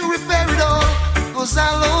able to repair it all, 'cause I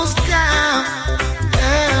lost count.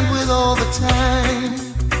 And with all the time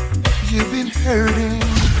you've been hurting,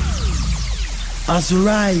 As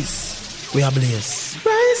rise We are blaze.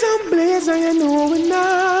 Rise and blaze, and you know we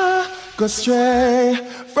not go stray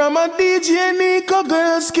from a DJ Nico.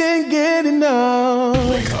 Girls can't get enough.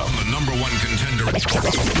 Wake up, the number one contender. Wake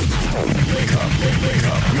up,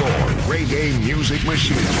 your reggae music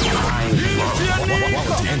machine. I love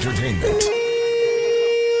quality entertainment.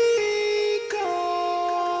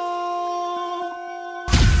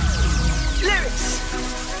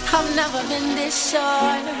 I've never been this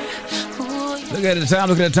sure. Look at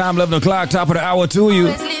the time, 11 o'clock, top of the hour to you.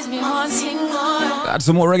 Got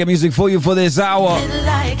some more reggae music for you for this hour.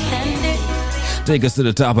 Take us to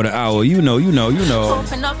the top of the hour. You know.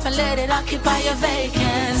 Open up and let it occupy your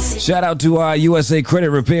vacancy. Shout out to our USA Credit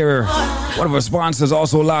Repair. One of our sponsors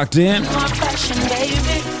also locked in.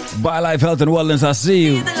 By Life Health and Wellness, I see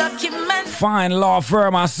you. Fine Law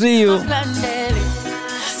Firm, I see you.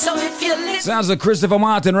 So if you listen, sounds like Christopher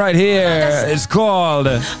Martin right here. It's called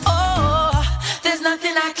there's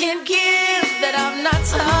nothing I can give that I'm not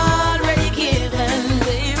already given,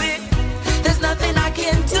 baby. There's nothing I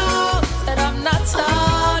can do that I'm not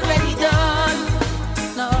already done.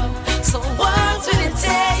 No. So what will it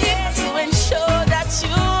take to ensure that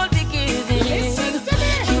you'll be giving?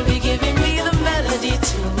 You'll be giving me the melody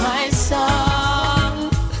to my song.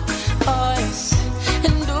 Oh yes,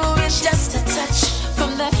 and do it just a touch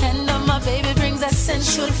from the hand of my baby brings a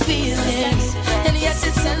sensual feeling. And yes,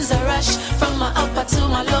 it sends a rush from my upper to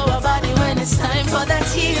my lower body when it's time for that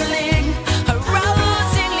healing.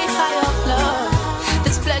 Arousingly high of love.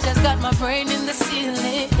 This pleasure's got my brain in the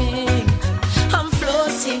ceiling. I'm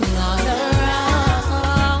floating all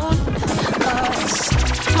around us.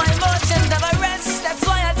 My emotions never rest. That's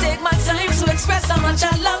why I take my time to express how much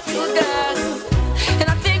I love you, girl. And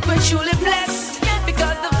I think we're truly blessed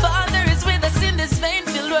because the Father is with us in this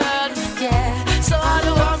vain-filled world. Yeah, so I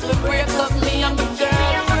don't want to break up me and my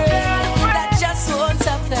girlfriend. That just won't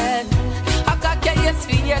happen. I got yes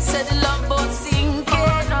for years, said the love boat sinking.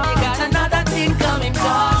 You got another thing coming,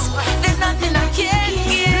 cause there's nothing I can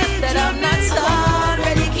give that I'm not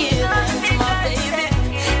already given to my baby.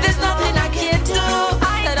 There's nothing I can do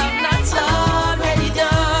that I'm not already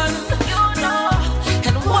done. No.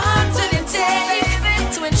 And what will it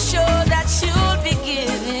take to ensure that you'll be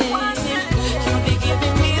giving? You'll be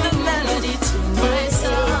giving me the melody to my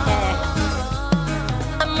song.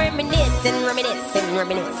 I'm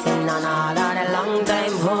reminiscing on all that long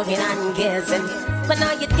time hugging and kissing. But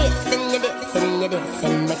now you're dissing.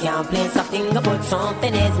 I can't place a finger, but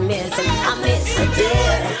something is missing. I miss a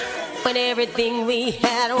dear when everything we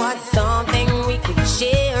had was something we could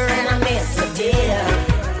share. And I miss a dear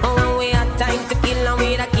oh, we had time to kill and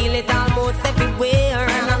we'd kill it almost everywhere.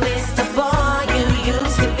 And I miss the boy you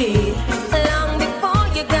used to be long before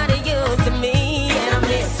you got used to me. And I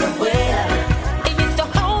miss the way it used to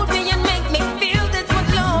hold me and make me feel this was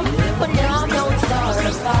love. But now don't start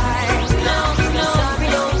a fight. No, sorry,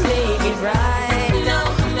 don't make it right. No,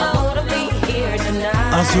 I wanna be here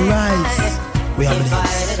tonight. As we rise, we are If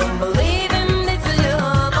blessed. I don't believe in this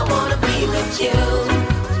love, I wanna be with you.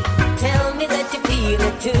 Tell me that you feel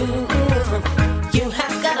it too. You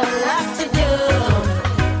have got a lot to do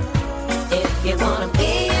if you wanna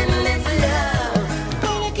be in this love.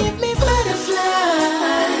 Gonna give me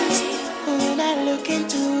butterflies when I look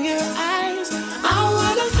into your eyes. I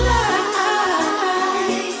wanna fly,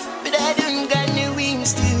 but I don't got no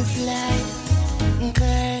wings to fly.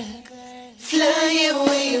 Girl, fly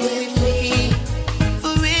away with me,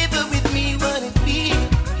 forever with me, wanna be.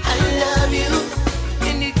 I love you,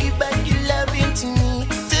 and you give back your loving to me.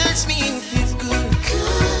 Touch me if it's good.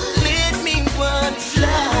 Let me wanna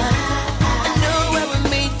fly. I know I was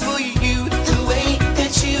made for you, the way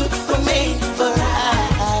that you were made for I.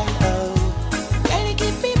 Gotta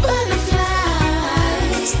give me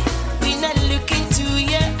butterflies when I look into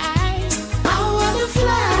your eyes. I wanna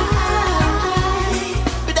fly,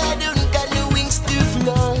 but I don't got no wings to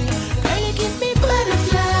fly. Gotta give me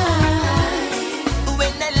butterflies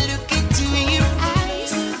when I look into your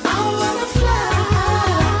eyes. I wanna fly,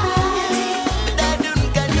 but I don't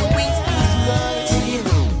got no wings to fly.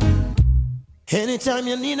 Anytime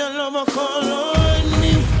you need a lover, call on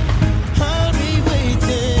me. I'll be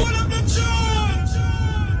waiting.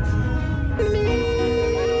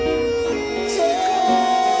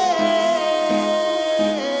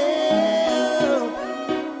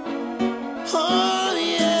 Oh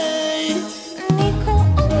yeah, Nico,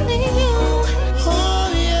 only you. Oh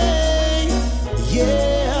yeah, yeah.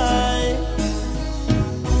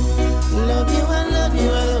 Love you, I love you,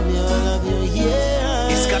 I love you, I love you,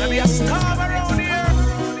 yeah. It's gonna be a storm around here.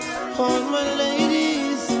 Hold my lady.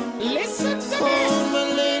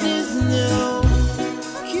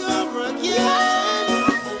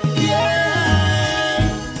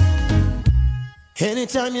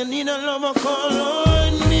 Anytime you need a lover, call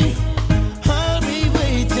on me. I'll be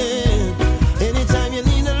waiting. Anytime you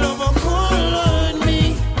need a lover, call on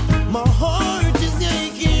me. My heart is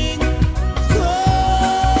aching.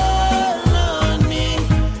 Call on me.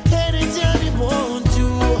 Anytime you want to.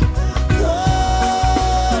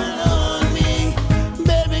 Call on me.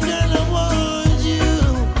 Baby girl, I want you.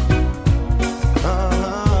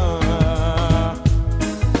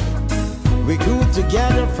 We grew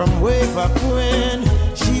together from way back when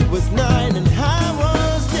she was 9 and I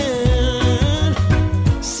was 10.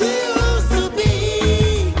 She used to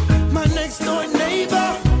be my next door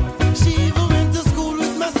neighbor. She even went to school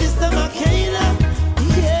with my sister Makayla.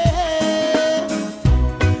 Yeah.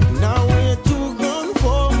 Now we're two grown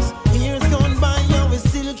folks. Years gone by and we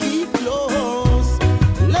still keep close.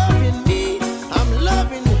 Loving me, I'm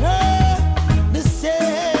loving her the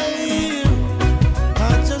same.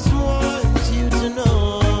 I just want you to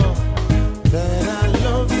know that I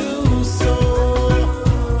love you so.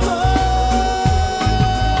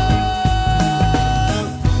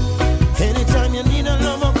 Anytime you need a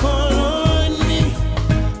lover, call on me.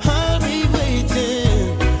 I'll be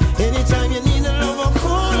waiting. Anytime you need a lover,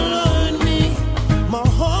 call on me. My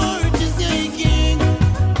heart is aching.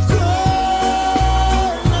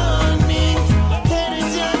 Call on me.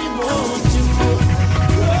 Anytime you want to.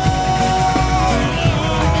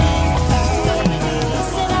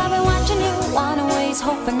 Said I've been watching you, wanna ways,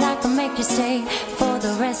 hoping I can make you stay for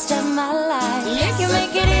the rest of my life. You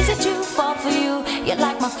make it easy to fall for you. You're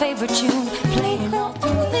like my favorite tune, playing all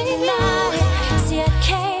through the night. See, I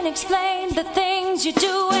can't explain the things you're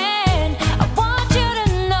doing. I want you to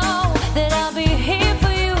know that I'll be here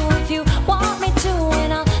for you if you want me to,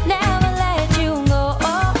 and I'll never let you go.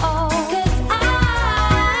 'Cause I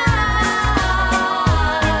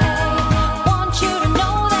want you to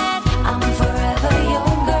know that I'm forever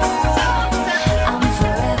your girl. I'm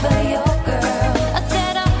forever your girl. I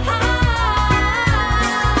said I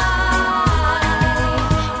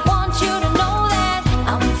want you to know that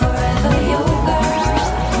I'm forever your girl.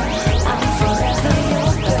 I'm forever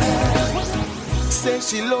your girl. Say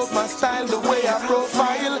she love my style, the way I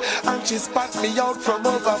profile, and she spot me out from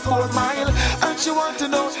over 4 miles. And she want to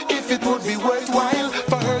know if it would be worthwhile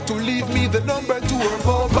for her to leave me the number to her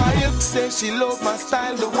mobile. Say she love my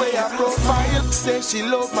style, the way I profile. Say she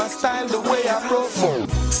love my style, the way I profile.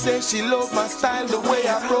 Say she love my style, the way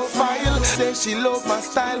I profile. Say she love my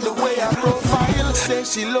style, the way I profile. Say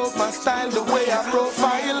she love my style, the way I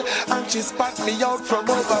profile. And she spot me out from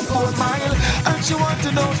over 4 miles. And she want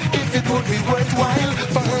to know if it would be worthwhile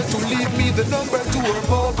for her to leave me the number to her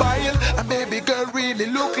mobile. And baby girl really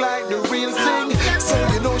look like the real thing. So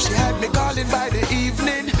you know she had me calling by the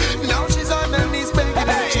evening. Now she's on her knees begging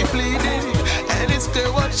and she pleading. And it's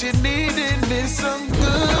clear what she needing is some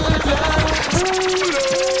good love.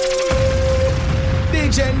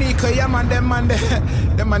 DJ Nico, yeah man, them man,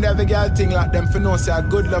 them man, they have the girl thing like them for no say a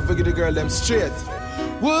good love for the girl them straight.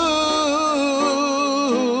 Woo,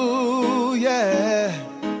 yeah.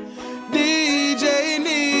 DJ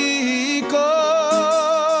Nico.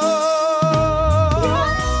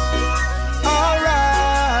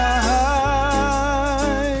 Alright.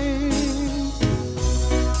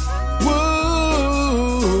 Woo.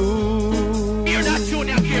 Hear that tune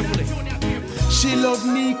carefully. She love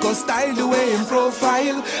Nico style, the way in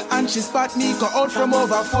profile. And she spot Nico out from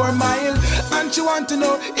over 4 miles. And she want to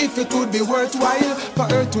know if it would be worthwhile for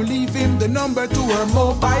her to leave him the number to her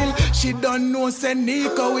mobile. She don't know say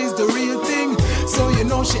Nico is the real thing. So you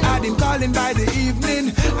know she had him calling by the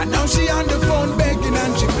evening. And now she on the phone begging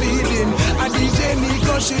and she pleading. And DJ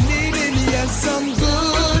Nico she needing, yes, some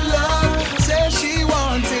good love. Say she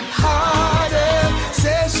wants it harder.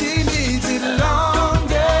 Say she needs it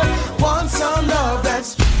longer. Want some love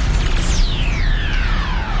that's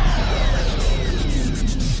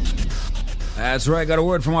That's right. Got a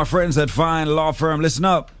word from our friends at Fine Law Firm. Listen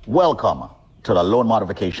up. Welcome to the loan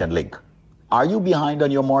modification link. Are you behind on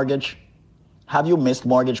your mortgage? Have you missed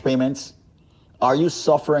mortgage payments? Are you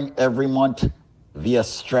suffering every month via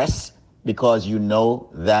stress because you know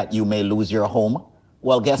that you may lose your home?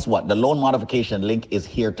 Well, guess what? The loan modification link is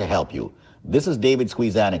here to help you. This is David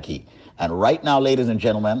Squeezaniki. And right now, ladies and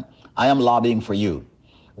gentlemen, I am lobbying for you.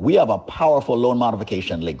 We have a powerful loan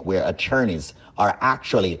modification link where attorneys are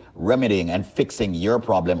actually remedying and fixing your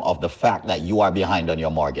problem of the fact that you are behind on your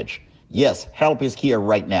mortgage. Yes, help is here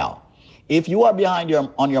right now. If you are behind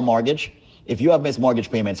on your mortgage, if you have missed mortgage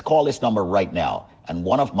payments, call this number right now. And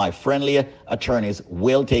one of my friendly attorneys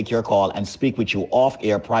will take your call and speak with you off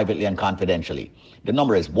air privately and confidentially. The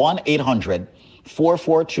number is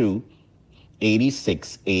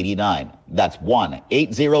 1-800-442-8689. That's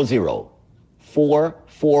 1-800-442-8689.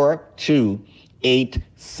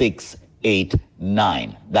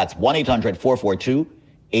 1-800-442-8689. That's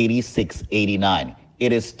 1-800-442-8689.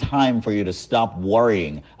 It is time for you to stop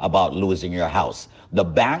worrying about losing your house. The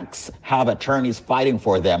banks have attorneys fighting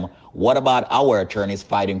for them. What about our attorneys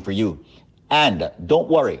fighting for you? And don't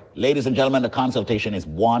worry, ladies and gentlemen, the consultation is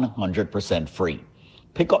 100% free.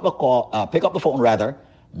 Pick up the phone,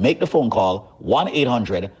 make the phone call,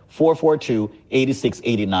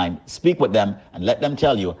 1-800-442-8689. Speak with them and let them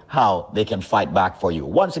tell you how they can fight back for you.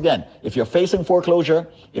 Once again, if you're facing foreclosure,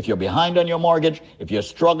 if you're behind on your mortgage, if you're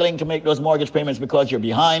struggling to make those mortgage payments because you're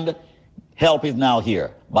behind, help is now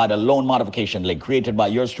here by the loan modification link created by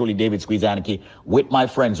yours truly, David Squeezaniki, with my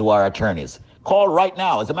friends who are attorneys. Call right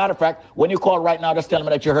now. As a matter of fact, when you call right now, just tell them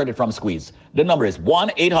that you heard it from Squeeze. The number is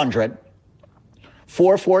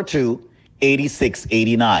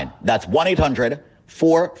 1-800-442-8689. That's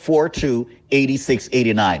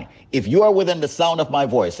 1-800-442-8689. If you are within the sound of my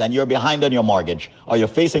voice and you're behind on your mortgage, or you're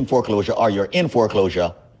facing foreclosure, or you're in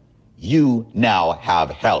foreclosure, you now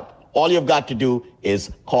have help. All you've got to do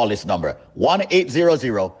is call this number,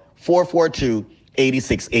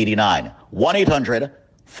 1-800-442-8689.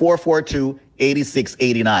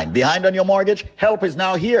 1-800-442-8689. Behind on your mortgage? Help is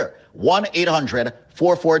now here.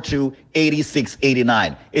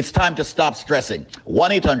 1-800-442-8689. It's time to stop stressing.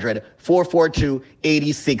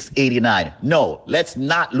 1-800-442-8689. No, let's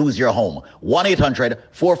not lose your home.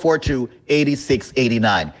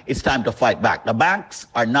 1-800-442-8689. It's time to fight back. The banks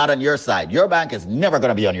are not on your side. Your bank is never going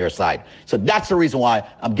to be on your side. So that's the reason why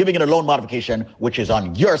I'm giving it a loan modification, which is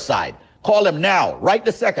on your side. Call them now, right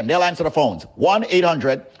this second. They'll answer the phones.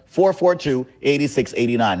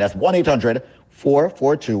 1-800-442-8689. That's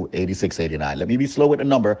 1-800-442-8689. Let me be slow with the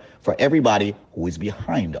number for everybody who is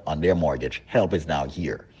behind on their mortgage. Help is now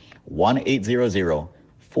here.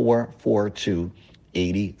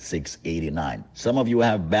 1-800-442-8689. Some of you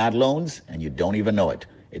have bad loans and you don't even know it.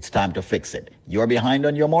 It's time to fix it. You're behind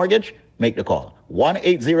on your mortgage? Make the call.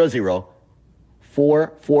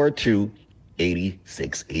 1-800-442-8689.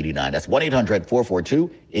 8689. That's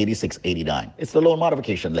 1-800-442-8689. It's the loan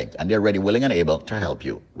modification link, and they're ready, willing, and able to help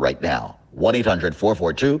you right now.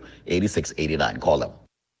 1-800-442-8689. Call them.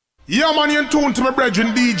 Yeah, man, you're in tune to my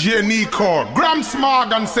brethren DJ Nico. Graham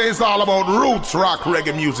Smargan says all about roots rock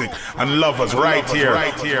reggae music and lovers right here.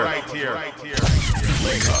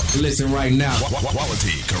 Wake up. Listen right now.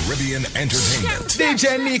 Quality Caribbean entertainment.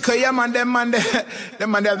 DJ Nico, yeah man, them man, they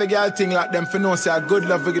have the girl thing like them for no say a good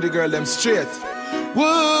love for the girl them straight. Woo,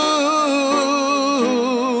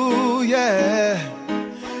 yeah.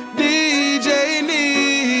 DJ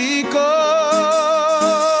Nico.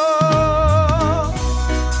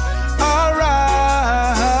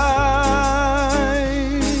 Alright.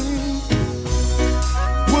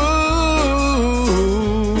 Woo.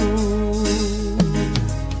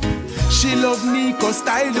 She love Nico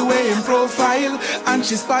style, the way in profile, and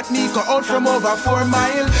she spot Nico out from over 4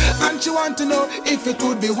 mile, and she want to know if it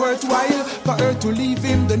would be worthwhile for her to leave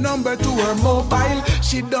him the number to her mobile.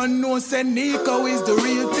 She don't know say Nico is the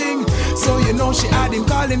real thing, so you know she had him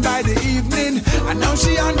calling by the evening, and now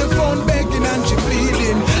she on the phone begging and she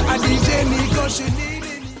pleading, and DJ Nico she needing.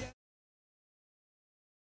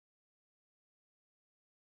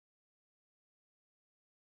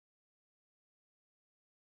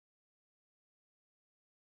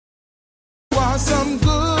 Some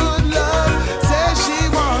good love, say she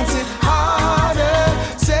wants it harder,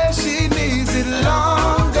 say she needs it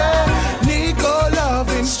longer, Nico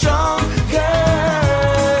loving stronger.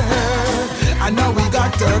 I know we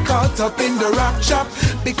got her caught up in the rock shop,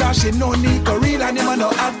 because she know Nico real and him a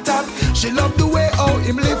no act up. She love the way how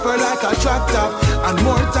him live her like a trap top, and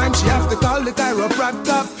more time she have to call the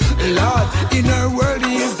chiropractor. Lord, in her world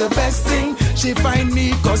he is the best thing. She find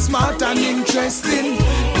Nico smart and interesting.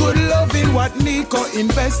 Good loving what Nico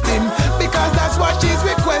investing, because that's what she's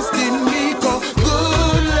requesting. Nico,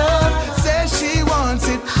 good love, say she wants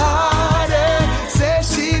it harder, say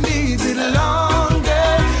she needs it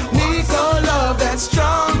longer. Nico love that's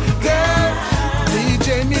stronger.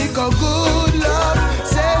 DJ Nico, good love,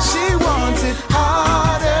 say she wants it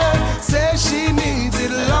harder, say she needs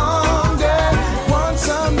it longer. Want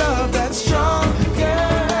some love that's stronger.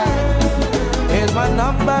 Here's my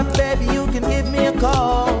number, baby, you can give me a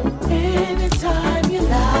call anytime you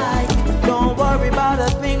like. Don't worry about a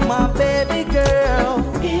thing, my baby girl,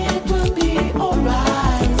 it will be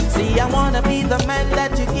alright. See, I wanna be the man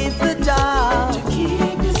that you give the job, to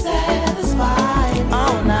keep you satisfied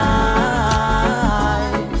all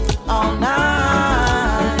night,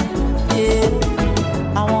 yeah.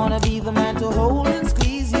 I wanna be the man to hold and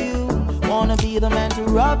squeeze you, wanna be the man to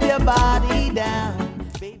rub your body down.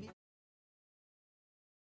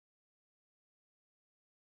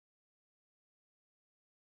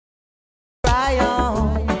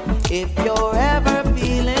 If you're ever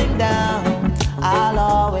feeling down, I'll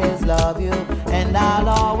always love you and I'll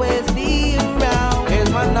always be around. Here's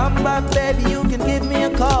my number, baby, you can give me a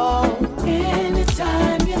call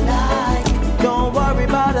anytime you like. Don't worry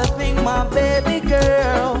about a thing, my baby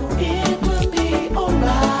girl, it will be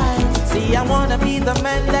alright. See, I wanna be the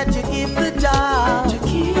man that you give the job to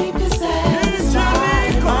keep you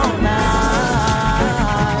satisfied all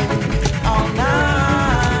night, all night.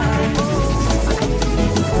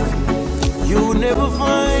 You never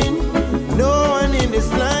find no one in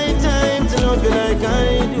this lifetime to love you like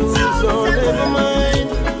I do. So never mind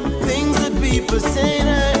things that people say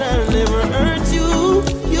that I'll never hurt you.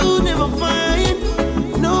 You never find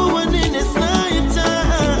no one in this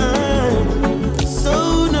lifetime.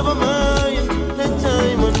 So never mind, let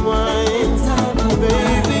time unwind.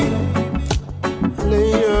 Baby, lay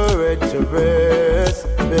your head to rest,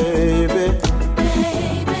 baby.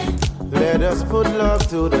 Let us put love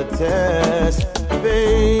to the test,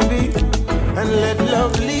 baby, and let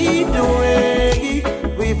love lead the way.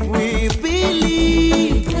 If we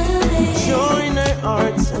believe, join our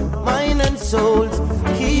hearts, mind and souls,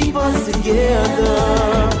 keep us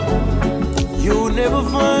together. You never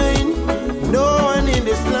find no one in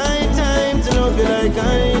this lifetime to love you like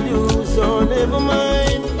I do. So never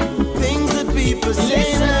mind things that people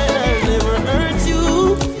say that I'll never hurt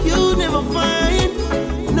you. You never find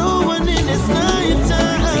no one in this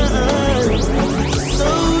lifetime. So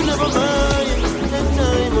never mind, let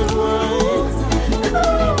time unwind.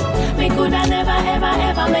 Me coulda never, ever,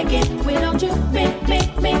 ever make it without you.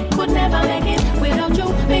 Me could never make it without you.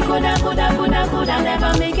 Me coulda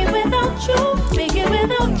never make it without you. Make it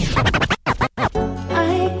without you.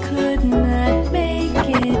 I could not make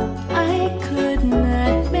it. I could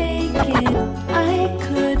not make it. I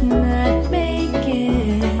could not make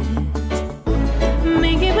it.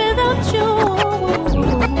 Make it without you.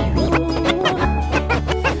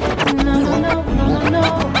 No.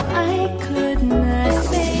 I could not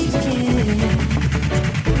make it.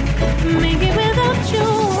 Make it without you.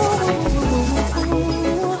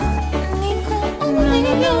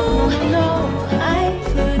 No. I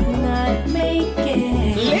could not make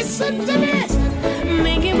it. Listen to this.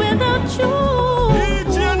 Make it without you.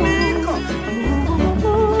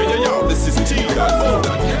 Yo, this is T.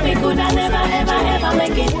 Me coulda never, ever, ever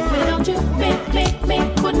make it without you. Me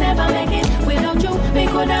could never make it without you. Me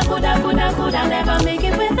coulda never make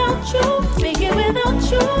it without you. Make it without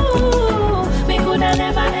you. Me coulda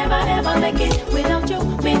never, ever, ever make it without you.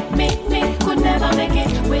 Me could never make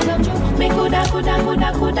it without you. Me coulda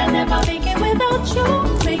never make it without you.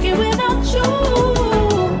 Make it without you.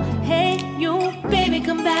 Hey, you, baby,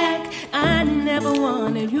 come back. I never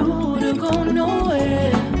wanted you to go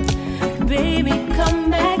nowhere. Baby, come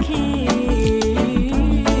back here.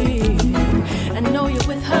 I know you're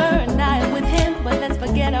with her and I'm with him, but let's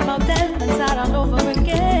forget about them and start all over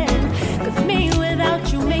again. Cause me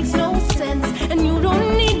without you makes no sense, and you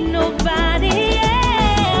don't need nobody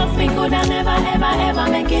else. Me coulda never, ever, ever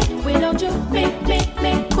make it without you. Me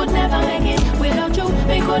could never make it without you.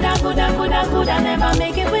 Me coulda never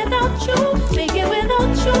make it without you. Make it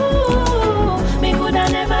without you. Me coulda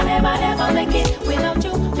never, ever, ever make it without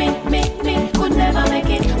you. Me could never make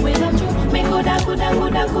it without you. Me coulda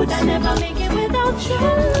never make it without you.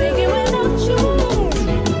 Make it without you.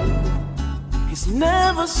 He's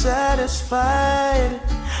never satisfied,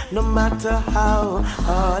 no matter how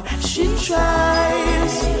hard she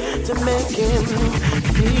tries to make him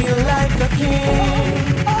feel like a king.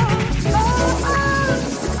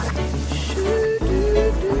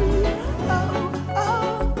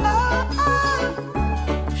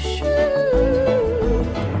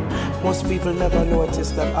 Most people never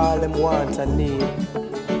notice that all them want and need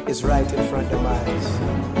is right in front of them eyes.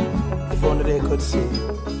 If only they could see.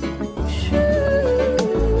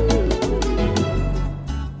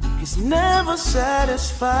 He's never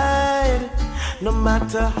satisfied, no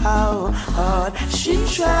matter how hard she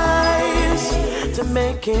tries to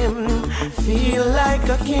make him feel like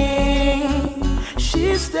a king.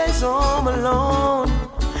 She stays home alone.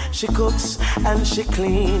 She cooks and she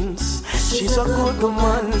cleans. She's a good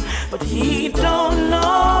woman, but he don't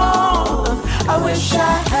know. I wish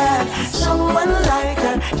I had someone like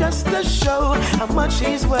her just to show how much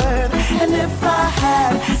he's worth. And if I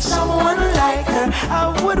had someone like her,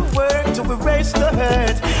 I would work to erase the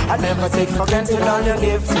hurt. I never take for granted all you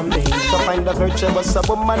give to me. To find a virtuous a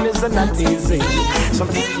woman is not easy. Some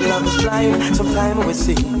people love is blind, sometimes we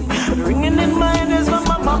see. But ringing in my ears is what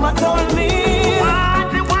my mama told me.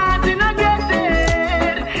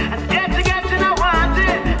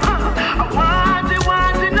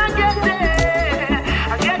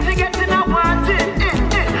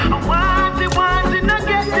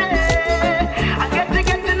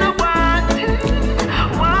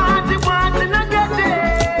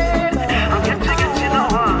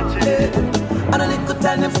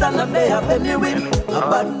 have any whip. A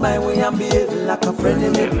bad mind we am behaving like a friend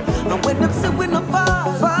in it. And when them say we no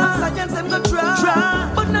fall, science them go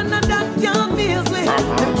try. But none of that can amaze me.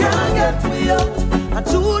 They can't get me out. And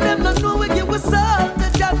two them don't know we give us all the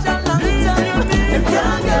judge a long time. They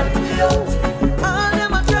can't get me out. All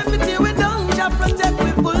them a try to tear we down, just protect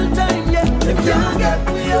me full time. Yeah, they can't get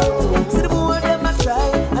me out. See the more them a try,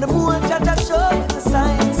 and the more judge a show me the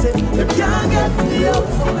signs. Say they can't get me out.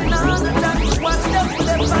 So we now the time watch them for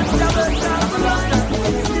them back down.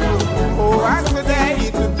 Oh, as today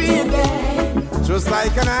it will be a day, just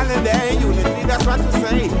like an holiday. Unity, that's what to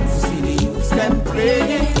say. See the youths them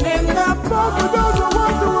playing in the pub. We don't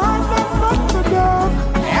want to run them up the dog.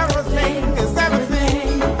 Everything is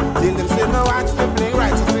everything. Till them say no, watch them play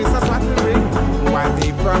righteousness. That's what we bring. While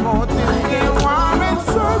they promoting their war and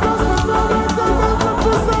service,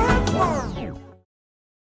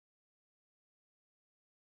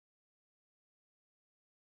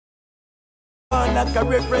 like a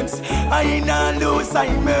reference, I ain't not lose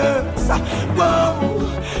Alzheimer's.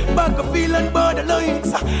 Whoa, back a feeling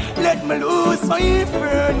borderlines. Let me lose my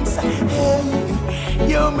friends. Hey,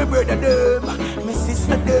 yo, my brother them, my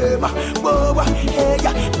sister them. Whoa, hey,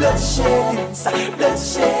 bloodsheddings.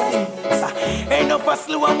 Ain't no fast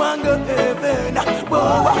slow and one go heaven.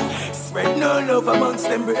 Whoa, spread no love amongst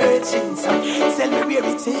them virgins. Tell me where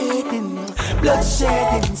it's heading.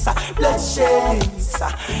 Bloodsheddings.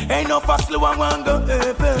 Ain't no fast slow and one go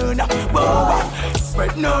heaven. Whoa,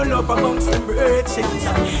 spread no love amongst them virgins. Tell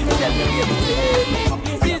me where it's heading.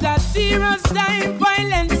 This is a serious time,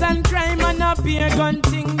 violence and crime, and up here gun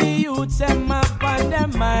thing the youths them up on their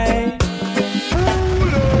mind.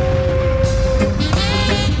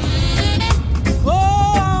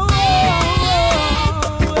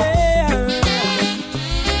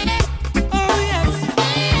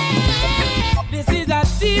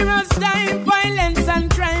 Serious time, violence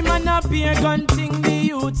and crime, and up here gun thing the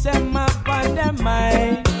youths them up on their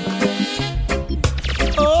mind.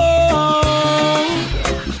 Oh,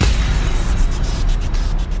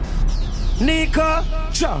 Nico,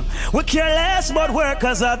 we care less about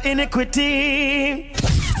workers of iniquity.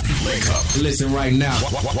 Wake up. Listen right now.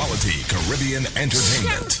 Quality Caribbean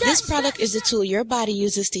entertainment. This product is a tool your body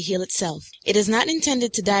uses to heal itself. It is not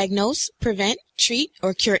intended to diagnose, prevent, treat,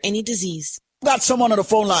 or cure any disease. Got someone on the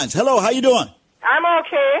phone lines. Hello, how you doing? I'm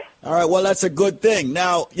okay. All right, well, that's a good thing.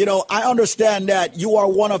 Now, I understand that you are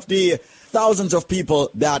one of the thousands of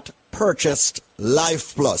people that purchased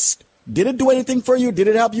Life Plus. Did it do anything for you? Did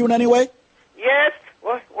it help you in any way? Yes.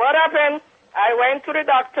 What happened? I went to the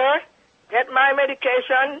doctor, get my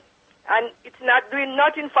medication, and it's not doing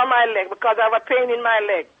nothing for my leg because I have a pain in my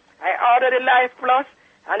leg. I ordered the Life Plus,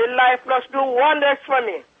 and the Life Plus do wonders for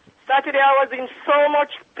me. Saturday, I was in so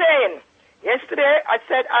much pain. Yesterday, I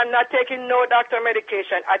said I'm not taking no doctor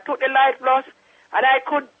medication. I took the Life Plus, and I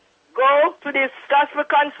could go to this gospel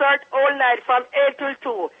concert all night from 8 till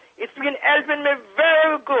 2. It's been helping me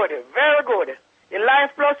very good, very good. The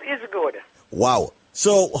Life Plus is good. Wow.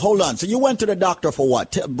 So, hold on. So you went to the doctor for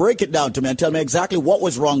what? Break it down to me and tell me exactly what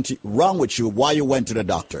was wrong with you, why you went to the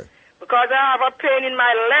doctor. Because I have a pain in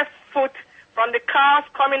my left foot from the calf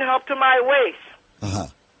coming up to my waist. Uh-huh.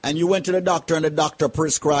 And you went to the doctor, and the doctor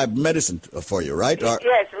prescribed medicine for you, right?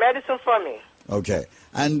 Yes, medicine for me. Okay.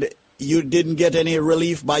 And you didn't get any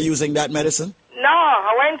relief by using that medicine? No,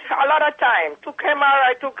 I went a lot of time. Took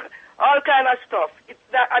MRI, took all kind of stuff.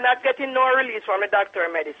 I'm not getting no release from the doctor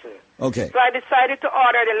medicine. Okay. So I decided to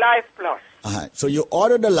order the Life Plus. Uh-huh. So you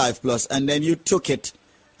ordered the Life Plus, and then you took it.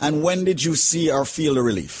 And when did you see or feel the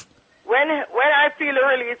relief? When I feel the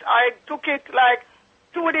release, I took it like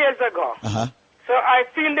 2 days ago. Uh-huh. So I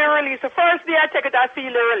feel the release. The first day I take it, I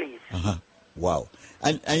feel the release. Uh-huh. Wow.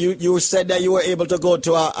 And you said that you were able to go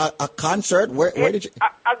to a concert. Where did you?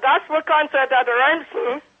 A gospel concert at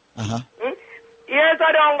Ransom. Uh-huh. Years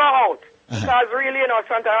I don't go out. Because really,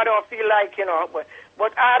 sometimes I don't feel like,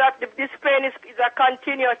 but this pain is a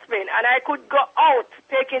continuous pain. And I could go out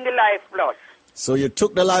taking the Life Plus. So you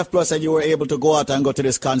took the Life Plus and you were able to go out and go to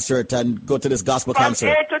this concert and go to this gospel concert.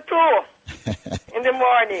 From 8 to 2 in the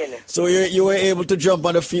morning. So you were able to jump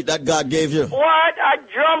on the feet that God gave you? What? I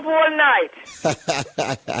jump all night.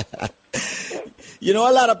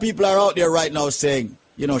 A lot of people are out there right now saying,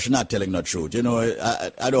 she's not telling the truth.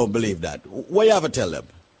 I don't believe that. What you have to tell them?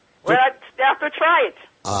 Well, they have to try it.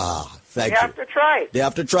 Thank you. They have to try it. They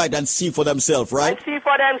have to try it and see for themselves, right? And see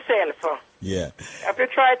for themselves. Yeah. You have to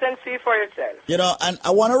try it and see for yourself. And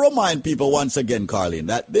I want to remind people once again, Carlene,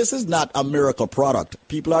 that this is not a miracle product.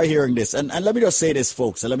 People are hearing this. And let me just say this,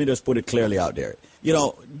 folks, and let me just put it clearly out there.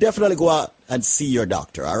 definitely go out and see your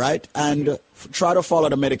doctor, all right? And try to follow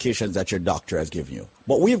the medications that your doctor has given you.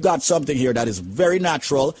 But we've got something here that is very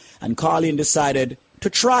natural, and Carleen decided to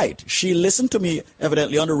try it. She listened to me,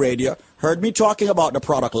 evidently, on the radio, heard me talking about the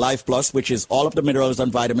product Life Plus, which is all of the minerals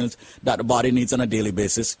and vitamins that the body needs on a daily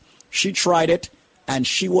basis. She tried it, and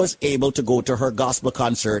she was able to go to her gospel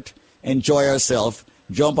concert, enjoy herself,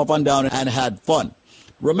 jump up and down, and had fun.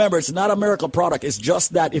 Remember, it's not a miracle product. It's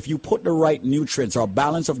just that if you put the right nutrients or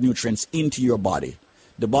balance of nutrients into your body,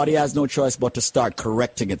 the body has no choice but to start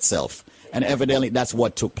correcting itself. And evidently, that's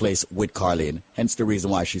what took place with Carleen, hence the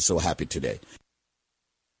reason why she's so happy today.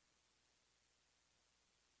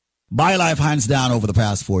 BioLife, hands down, over the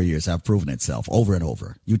past 4 years, have proven itself over and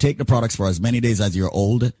over. You take the products for as many days as you're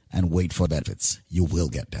old and wait for benefits. You will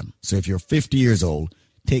get them. So if you're 50 years old,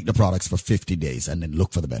 take the products for 50 days and then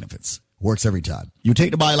look for the benefits. Works every time. You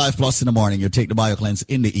take the BioLife Plus in the morning, you take the BioCleanse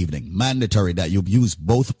in the evening. Mandatory that you use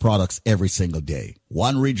both products every single day.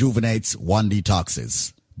 One rejuvenates, one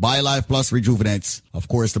detoxes. BioLife Plus rejuvenates. Of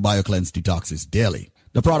course, the BioCleanse detoxes daily.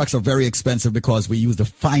 The products are very expensive because we use the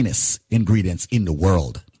finest ingredients in the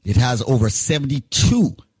world. It has over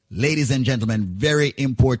 72, ladies and gentlemen, very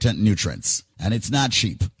important nutrients. And it's not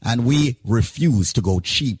cheap. And we refuse to go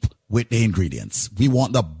cheap with the ingredients. We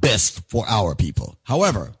want the best for our people.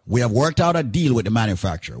 However, we have worked out a deal with the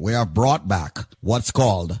manufacturer. We have brought back what's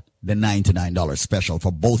called the $99 special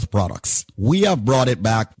for both products. We have brought it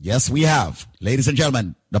back. Yes, we have. Ladies and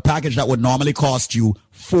gentlemen, the package that would normally cost you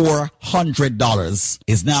 $400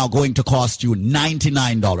 is now going to cost you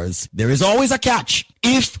 $99. There is always a catch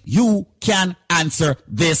if you can answer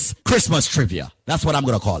this Christmas trivia. That's what I'm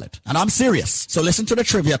going to call it. And I'm serious. So listen to the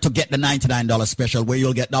trivia to get the $99 special, where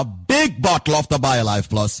you'll get the big bottle of the BioLife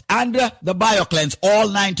Plus and the BioCleanse, all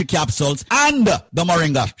 90 capsules, and the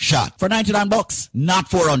Moringa shot for $99, not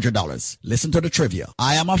 $400. Listen to the trivia.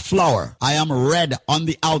 I am a flower. I am red on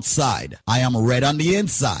the outside. I am red on the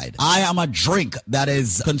inside. I am a drink that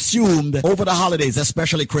is consumed over the holidays,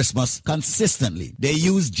 especially Christmas, consistently. They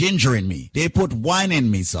use ginger in me. They put wine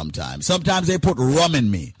in me sometimes. Sometimes they put rum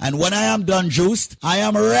in me. And when I am done juiced, I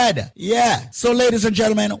am red. Yeah. So ladies and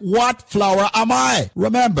gentlemen, what flower am I?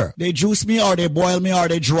 Remember, they juice me or they boil me or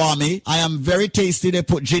they draw me. I am very tasty. They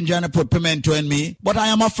put ginger and they put pimento in me. But I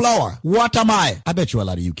am a flower. What am I? I bet you a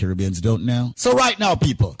lot of you Caribbeans don't know. So right now,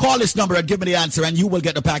 people, call this number and give me the answer, and you will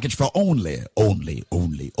get the package for only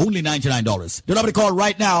 $99. The number to call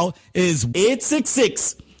right now is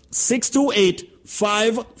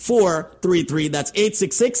 866-628-5433. That's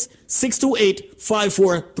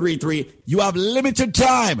 866-628-5433. You have limited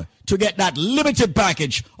time to get that limited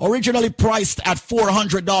package, originally priced at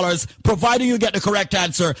 $400. Providing you get the correct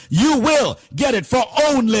answer, you will get it for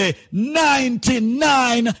only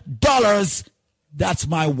 $99. That's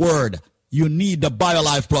my word. You need the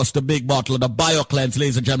BioLife Plus, the big bottle of the BioCleanse,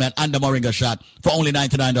 ladies and gentlemen, and the Moringa shot for only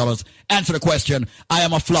 $99. Answer the question. I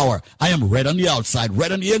am a flower. I am red on the outside,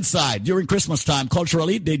 red on the inside. During Christmas time,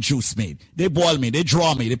 culturally, they juice me. They boil me. They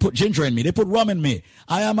draw me. They put ginger in me. They put rum in me.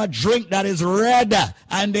 I am a drink that is red,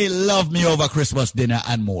 and they love me over Christmas dinner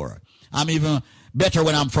and more. I'm even better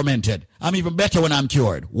when I'm fermented. I'm even better when I'm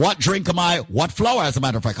cured. What drink am I? What flower, as a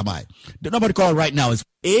matter of fact, am I? The number to call right now is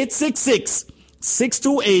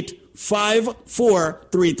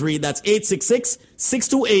 866-628-5433. That's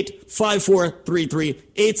 866-628-5433.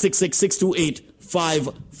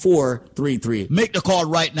 866-628-5433. Make the call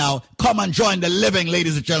right now. Come and join the living,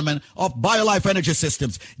 ladies and gentlemen, of BioLife Energy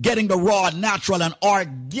Systems. Getting the raw, natural, and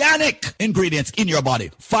organic ingredients in your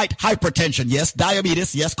body. Fight hypertension. Yes,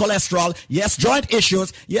 diabetes. Yes, cholesterol. Yes, joint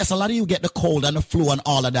issues. Yes, a lot of you get the cold and the flu and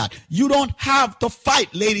all of that. You don't have to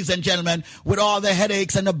fight, ladies and gentlemen, with all the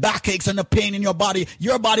headaches and the backaches and the pain in your body.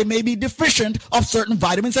 Your body may be deficient of certain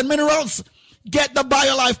vitamins and minerals. Get the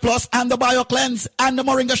BioLife Plus and the BioCleanse and the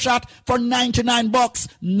Moringa shot for $99,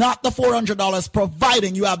 not the $400,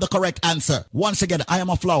 providing you have the correct answer. Once again, I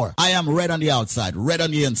am a flower. I am red on the outside, red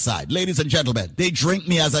on the inside. Ladies and gentlemen, they drink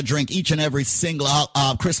me as I drink each and every single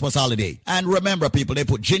Christmas holiday. And remember, people, they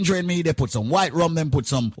put ginger in me, they put some white rum, they put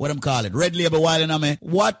some, what I'm calling, red label wine in me.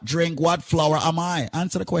 What drink, what flower am I?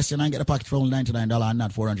 Answer the question and get a package for only $99 and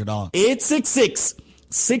not $400.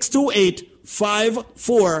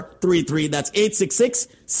 866-628-5433. That's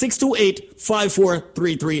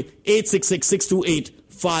 866-628-5433.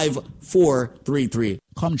 866-628-5433.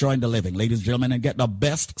 Come join the living, ladies and gentlemen, and get the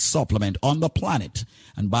best supplement on the planet.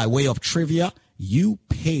 And by way of trivia, you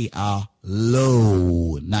pay a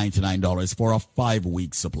low $99 for a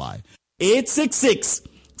 5-week supply.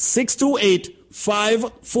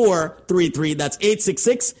 866-628-5433. That's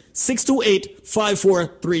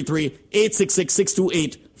 866-628-5433.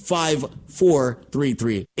 866-628-5433.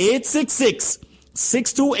 866-628-5433.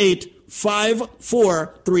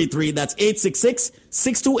 866-628-5433. That's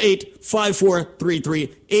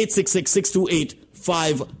 866-628-5433.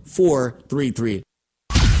 866-628-5433.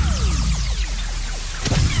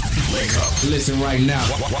 Wake up. Listen right now.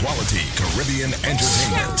 Quality Caribbean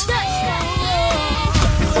entertainment.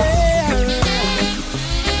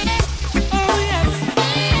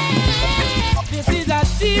 This is a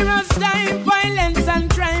serious time, violence and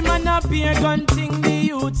crime, and up here gun thing the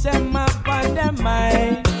youths them up on their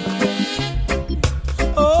mind.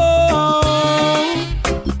 Oh,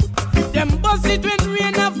 them bust it when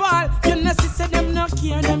rain a fall. You know, say them no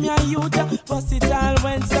care, them your youth bust it all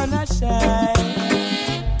when sun a shine.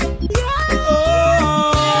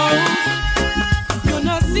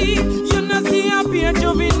 You know see up here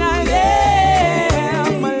juvenile. Yeah,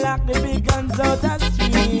 I'ma lock the big guns out the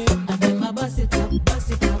street. Bust it up.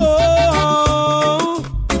 Oh,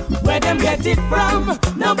 where them get it from?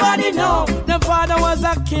 Nobody know. The father was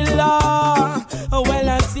a killer. Oh, well,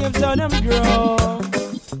 I saved so them grow.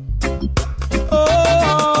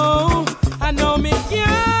 Oh, I know me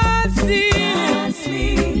can't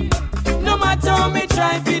see. No matter how me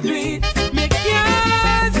try to do it, me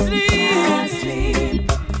can't sleep.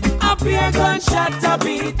 Up here gunshot a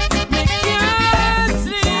beat, me can't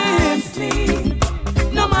sleep.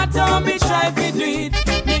 No matter how me try to do it,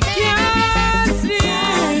 me can't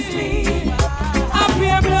sleep. Up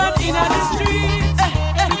here blood in the street.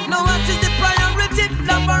 Now what is the priority?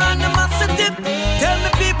 Love or animosity? Tell me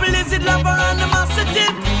people, is it love or animosity?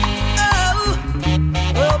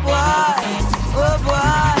 Oh boy.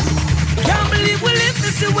 Can't believe we live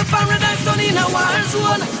this year with paradise done in a war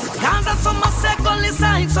zone. Cause that's some second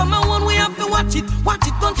side, some one we have to watch it,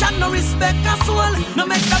 don't chat, no respect a soul. No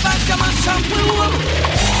make the back come and shop we home.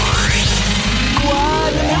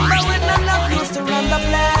 Why, remember when the love used to run the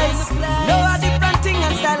place? No a different thing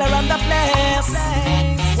and style around the place.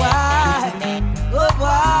 Why, oh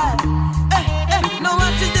boy. Now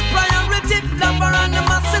what is the priority? Love or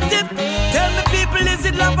animosity? Tell me people, is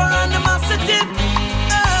it love or animosity?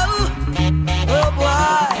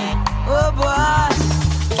 Oh boy.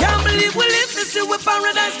 Can't believe we live this year with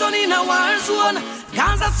paradise done in a war zone.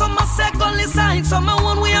 Cause that's some second side, some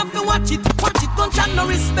one we have to watch it, don't chat, no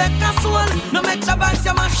respect a soul. No make the banks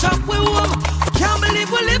come and shop we home. Can't believe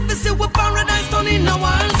we live this year with paradise done in a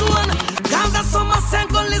war zone. Cause that's some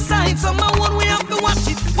second side, some one we have to watch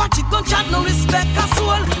it, don't chat, no respect a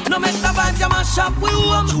soul. No make the banks come and shop we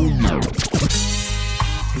home.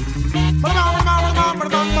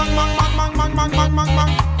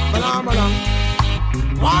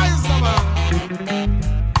 Why is the man?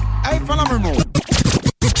 Hey, follow me more.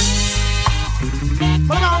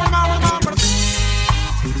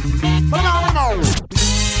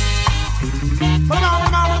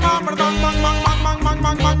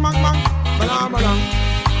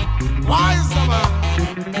 Why is the man?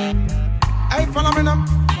 Hey, follow me now.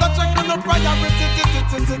 Don't check on the priority.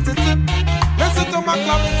 Listen to my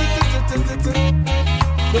clarity.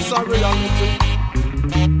 This is reality.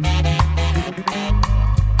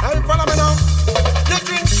 Hey, follow me now. You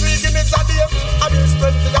drink 3 Guinness a day, I been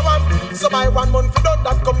spent for your one. So by 1 month you done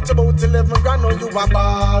that come to about 11 grand. Or you a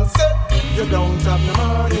ball, say you don't have no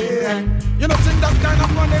money. You don't think that kind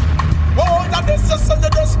of money. Oh, that is just so you're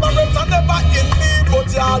desperate and never in need,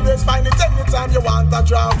 but you always find it anytime you want a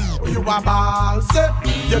job. You a ball, say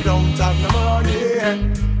you don't have no money.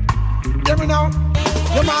 Hear me now.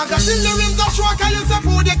 Your magazine, your rims are short, and you say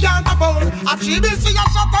food you can't afford. A 3 bills for your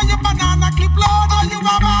shot and your banana clip load. Or you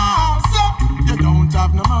a ball, so you don't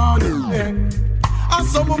have no money. And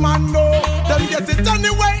some woman know, them get it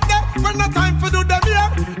anyway there. When the time for do them here,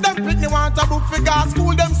 them pick me want a book for gas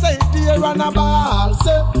school. Them say dear and a ball,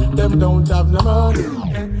 say them don't have no money.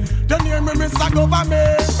 Don't hear me, Mr.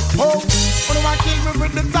 Government. Oh, when I kill me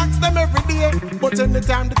with the tax them every day. But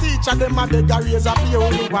anytime the teacher them a beg a raise a pay, you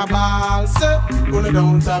a ball, say you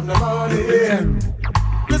don't have no money.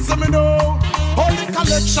 Listen me now. Holy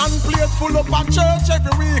collection plate full up a church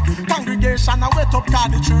every week. Congregation a wet up cause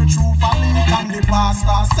the church roof a leak. And the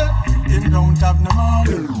pastor say him don't have no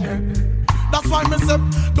money. That's why me say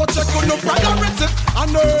go check on the priority.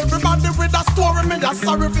 And everybody with a story me a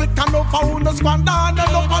sorry if it can up how no squander and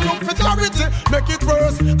up and look for clarity. Make it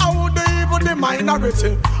worse, how the evil the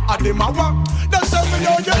minority. And them a walk. They tell me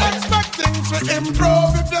how you expect things to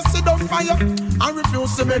improve. If you sit on fire and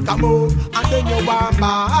refuse to make a move, and then you want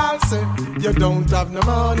ball, say you don't have no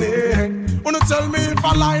money. Wanna tell me if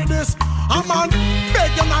I like this? I'm on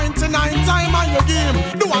beg you 99 time on your game.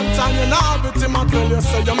 The one time you not with him, I tell you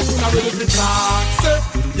say you mean I really fit talk. Say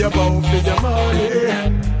you both for your money.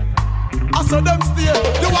 I so them stay.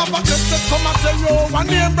 You have a jet set come and tell you one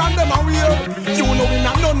name brand them a wear. You know we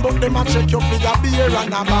not none but them a check your figure beer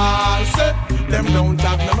and a ball. Say them don't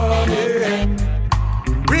have no money.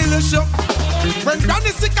 Really shook. When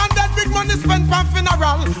granny sick and dead, big money spent for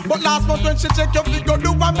funeral. But last month when she check your figure,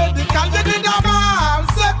 do a medical, you did a ball.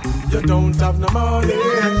 Say you don't have no money.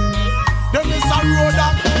 Them is a road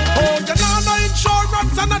up. Oh, you know no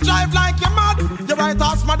insurance and a drive like you mad. You right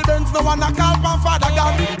ass my Benz, no one a call for Father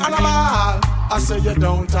God and a ball. I say you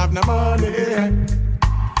don't have no money.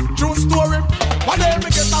 True story. One day me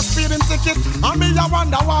get a speeding ticket and me a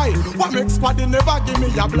wonder why. What makes squaddy never give me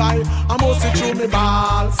a blind? I must see through me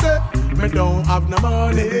ball. Say me don't have no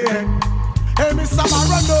money. Hey, Miss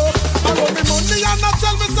Samarano, I owe me money and not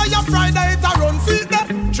tell me say your Friday it a run. See that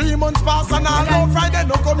 3 months pass and I know Friday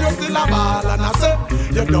no come, you still a ball. And I say,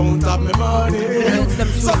 you don't have me money.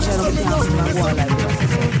 So me know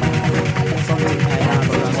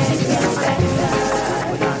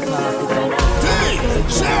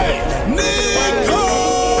DJ Nico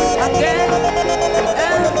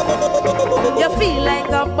You feel like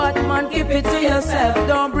a bad man, keep it to yourself.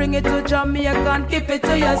 Don't bring it to Jamaica, keep it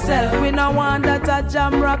to yourself. We no want that a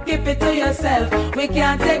jam rock, keep it to yourself. We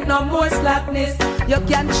can't take no more slackness. You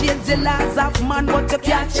can change the laws of man, but you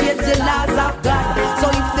can't change the laws of God. So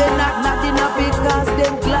if they're not enough because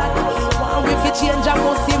them glad. Wow, if you change a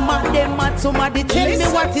must see man, them mad. Somebody tell me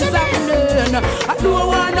what is happening. I don't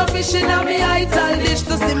want no fish in me ital dish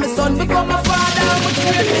to see my son become a father. But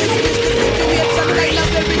greatness is the situation kind of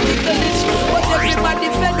very ticklish. But everybody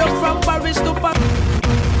fed up from parish to parish.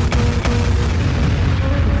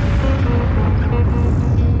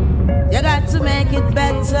 You got to make it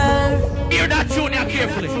better. Hear that tune here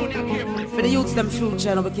carefully. For the youths, them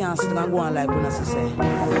future, no, we can't sit and go on like when I say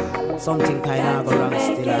something kind of go wrong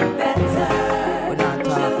still. We don't talk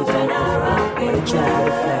without the front, but the truth to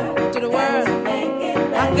the flame. To the world,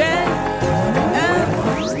 again.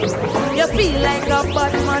 You feel like a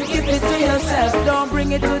bad man, keep it to yourself. Don't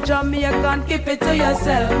bring it to Jamaica, keep it to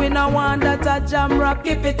yourself. We no want that a jam rock,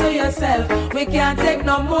 keep it to yourself. We can't take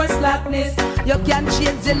no more slackness. You can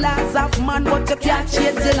change the laws of man, but you can't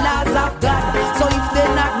change the laws of God. So if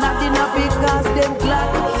they're not enough because them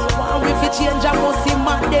glad. Wow, if you change a must see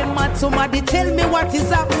man, them mad. Somebody tell me what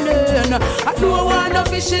is happening. I don't want no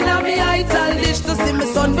fish in me ital dish to see my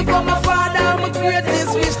son become a father. My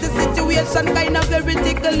greatest wish, the situation kind of very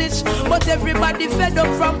ticklish. But everybody fed up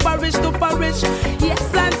from parish to parish.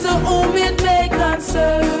 Yes, and to whom it may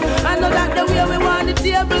concern. I know that the way we want the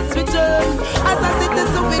tables return. As a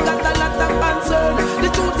citizen, we got a lot of concern. The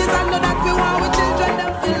truth is, I know that we want our children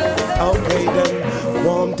them to learn. Okay then,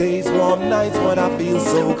 warm days, warm nights, but I feel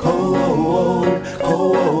so cold,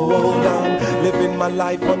 cold. I'm living my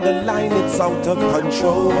life on the line, it's out of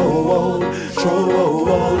control.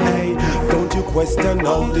 Hey, don't you question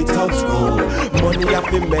how the thugs roll. Money have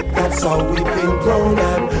been met, that's how we've been grown.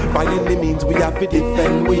 And by any means we have to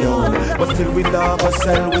defend we own. But still we never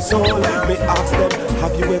sell we soul. Me ask them,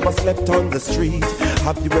 have you ever slept on the street?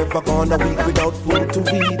 Have you ever gone a week without food to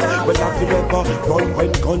eat? Well, have you ever run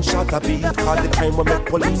when gunshot a beat? All the time when the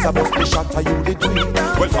police are must be shot, are you the tweet?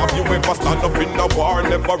 Well, have you ever stand up in a war,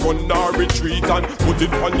 never run or retreat, and put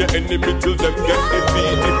it on your enemy till them get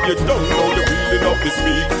defeat? If you don't know the feeling of the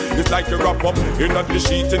speak, it's like you wrap up in the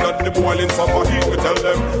sheet, in the boiling summer heat. We tell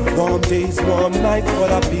them warm days, warm nights,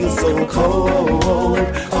 but I feel so cold.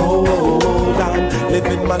 I'm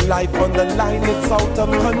living my life on the line, it's out of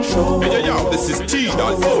control. Yo, this is T.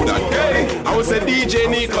 I was a DJ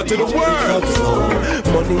Nico to the world.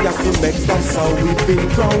 Money have to make, that's how we've been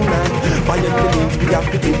grown. And by any means we have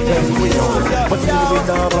to defend we own. But still we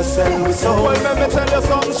never sell we soul. Well, let me tell you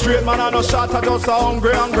something straight, man. I no shot, I just a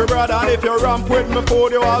hungry brother. And if you ramp with me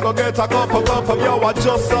food, you are gonna get a cup of you are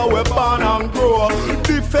just so we born and grow.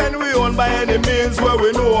 Defend we own by any means where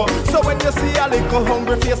we know. So when you see a little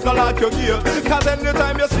hungry face, not like your gear. Cause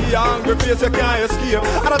anytime you see a hungry face, you can't escape.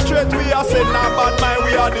 And a threat we are saying, nah, bad mind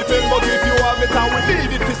we are defend. But if you have it and we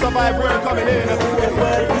need it to survive, we're coming in.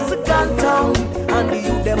 Well, it's a gun town, and the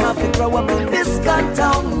youth them have to grow up in this gun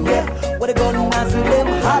town, yeah. Where the gun has with them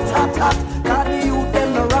hot. Cause the youth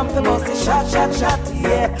them no ramp, they must say shot,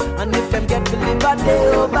 yeah. And if them get delivered, they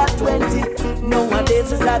over 20.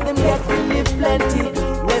 Nowadays it's like them get really plenty.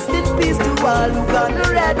 Rest in peace to all who gone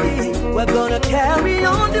already. We're gonna carry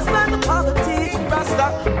on this land of poverty.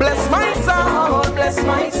 Rasta, bless my soul, bless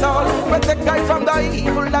my soul. Protect guy from the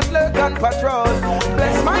evil that lurk and patrol.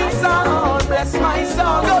 Bless my soul, bless my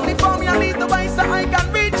soul. Go before me and lead the way so I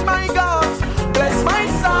can reach my goals. Bless my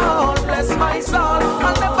soul, bless my soul.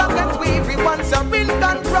 I'll never get weary once I'm in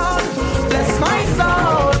control. Bless my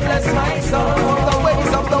soul, bless my soul. The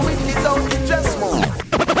ways of the wicked don't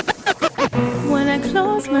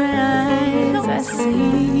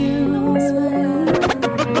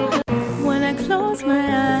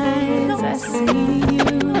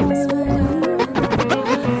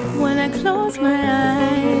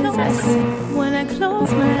When I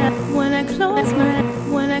close my eyes, when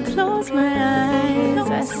I close my eyes,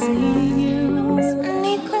 I see you.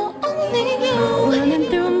 Nico, only you. Running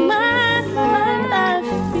through my mind, I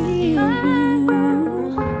feel you.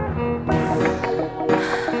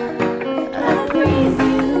 I breathe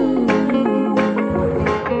you.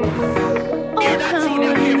 Oh, how I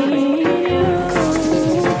need you.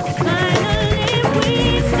 Finally, we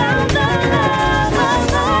found the love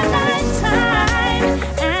of our lifetime,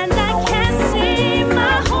 and I can see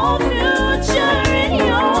my whole future in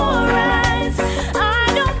your eyes. I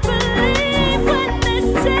don't believe when they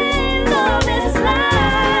say love is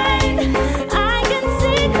blind. I can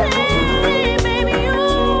see clearly, baby, you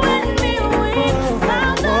and me, we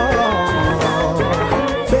found the love.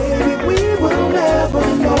 Baby, we will never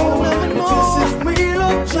know if this is real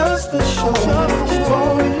or just a show. We've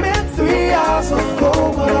only met 3 hours ago,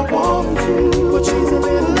 but I want to. But she's a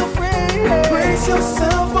little afraid. Brace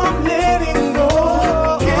yourself, I'm letting go.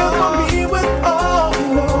 Care for me with all you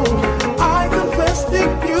know. I confess to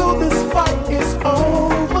you, this fight is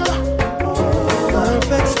over.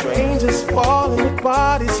 Perfect strangers falling, your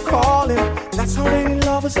body's calling. That's how many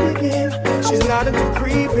lovers begin. She's not into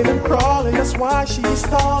creeping and crawling. That's why she's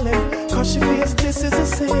stalling, cause she feels this is a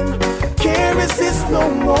sin. Can't resist no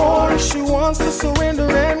more. She wants to surrender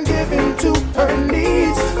and give in to her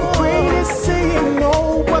needs. The brain is saying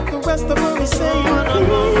no, but the rest of her is saying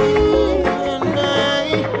please.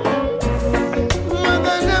 More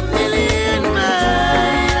than a million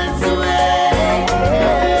miles away.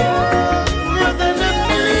 More than a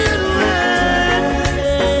million miles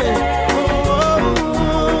away.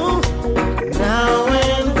 Now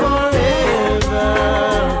and forever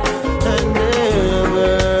and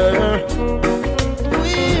ever,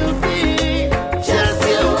 we'll be just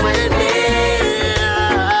you and me.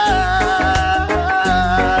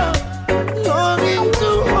 Longing to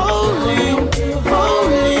hold you in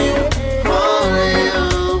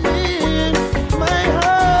my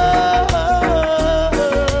heart.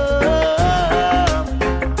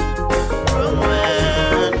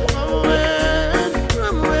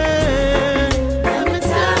 From when? Let me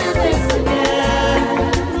tell you this again.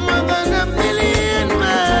 More than a million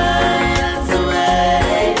miles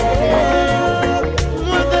away.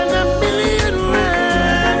 More than a million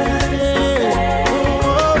miles away.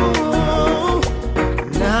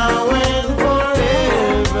 Now and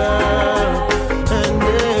forever and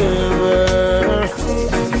ever,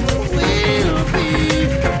 we'll be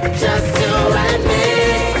just you and me.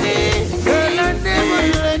 Girl, I never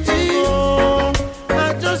let you go. I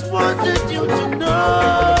just wanted you to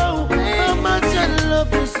know how much I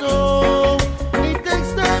love you so. It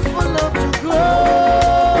takes time for love to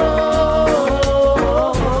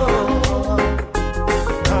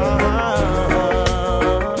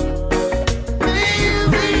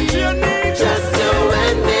just you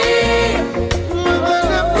and me. More than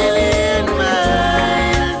a million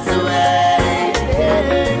miles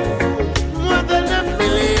away. More than a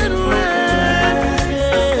million miles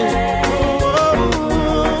away.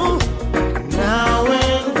 Now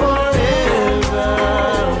and forever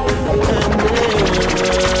and ever,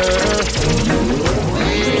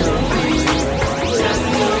 just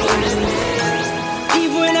you and me.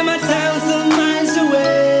 Even when I'm 1,000 miles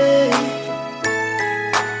away,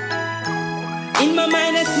 in my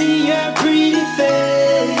mind I see your pretty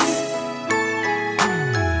face.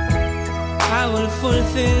 I will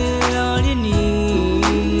fulfill all your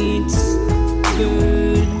needs,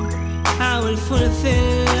 good. I will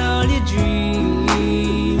fulfill all your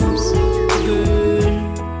dreams, good.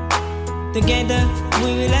 Together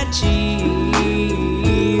we will achieve.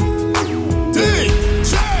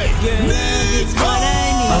 Your love is what I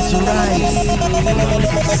need.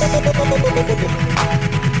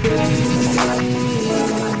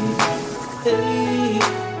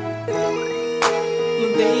 My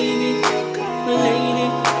baby, my lady,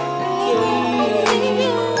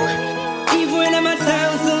 even when I'm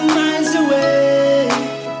 1,000 miles away,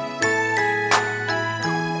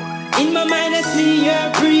 in my mind I see your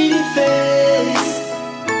pretty face.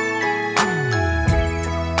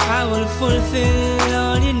 I will fulfill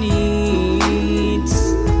all your needs,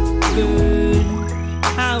 good.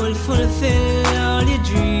 I will fulfill all your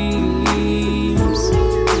dreams,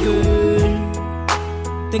 good.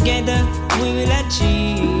 Together we will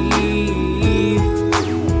achieve,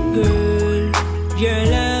 girl. Your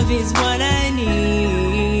love is what I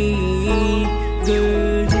need,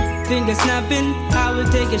 girl. Finger snapping, I will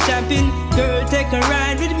take you shopping, girl. Take a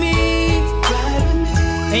ride with me.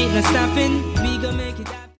 Ain't no stopping, we gon' make it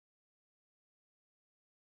happen.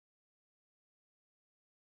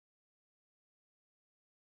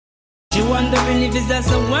 She want wondering if it's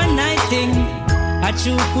just a one night thing. A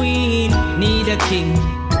true queen need a king.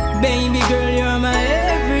 Baby girl, you're my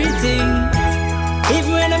everything.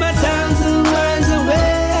 Even when I'm 1,000 miles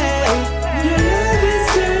away, your love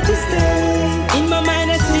is here to stay. In my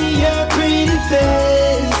mind I see your pretty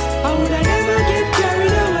face. How would I never get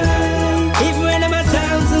carried away? Even when I'm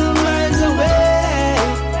 1,000 miles away,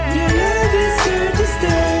 your love is here to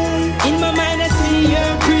stay. In my mind I see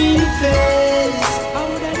your pretty face. How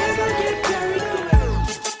would I never get carried away?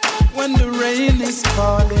 When the rain is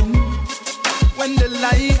falling, when the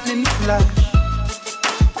lightning flash,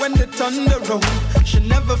 when the thunder rolls, she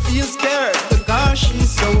never feels scared because she's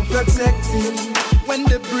so protected. When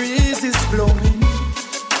the breeze is blowing,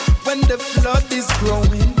 when the flood is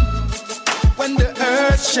growing, when the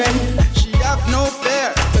earth shakes, she have no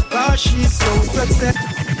fear because she's so protected.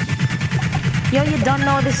 Yo, you don't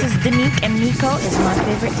know this is Danique, and Nico is my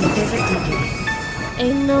favorite DJ.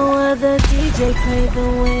 Ain't no other DJ play the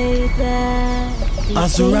way that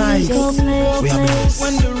As we rise, we have this.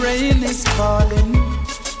 When the rain is falling,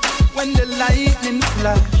 when the lightning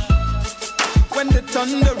flash, when the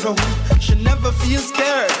thunder rolls, she never feels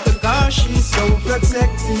scared because she's so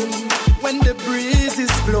protected. When the breeze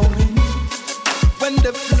is blowing, when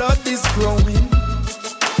the flood is growing,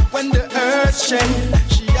 when the earth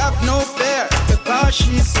shakes, she have no fear because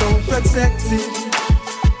she's so protected.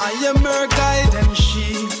 I am her guide and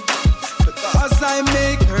shield because I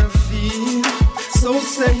make her feel so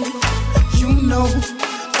safe. You know,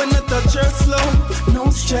 when I touch her slow, no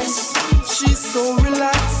stress, she's so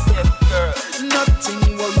relaxed.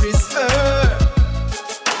 Nothing worries her.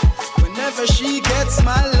 Whenever she gets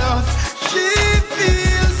my love, she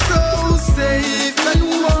feels so safe and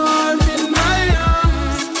warm in my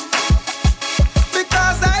arms.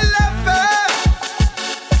 Because I love her,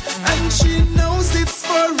 and she knows it's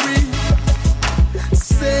for real.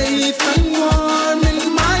 Safe and warm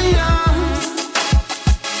in my arms.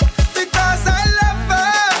 Because I love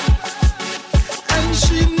her, and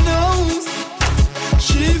she knows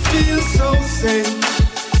she feels so safe.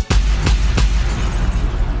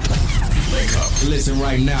 Wake up. Listen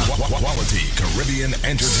right now. Quality Caribbean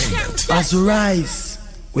entertainment. As we rise,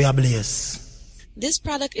 we are blessed. This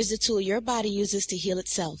product is a tool your body uses to heal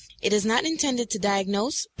itself. It is not intended to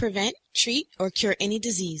diagnose, prevent, treat, or cure any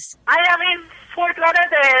disease. I am in Fort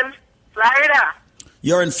Lauderdale, Florida.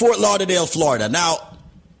 You're in Fort Lauderdale, Florida. Now,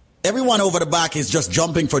 everyone over the back is just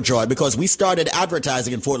jumping for joy because we started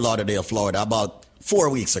advertising in Fort Lauderdale, Florida about 4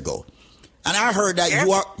 weeks ago. And I heard that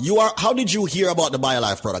you are, how did you hear about the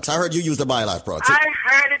BioLife products? I heard you use the BioLife products. I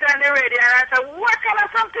heard it on the radio and I said, what kind of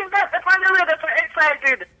something that's on the radio so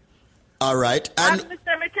excited? All right. And me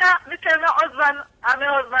tell my husband, and my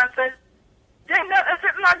husband said, then that's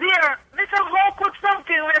not there. Me said, how could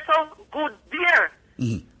something be so good there?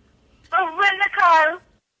 Mm-hmm. So when they call,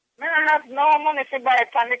 me don't have no money to buy it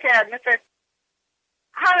on the card. Me said,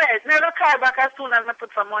 alright, me will call back as soon as I put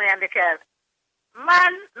some money on the card.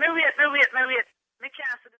 Man, me wait. Me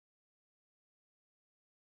can't see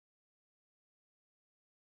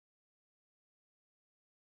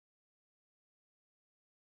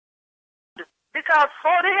because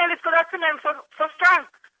how the hell is could have cement so strong?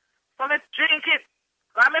 So me drink it.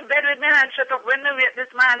 I'm in bed with my hand shut up. When me wait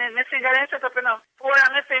this morning, my finger ain't shut up enough. Four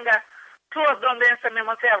on my finger closed down there and say me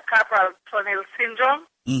must have carpal tunnel syndrome.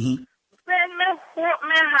 Mm-hmm. When me open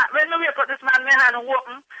my hand, when me wake up this man, my hand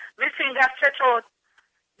open, my finger stretch out.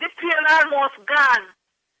 The pain almost gone.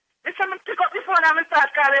 This time I pick up the phone and I start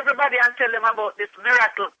calling everybody and tell them about this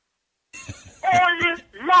miracle. Only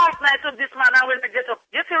last night of this man I will get up.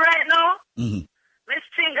 You see right now? Mm-hmm. My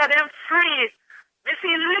finger them free. Me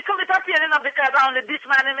see a little bit of pain enough because only this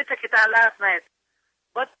man and me take it out last night.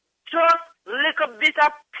 But just little bit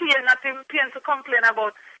of pain, nothing pain to complain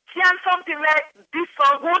about. Can something like this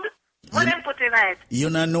so good? What them put in it? You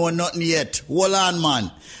don't know nothing yet. Hold on,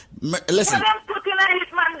 man. Listen. What them put in it,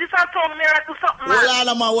 man? This is some miracle something, man.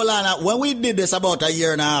 Hold on. When we did this about a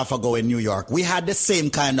year and a half ago in New York, we had the same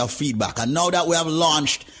kind of feedback. And now that we have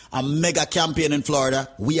launched a mega campaign in Florida,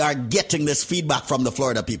 we are getting this feedback from the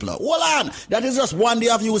Florida people. Hold on. That is just one day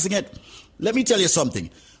of using it. Let me tell you something.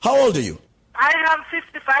 How old are you? I am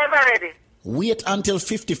 55 already. Wait until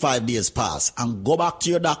 55 days pass and go back to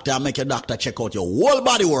your doctor and make your doctor check out your whole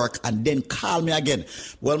body work and then call me again.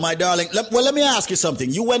 Well, my darling, let me ask you something.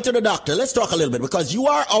 You went to the doctor. Let's talk a little bit because you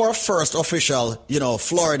are our first official,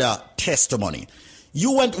 Florida testimony.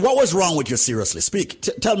 You went, what was wrong with you? Seriously, speak.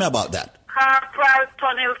 Tell me about that. Carpal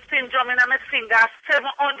tunnel syndrome in my finger. $750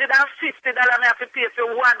 I have to pay for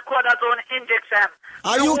 1 cortisone injection.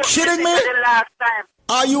 Are you kidding me? The last time.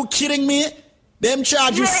 Are you kidding me? Them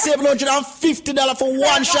charge you $750 for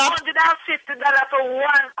one shot. $750 for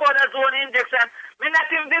one cortisone injection. Me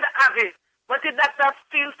not even did have it. But the doctor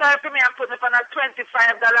feels sorry for me and put me on a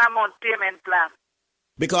 $25 a month payment plan.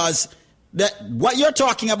 Because what you're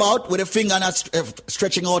talking about with the finger not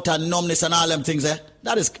stretching out and numbness and all them things there,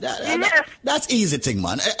 that's easy thing,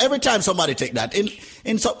 man. Every time somebody take that,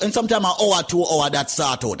 in sometime an hour, 2 hours, that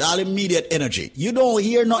start out, all immediate energy. You don't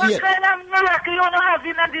hear nothing yet. What kind of miracle you don't have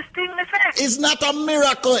in this thing, me say? It's not a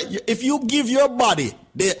miracle. If you give your body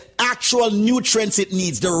the actual nutrients it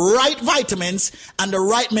needs, the right vitamins and the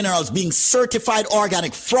right minerals, being certified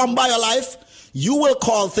organic from BioLife, you will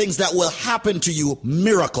call things that will happen to you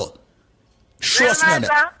miracle. Trust me. Me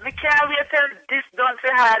can't wait till this done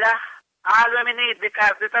for harder. All we need,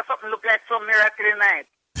 because this is something look like some miracle tonight.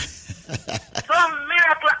 Some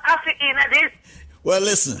miracle after in this. Well,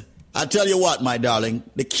 listen, I tell you what, my darling,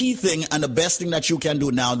 the key thing and the best thing that you can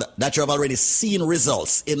do now that you have already seen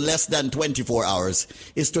results in less than 24 hours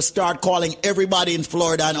is to start calling everybody in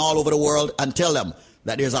Florida and all over the world and tell them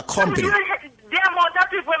that there's a company. The amount of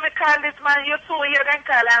people when me call this man, you two here then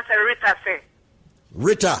call and say, Rita say.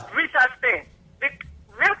 Rita say.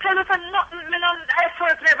 I'll tell you for nothing, I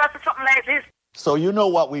first never see something like this. So you know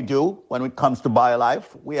what we do when it comes to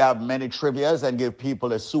BioLife. We have many trivias and give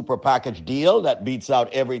people a super package deal that beats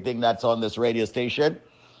out everything that's on this radio station.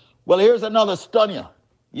 Well, here's another stunner.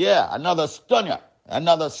 Yeah, another stunner.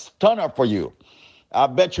 Another stunner for you. I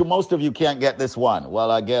bet you most of you can't get this one.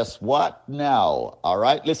 Well, I guess what now? All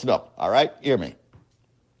right, listen up. All right, hear me.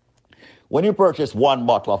 When you purchase one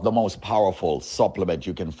bottle of the most powerful supplement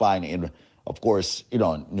you can find in, of course,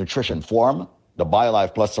 nutrition form, the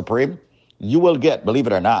BioLife Plus Supreme, you will get, believe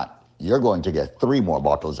it or not, you're going to get 3 more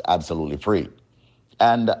bottles absolutely free.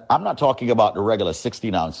 And I'm not talking about the regular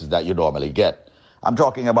 16 ounces that you normally get. I'm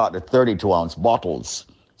talking about the 32-ounce bottles.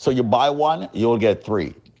 So you buy one, you'll get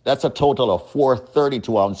 3. That's a total of 4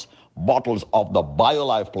 32-ounce bottles of the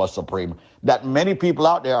BioLife Plus Supreme that many people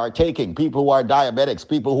out there are taking. People who are diabetics,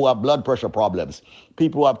 people who have blood pressure problems,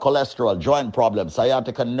 people who have cholesterol, joint problems,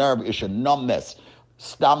 sciatica nerve issue, numbness,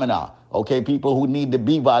 stamina, okay, people who need the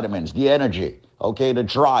B vitamins, the energy, okay, the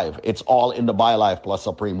drive. It's all in the BioLife Plus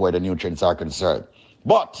Supreme where the nutrients are concerned.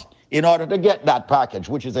 But in order to get that package,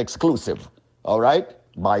 which is exclusive, all right,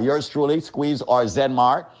 by yours truly, Squeeze or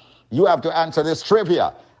Zenmar, you have to answer this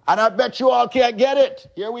trivia. And I bet you all can't get it.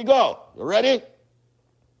 Here we go. You ready?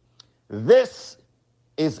 This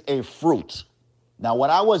is a fruit. Now, when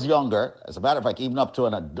I was younger, as a matter of fact, even up to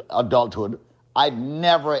an adulthood, I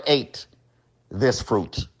never ate this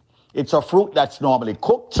fruit. It's a fruit that's normally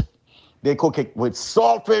cooked. They cook it with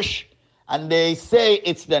saltfish, and they say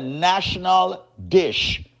it's the national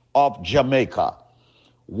dish of Jamaica.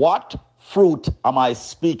 What fruit am I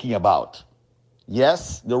speaking about?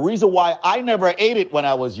 Yes, the reason why I never ate it when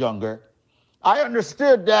I was younger, I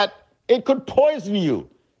understood that it could poison you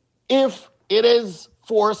if it is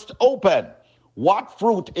forced open. What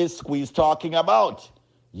fruit is Squeeze talking about?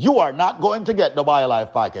 You are not going to get the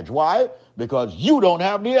BioLife package. Why? Because you don't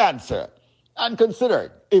have the answer. And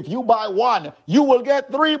consider, if you buy one, you will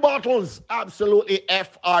get 3 bottles. Absolutely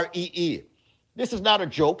free. This is not a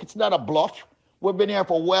joke. It's not a bluff. We've been here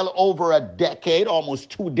for well over a decade, almost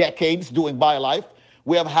 2 decades doing BioLife.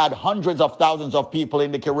 We have had hundreds of thousands of people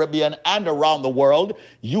in the Caribbean and around the world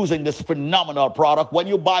using this phenomenal product. When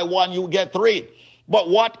you buy one, you get 3. But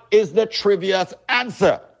what is the trivia's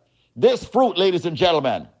answer? This fruit, ladies and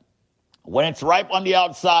gentlemen, when it's ripe on the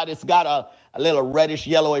outside, it's got a little reddish,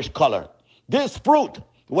 yellowish color. This fruit,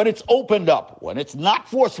 when it's opened up, when it's not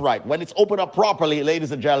forthright, when it's opened up properly,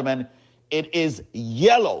 ladies and gentlemen, it is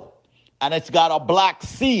yellow. And it's got a black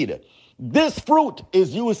seed. This fruit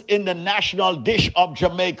is used in the national dish of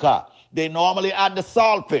Jamaica. They normally add the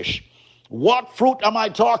saltfish. What fruit am I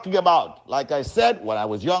talking about? Like I said, when I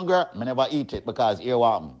was younger, I never eat it because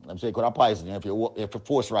I'm saying could I poison you if you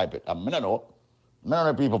force ripe it. I don't know. I don't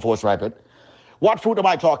know if people force ripe it. What fruit am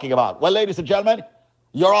I talking about? Well, ladies and gentlemen,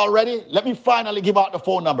 you're all ready? Let me finally give out the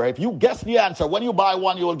phone number. If you guess the answer, when you buy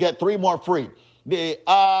one, you will get 3 more free. The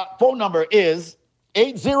phone number is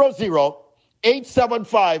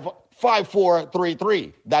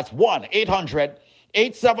 800-875-5433. That's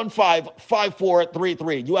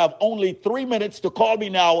 1-800-875-5433. You have only 3 minutes to call me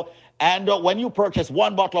now. And when you purchase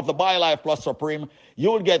one bottle of the BioLife Plus Supreme,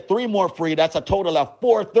 you will get 3 more free. That's a total of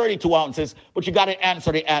 4 32 ounces. But you got to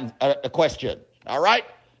answer the question. All right?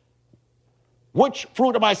 Which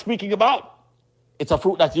fruit am I speaking about? It's a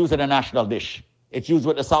fruit that's used in a national dish. It's used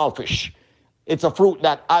with the saltfish. It's a fruit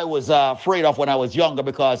that I was afraid of when I was younger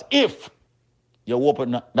because if you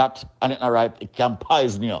open that and it's not ripe, it can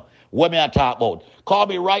poison you. What may I talk about? Call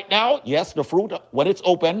me right now. Yes, the fruit, when it's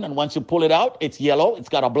open, and once you pull it out, it's yellow. It's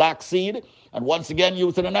got a black seed. And once again,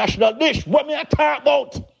 used in a national dish. What may I talk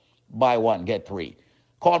about? Buy one, get three.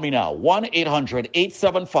 Call me now,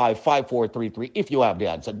 1-800-875-5433 if you have the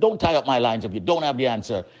answer. Don't tie up my lines if you don't have the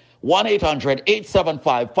answer.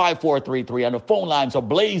 1-800-875-5433. And the phone lines are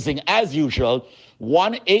blazing as usual.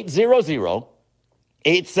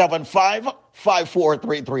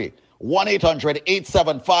 1-800-875-5433.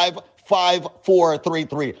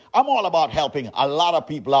 1-800-875-5433. I'm all about helping a lot of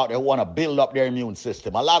people out there who want to build up their immune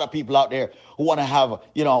system. A lot of people out there who want to have,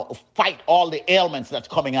 fight all the ailments that's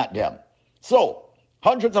coming at them. So,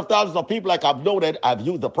 hundreds of thousands of people, like I've noted, have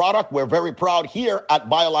used the product. We're very proud here at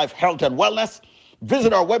BioLife Health and Wellness.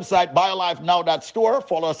 Visit our website, biolifenow.store.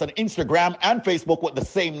 Follow us on Instagram and Facebook with the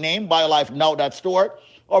same name, biolifenow.store.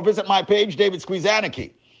 Or visit my page, David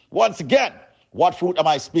Squeezaniki. Once again, what fruit am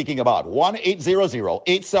I speaking about?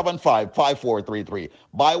 1-800-875-5433.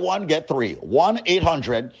 Buy one, get three.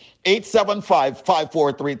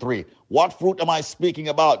 1-800-875-5433. What fruit am I speaking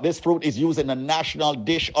about? This fruit is used in the national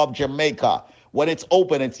dish of Jamaica. When it's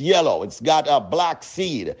open, it's yellow. It's got a black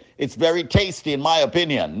seed. It's very tasty, in my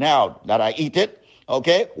opinion. Now that I eat it,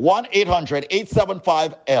 okay?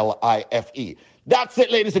 1-800-875-LIFE. That's it,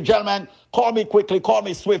 ladies and gentlemen. Call me quickly, call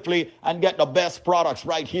me swiftly, and get the best products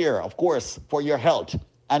right here, of course, for your health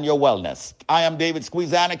and your wellness. I am David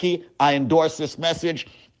Squeezaniki. I endorse this message.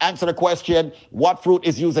 Answer the question, what fruit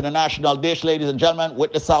is used in a national dish, ladies and gentlemen,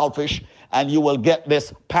 with the saltfish? And you will get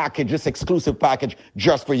this package, this exclusive package,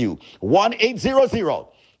 just for you.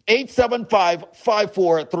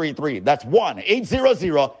 1-800-875-5433. That's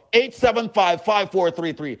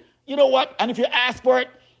 1-800-875-5433. You know what? And if you ask for it,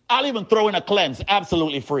 I'll even throw in a cleanse,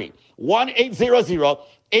 absolutely free.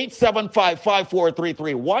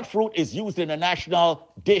 1-800-875-5433. What fruit is used in the national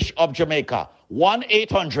dish of Jamaica?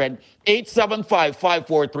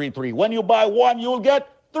 1-800-875-5433. When you buy one, you'll get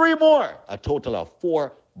three more. A total of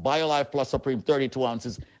 4 BioLife Plus Supreme 32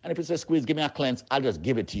 ounces. And if it says squeeze, give me a cleanse, I'll just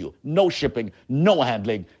give it to you. No shipping, no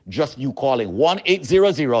handling, just you calling.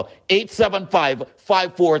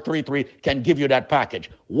 1-800-875-5433 can give you that package.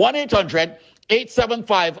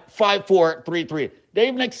 1-800-875-5433. They're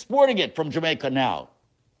even exporting it from Jamaica now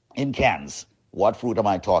in cans. What fruit am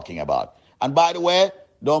I talking about? And by the way,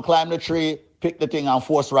 don't climb the tree, pick the thing and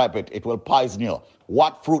force ripe it. It will poison you.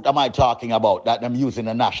 What fruit am I talking about that I'm using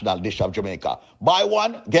the national dish of Jamaica? Buy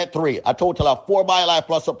one, get three. A total of 4 BioLife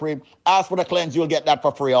Plus Supreme. Ask for the cleanse, you'll get that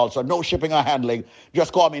for free also. No shipping or handling.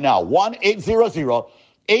 Just call me now.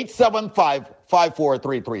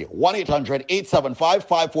 1-800-875-5433.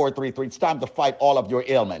 1-800-875-5433. It's time to fight all of your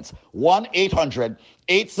ailments.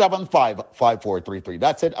 1-800-875-5433.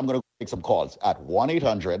 That's it. I'm going to take some calls at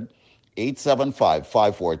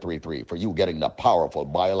 1-800-875-5433 for you getting the powerful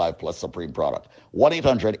BioLife Plus Supreme product.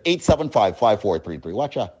 1-800-875-5433.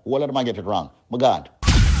 Watch out. What am I get it wrong? My God.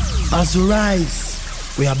 As we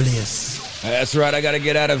rise, we are blessed. That's right. I got to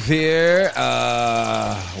get out of here.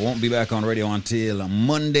 Won't be back on radio until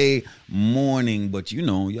Monday morning. But,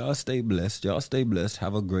 y'all stay blessed. Y'all stay blessed.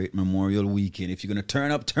 Have a great Memorial weekend. If you're going to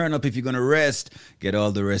turn up, turn up. If you're going to rest, get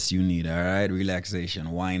all the rest you need. All right?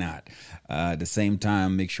 Relaxation. Why not? At the same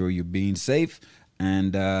time, make sure you're being safe.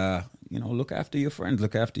 And, look after your friends.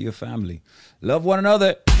 Look after your family. Love one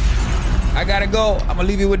another. I got to go. I'm going to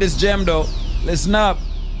leave you with this gem, though. Listen up.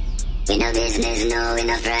 We no business, no, we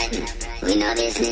no frightened. We no business.